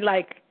funny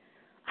like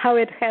how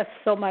it has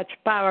so much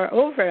power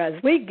over us.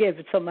 We give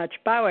so much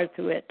power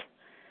to it.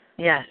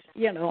 Yes.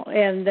 You know,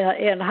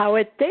 and how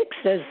it takes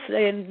us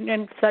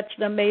in such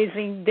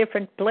amazing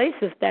different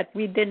places that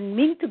we didn't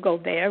mean to go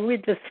there. We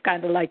just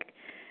kind of like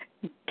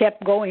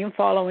kept going,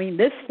 following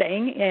this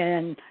thing,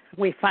 and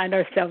we find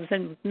ourselves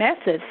in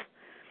messes.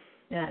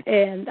 Yeah.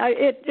 And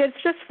it's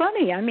just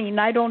funny. I mean,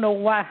 I don't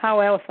know how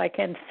else I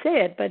can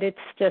say it, but it's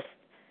just,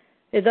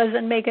 it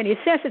doesn't make any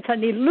sense. It's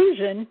an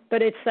illusion,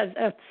 but it's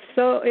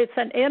it's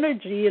an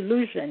energy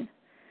illusion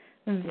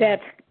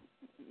that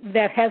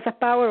has a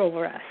power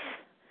over us.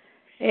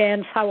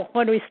 And how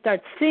when we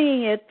start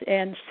seeing it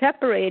and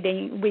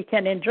separating, we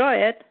can enjoy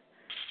it.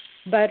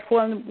 But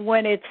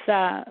when it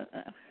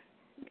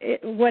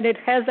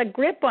has a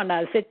grip on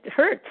us, it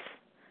hurts.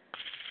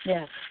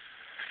 Yes.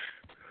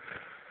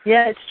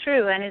 Yeah, it's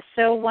true, and it's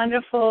so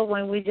wonderful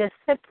when we just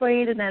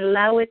separate it and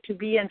allow it to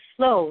be and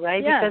flow,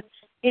 right? Yeah. Because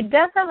it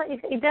does have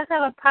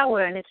a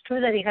power, and it's true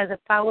that it has a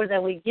power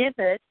that we give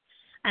it,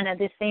 and at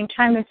the same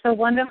time, it's so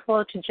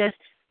wonderful to just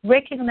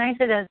recognize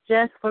it as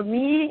just, for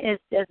me,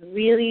 it's just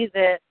really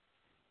the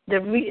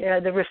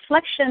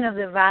reflection of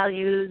the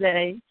value that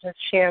I just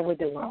share with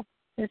the world.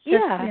 It's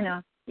just,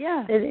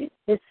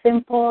 it's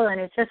simple, and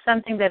it's just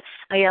something that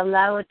I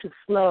allow it to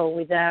flow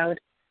without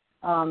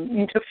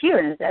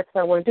interference. That's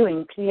what we're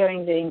doing,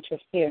 clearing the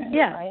interference.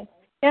 Yeah. Right?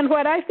 And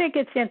what I think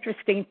it's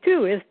interesting,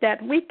 too, is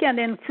that we can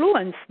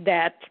influence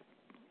that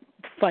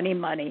funny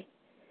money.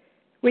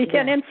 We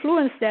can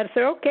influence that.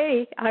 Say,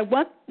 okay, I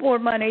want more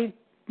money,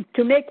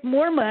 to make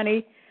more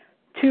money,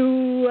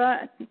 to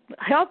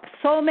help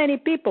so many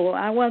people.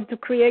 I want to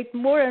create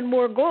more and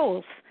more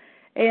goals.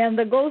 And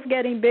the goals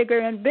getting bigger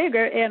and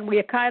bigger, and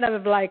we're kind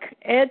of like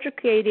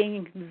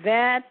educating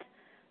that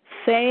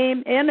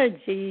same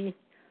energy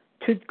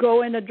to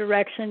go in the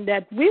direction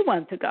that we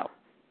want to go.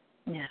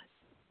 Yeah,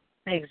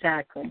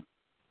 exactly.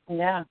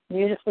 Yeah,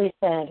 beautifully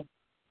said.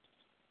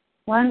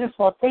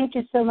 Wonderful. Thank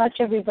you so much,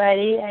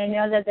 everybody. I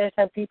know that there's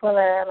some people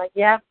that are like,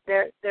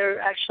 they're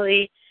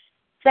actually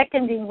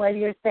seconding what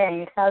you're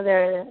saying, how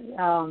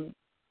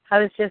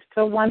it's just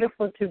so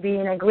wonderful to be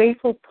in a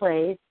grateful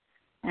place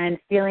and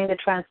feeling the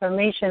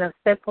transformation of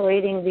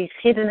separating these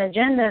hidden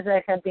agendas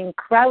that have been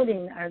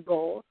crowding our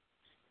goals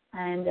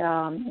and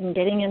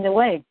getting in the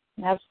way.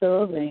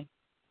 Absolutely.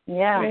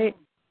 Yeah.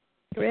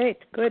 Great.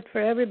 Good for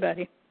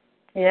everybody.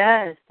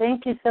 Yes.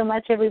 Thank you so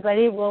much,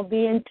 everybody. We'll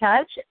be in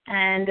touch,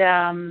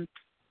 and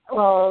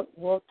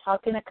we'll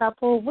talk in a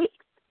couple of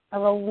weeks.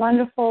 Have a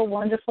wonderful,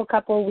 wonderful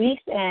couple of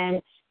weeks,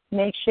 and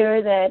make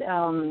sure that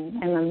I'm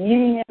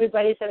muting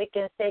everybody so we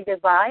can say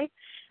goodbye.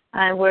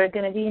 And we're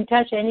going to be in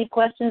touch. Any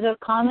questions or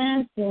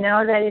comments, you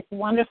know that it's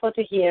wonderful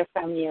to hear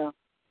from you.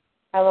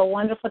 Have a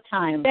wonderful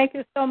time. Thank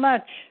you so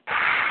much.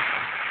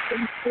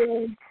 Thank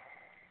you.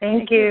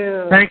 Thank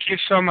you. Thank you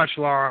so much,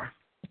 Laura.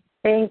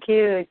 Thank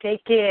you.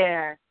 Take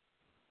care.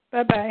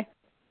 Bye-bye.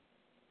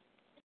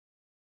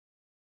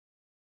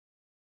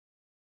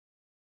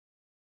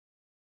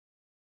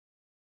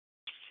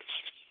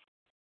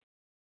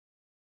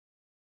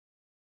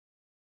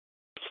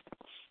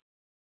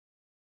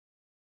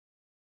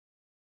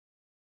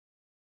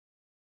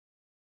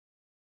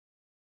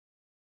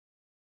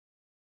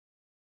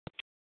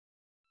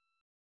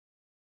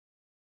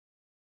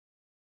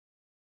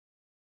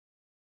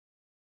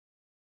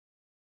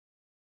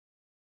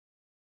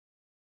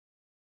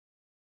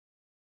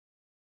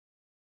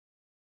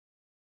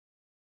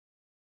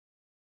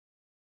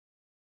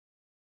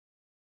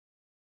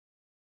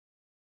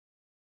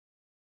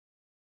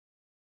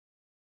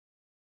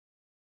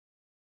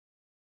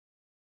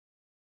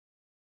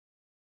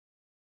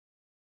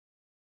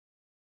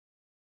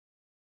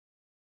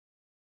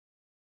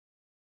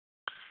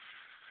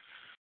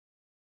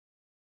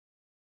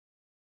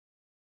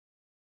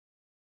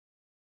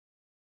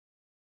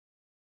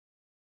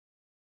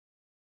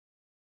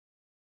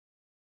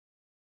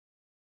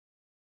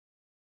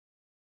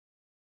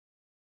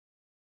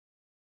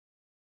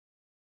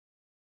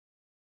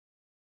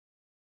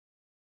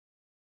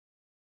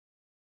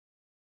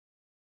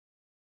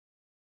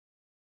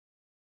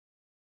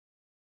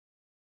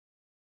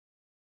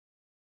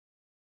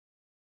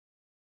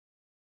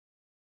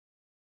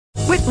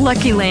 With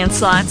Lucky Land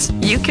Slots,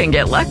 you can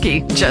get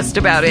lucky just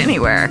about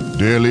anywhere.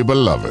 Dearly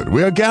beloved,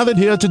 we are gathered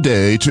here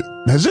today to...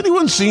 Has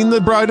anyone seen the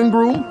bride and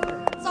groom?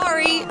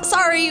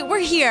 Sorry, we're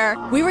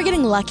here. We were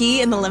getting lucky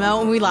in the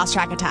limo and we lost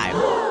track of time.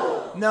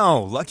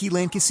 No, Lucky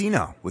Land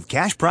Casino, with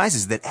cash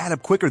prizes that add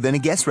up quicker than a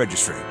guest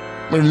registry.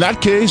 In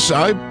that case,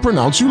 I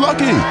pronounce you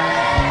lucky.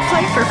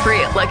 Play for free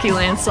at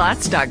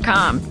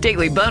LuckyLandSlots.com.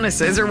 Daily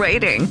bonuses are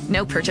waiting.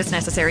 No purchase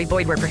necessary.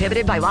 Void where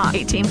prohibited by law.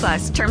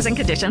 18+. Terms and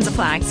conditions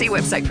apply. See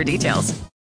website for details.